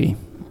every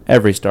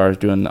star is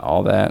doing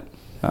all that.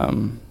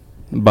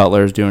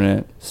 Butler's doing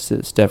it.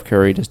 Steph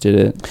Curry just did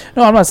it.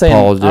 No, I'm not saying.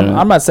 Paul's doing it.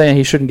 I'm not saying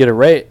he shouldn't get a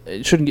raise.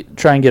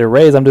 Try and get a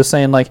raise. I'm just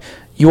saying, like,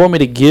 you want me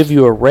to give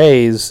you a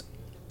raise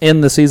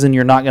in the season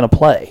you're not going to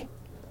play.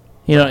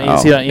 You know,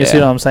 you see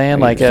what I'm saying? I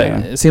Like,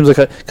 understand. it seems like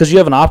because you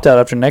have an opt out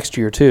after next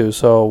year too.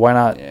 So why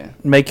not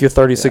make your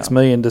 $36 Yeah.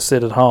 million to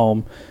sit at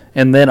home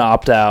and then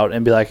opt out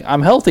and be like,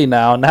 I'm healthy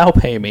now. Now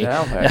pay me.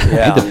 Now, I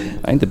yeah.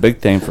 think the big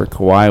thing for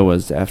Kawhi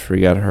was after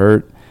he got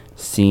hurt,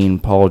 seeing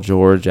Paul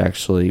George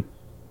actually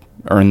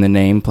earn the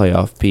name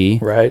playoff P.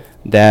 Right.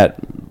 That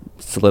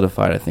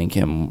solidified, I think,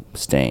 him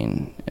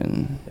staying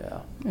in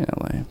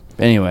LA.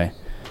 Anyway,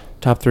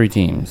 top 3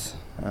 teams.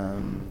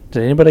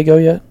 Did anybody go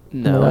yet?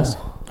 in the No. West?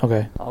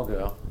 Okay. I'll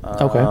go.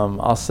 Okay.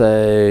 I'll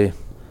say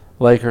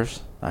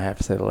Lakers. I have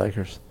to say the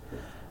Lakers.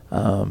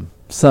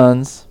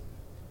 Suns.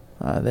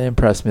 They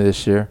impressed me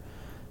this year.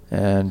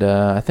 And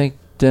I think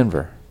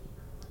Denver.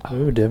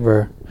 Ooh,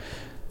 Denver.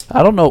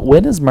 I don't know.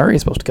 When is Murray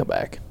supposed to come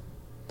back?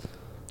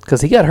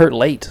 Because he got hurt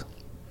late.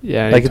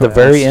 Yeah, Like at the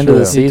very that's end of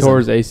the true. he season. tore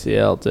his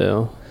ACL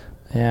too.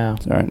 Yeah.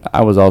 Sorry,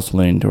 I was also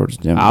leaning towards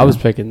Denver. I was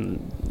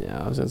picking.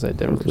 Yeah, I was gonna say I was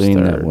Denver's leaning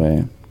third. that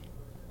way.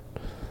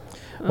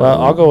 Well,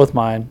 I'll go with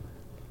mine.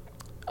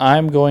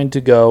 I'm going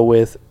to go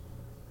with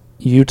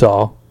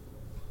Utah.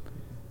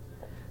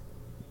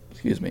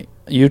 Excuse me.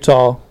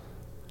 Utah.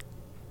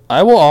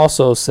 I will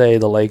also say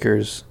the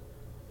Lakers.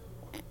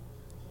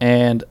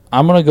 And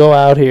I'm going to go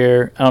out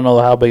here. I don't know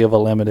how big of a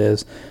limit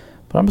is,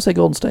 but I'm going to say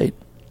Golden State.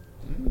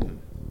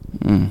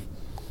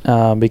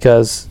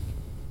 Because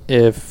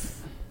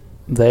if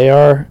they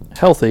are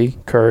healthy,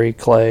 Curry,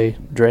 Clay,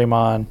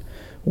 Draymond,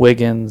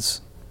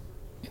 Wiggins,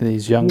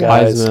 these young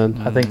guys,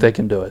 Wiseman. I think they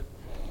can do it.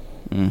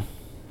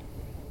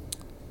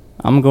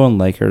 I'm going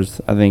Lakers.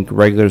 I think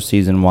regular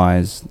season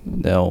wise,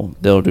 they'll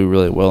do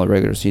really well.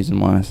 Regular season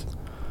wise,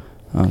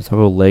 So I'll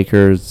go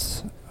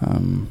Lakers.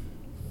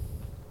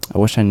 I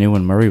wish I knew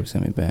when Murray was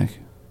going to be back.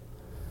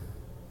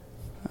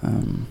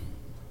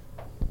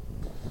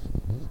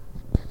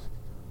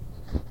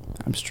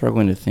 I'm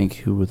struggling to think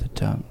who were the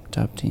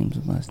top teams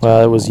of last Well,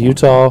 year. it was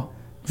Utah,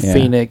 Yeah.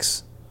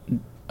 Phoenix,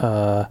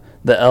 the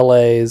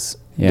LA's,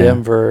 Yeah.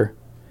 Denver,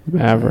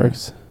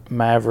 Mavericks.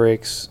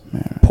 Mavericks,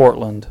 Yeah.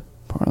 Portland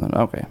Portland.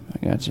 Okay,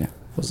 I got you.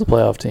 was the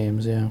playoff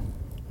teams. Yeah.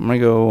 I'm going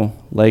to go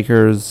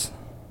Lakers,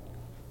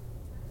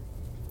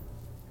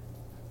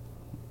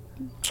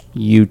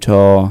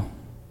 Utah,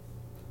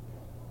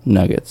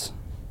 Nuggets.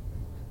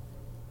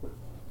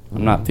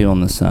 I'm not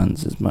feeling the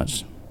Suns as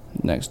much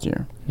next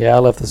year. Yeah, I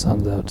left the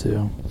Suns out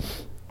too.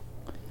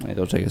 Maybe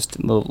they'll take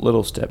a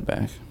little step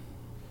back.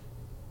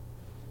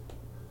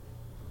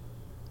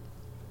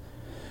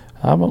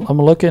 I'm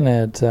looking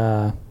at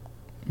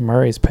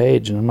Murray's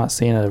page and I'm not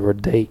seeing a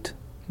date.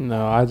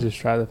 No, I just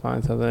tried to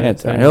find something. Yeah,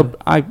 it's,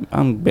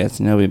 I'm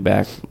guessing he'll be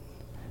back.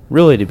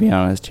 Really, to be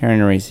honest, tearing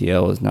your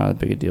ACL is not as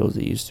big a deal as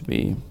it used to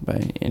be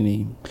by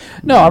any.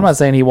 No, I'm not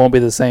saying he won't be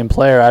the same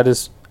player. I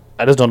just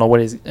don't know what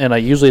he's. And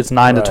usually it's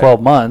 9 to Right.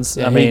 12 months.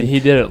 Yeah, I mean, he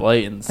did it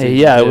late in the season.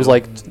 yeah, it too. was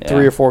like Yeah.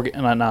 3 or 4.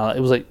 No, it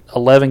was like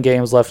 11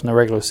 games left in the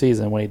regular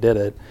season when he did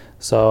it.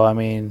 So I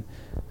mean,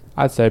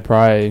 I'd say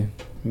probably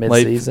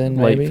mid-season,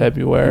 late maybe.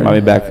 February. Might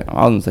be back. Right.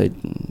 I was gonna say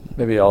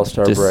Maybe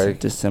All-Star break.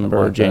 December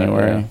Something or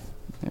like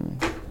that,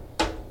 January.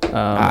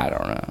 I I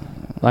don't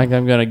know. think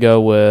I'm gonna go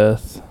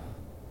with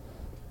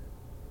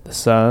the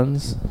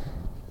Suns,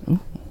 Ooh.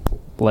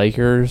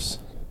 Lakers.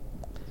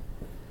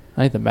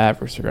 I think the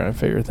Mavericks are gonna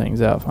figure things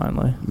out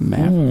finally.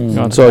 Mavericks.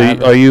 Going to So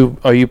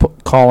Mavericks. are you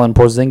calling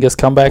Porzingis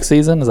comeback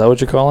season? Is that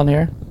what you're calling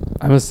here?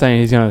 I was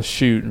saying he's gonna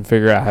shoot and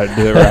figure out how to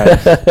do it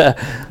right.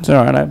 It's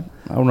all right.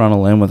 I'll run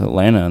a limb with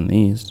Atlanta in the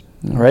East.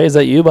 Ray, is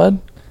that you, bud?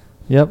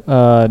 Yep.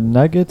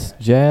 Nuggets,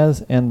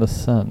 Jazz, and the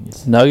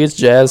Suns. Nuggets,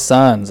 Jazz,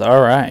 Suns.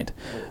 All right.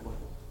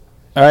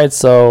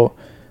 So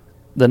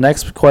the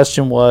next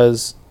question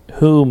was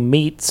who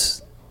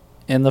meets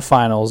in the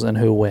finals and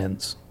who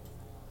wins?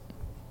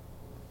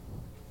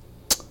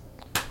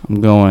 I'm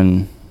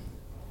going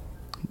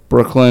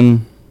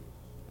Brooklyn,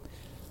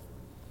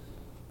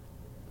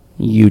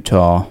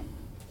 Utah.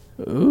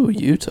 Ooh,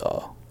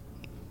 Utah.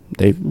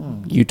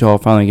 Utah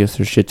finally gets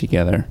their shit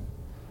together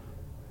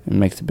and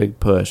makes a big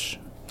push,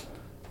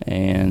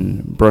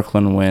 and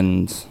Brooklyn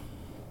wins.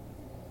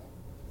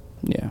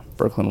 Yeah,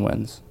 Brooklyn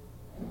wins.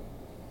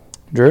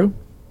 Drew?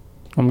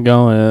 I'm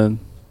going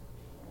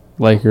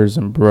Lakers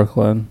and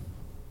Brooklyn.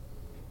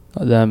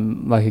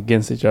 Them like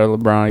against each other.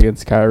 LeBron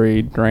against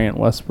Kyrie, Durant,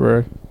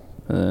 Westbrook,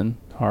 and then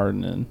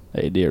Harden and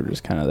AD are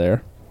just kind of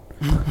there.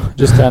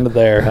 Just kind of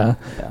there, huh?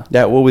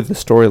 That will be the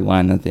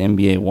storyline that the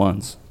NBA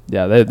wants.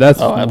 Yeah, that's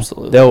Oh,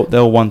 absolutely.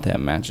 They'll want that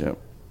matchup.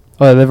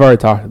 Oh, they've already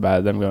talked about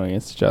it, them going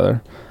against each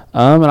other.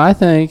 And I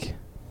think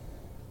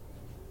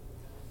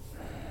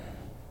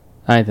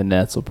the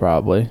Nets will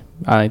probably.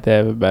 I think they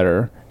have a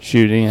better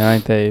shooting. I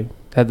think they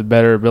have the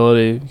better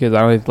ability because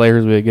I don't think the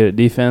Lakers will be good at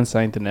defense.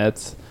 I think the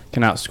Nets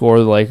can outscore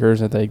the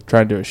Lakers if they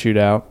try to do a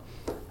shootout.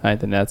 I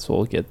think the Nets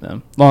will get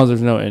them as long as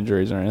there's no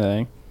injuries or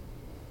anything.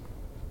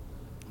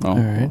 Oh, All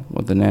right.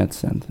 With the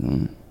Nets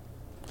and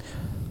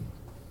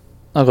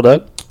Uncle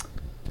Doug?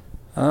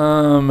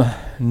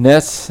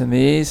 Nets in the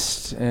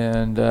East,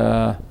 and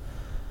I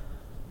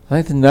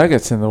think the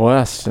Nuggets in the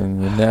West,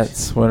 and the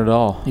Nets win it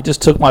all. You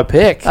just took my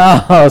pick.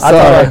 Oh, I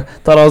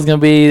thought I was going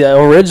to be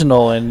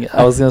original, and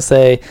I was going to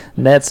say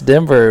Nets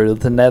Denver,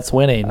 with the Nets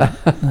winning. I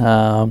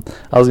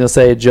was going to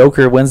say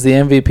Joker wins the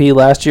MVP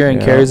last year and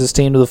Yeah. carries his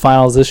team to the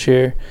finals this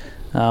year.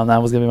 That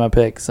was going to be my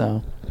pick.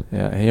 So,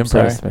 Yeah, he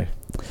impressed me.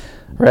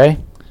 Ray?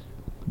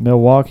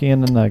 Milwaukee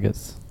and the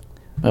Nuggets.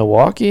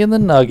 Milwaukee and the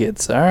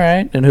Nuggets. All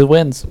right. And who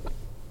wins?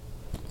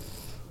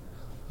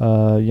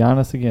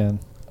 Giannis again.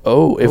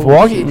 Oh, if Oh,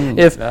 Milwaukee, shoot.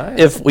 if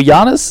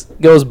Giannis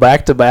goes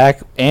back to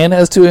back and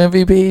has 2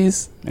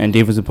 MVPs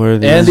defensive player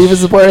of the and year.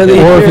 defensive player of the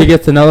Or year, if he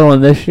gets another one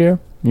this year,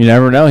 you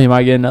never know. He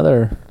might get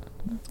another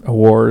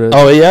award.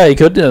 oh yeah, he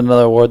could do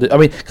another award. I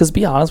mean, because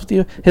be honest with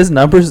you, his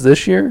numbers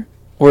this year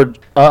were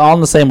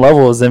on the same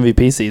level as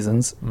MVP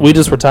seasons. We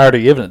just were tired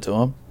of giving it to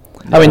him.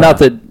 I mean, not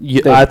that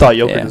I thought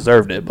Jokic yeah.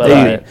 deserved it,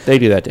 but They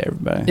do that to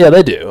everybody. yeah,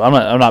 they do. I'm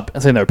not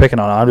saying they're picking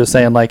on him. I'm just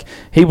saying like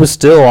he was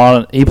still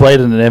on. He played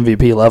at an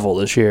MVP level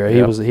this year. He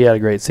Yep. he had a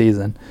great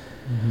season.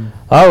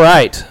 All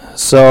right,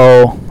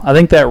 so I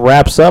think that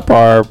wraps up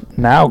our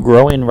now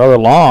growing rather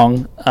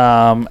long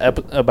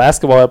a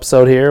basketball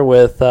episode here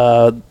with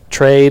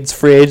trades,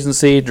 free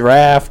agency,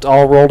 draft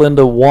all rolled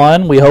into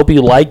one. We hope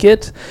you like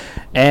it,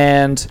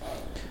 and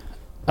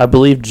I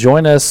believe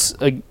join us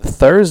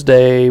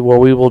Thursday where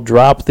we will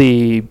drop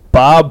the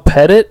Bob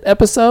Pettit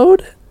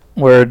episode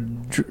where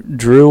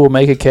Drew will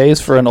make a case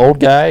for an old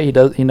guy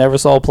he never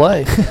saw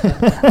play.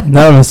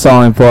 None of us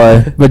saw him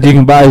play, but you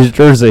can buy his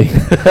jersey.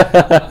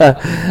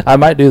 I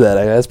might do that.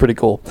 That's pretty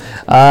cool.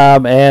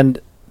 And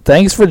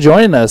thanks for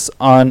joining us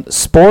on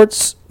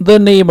Sports the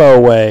Nemo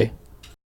Way.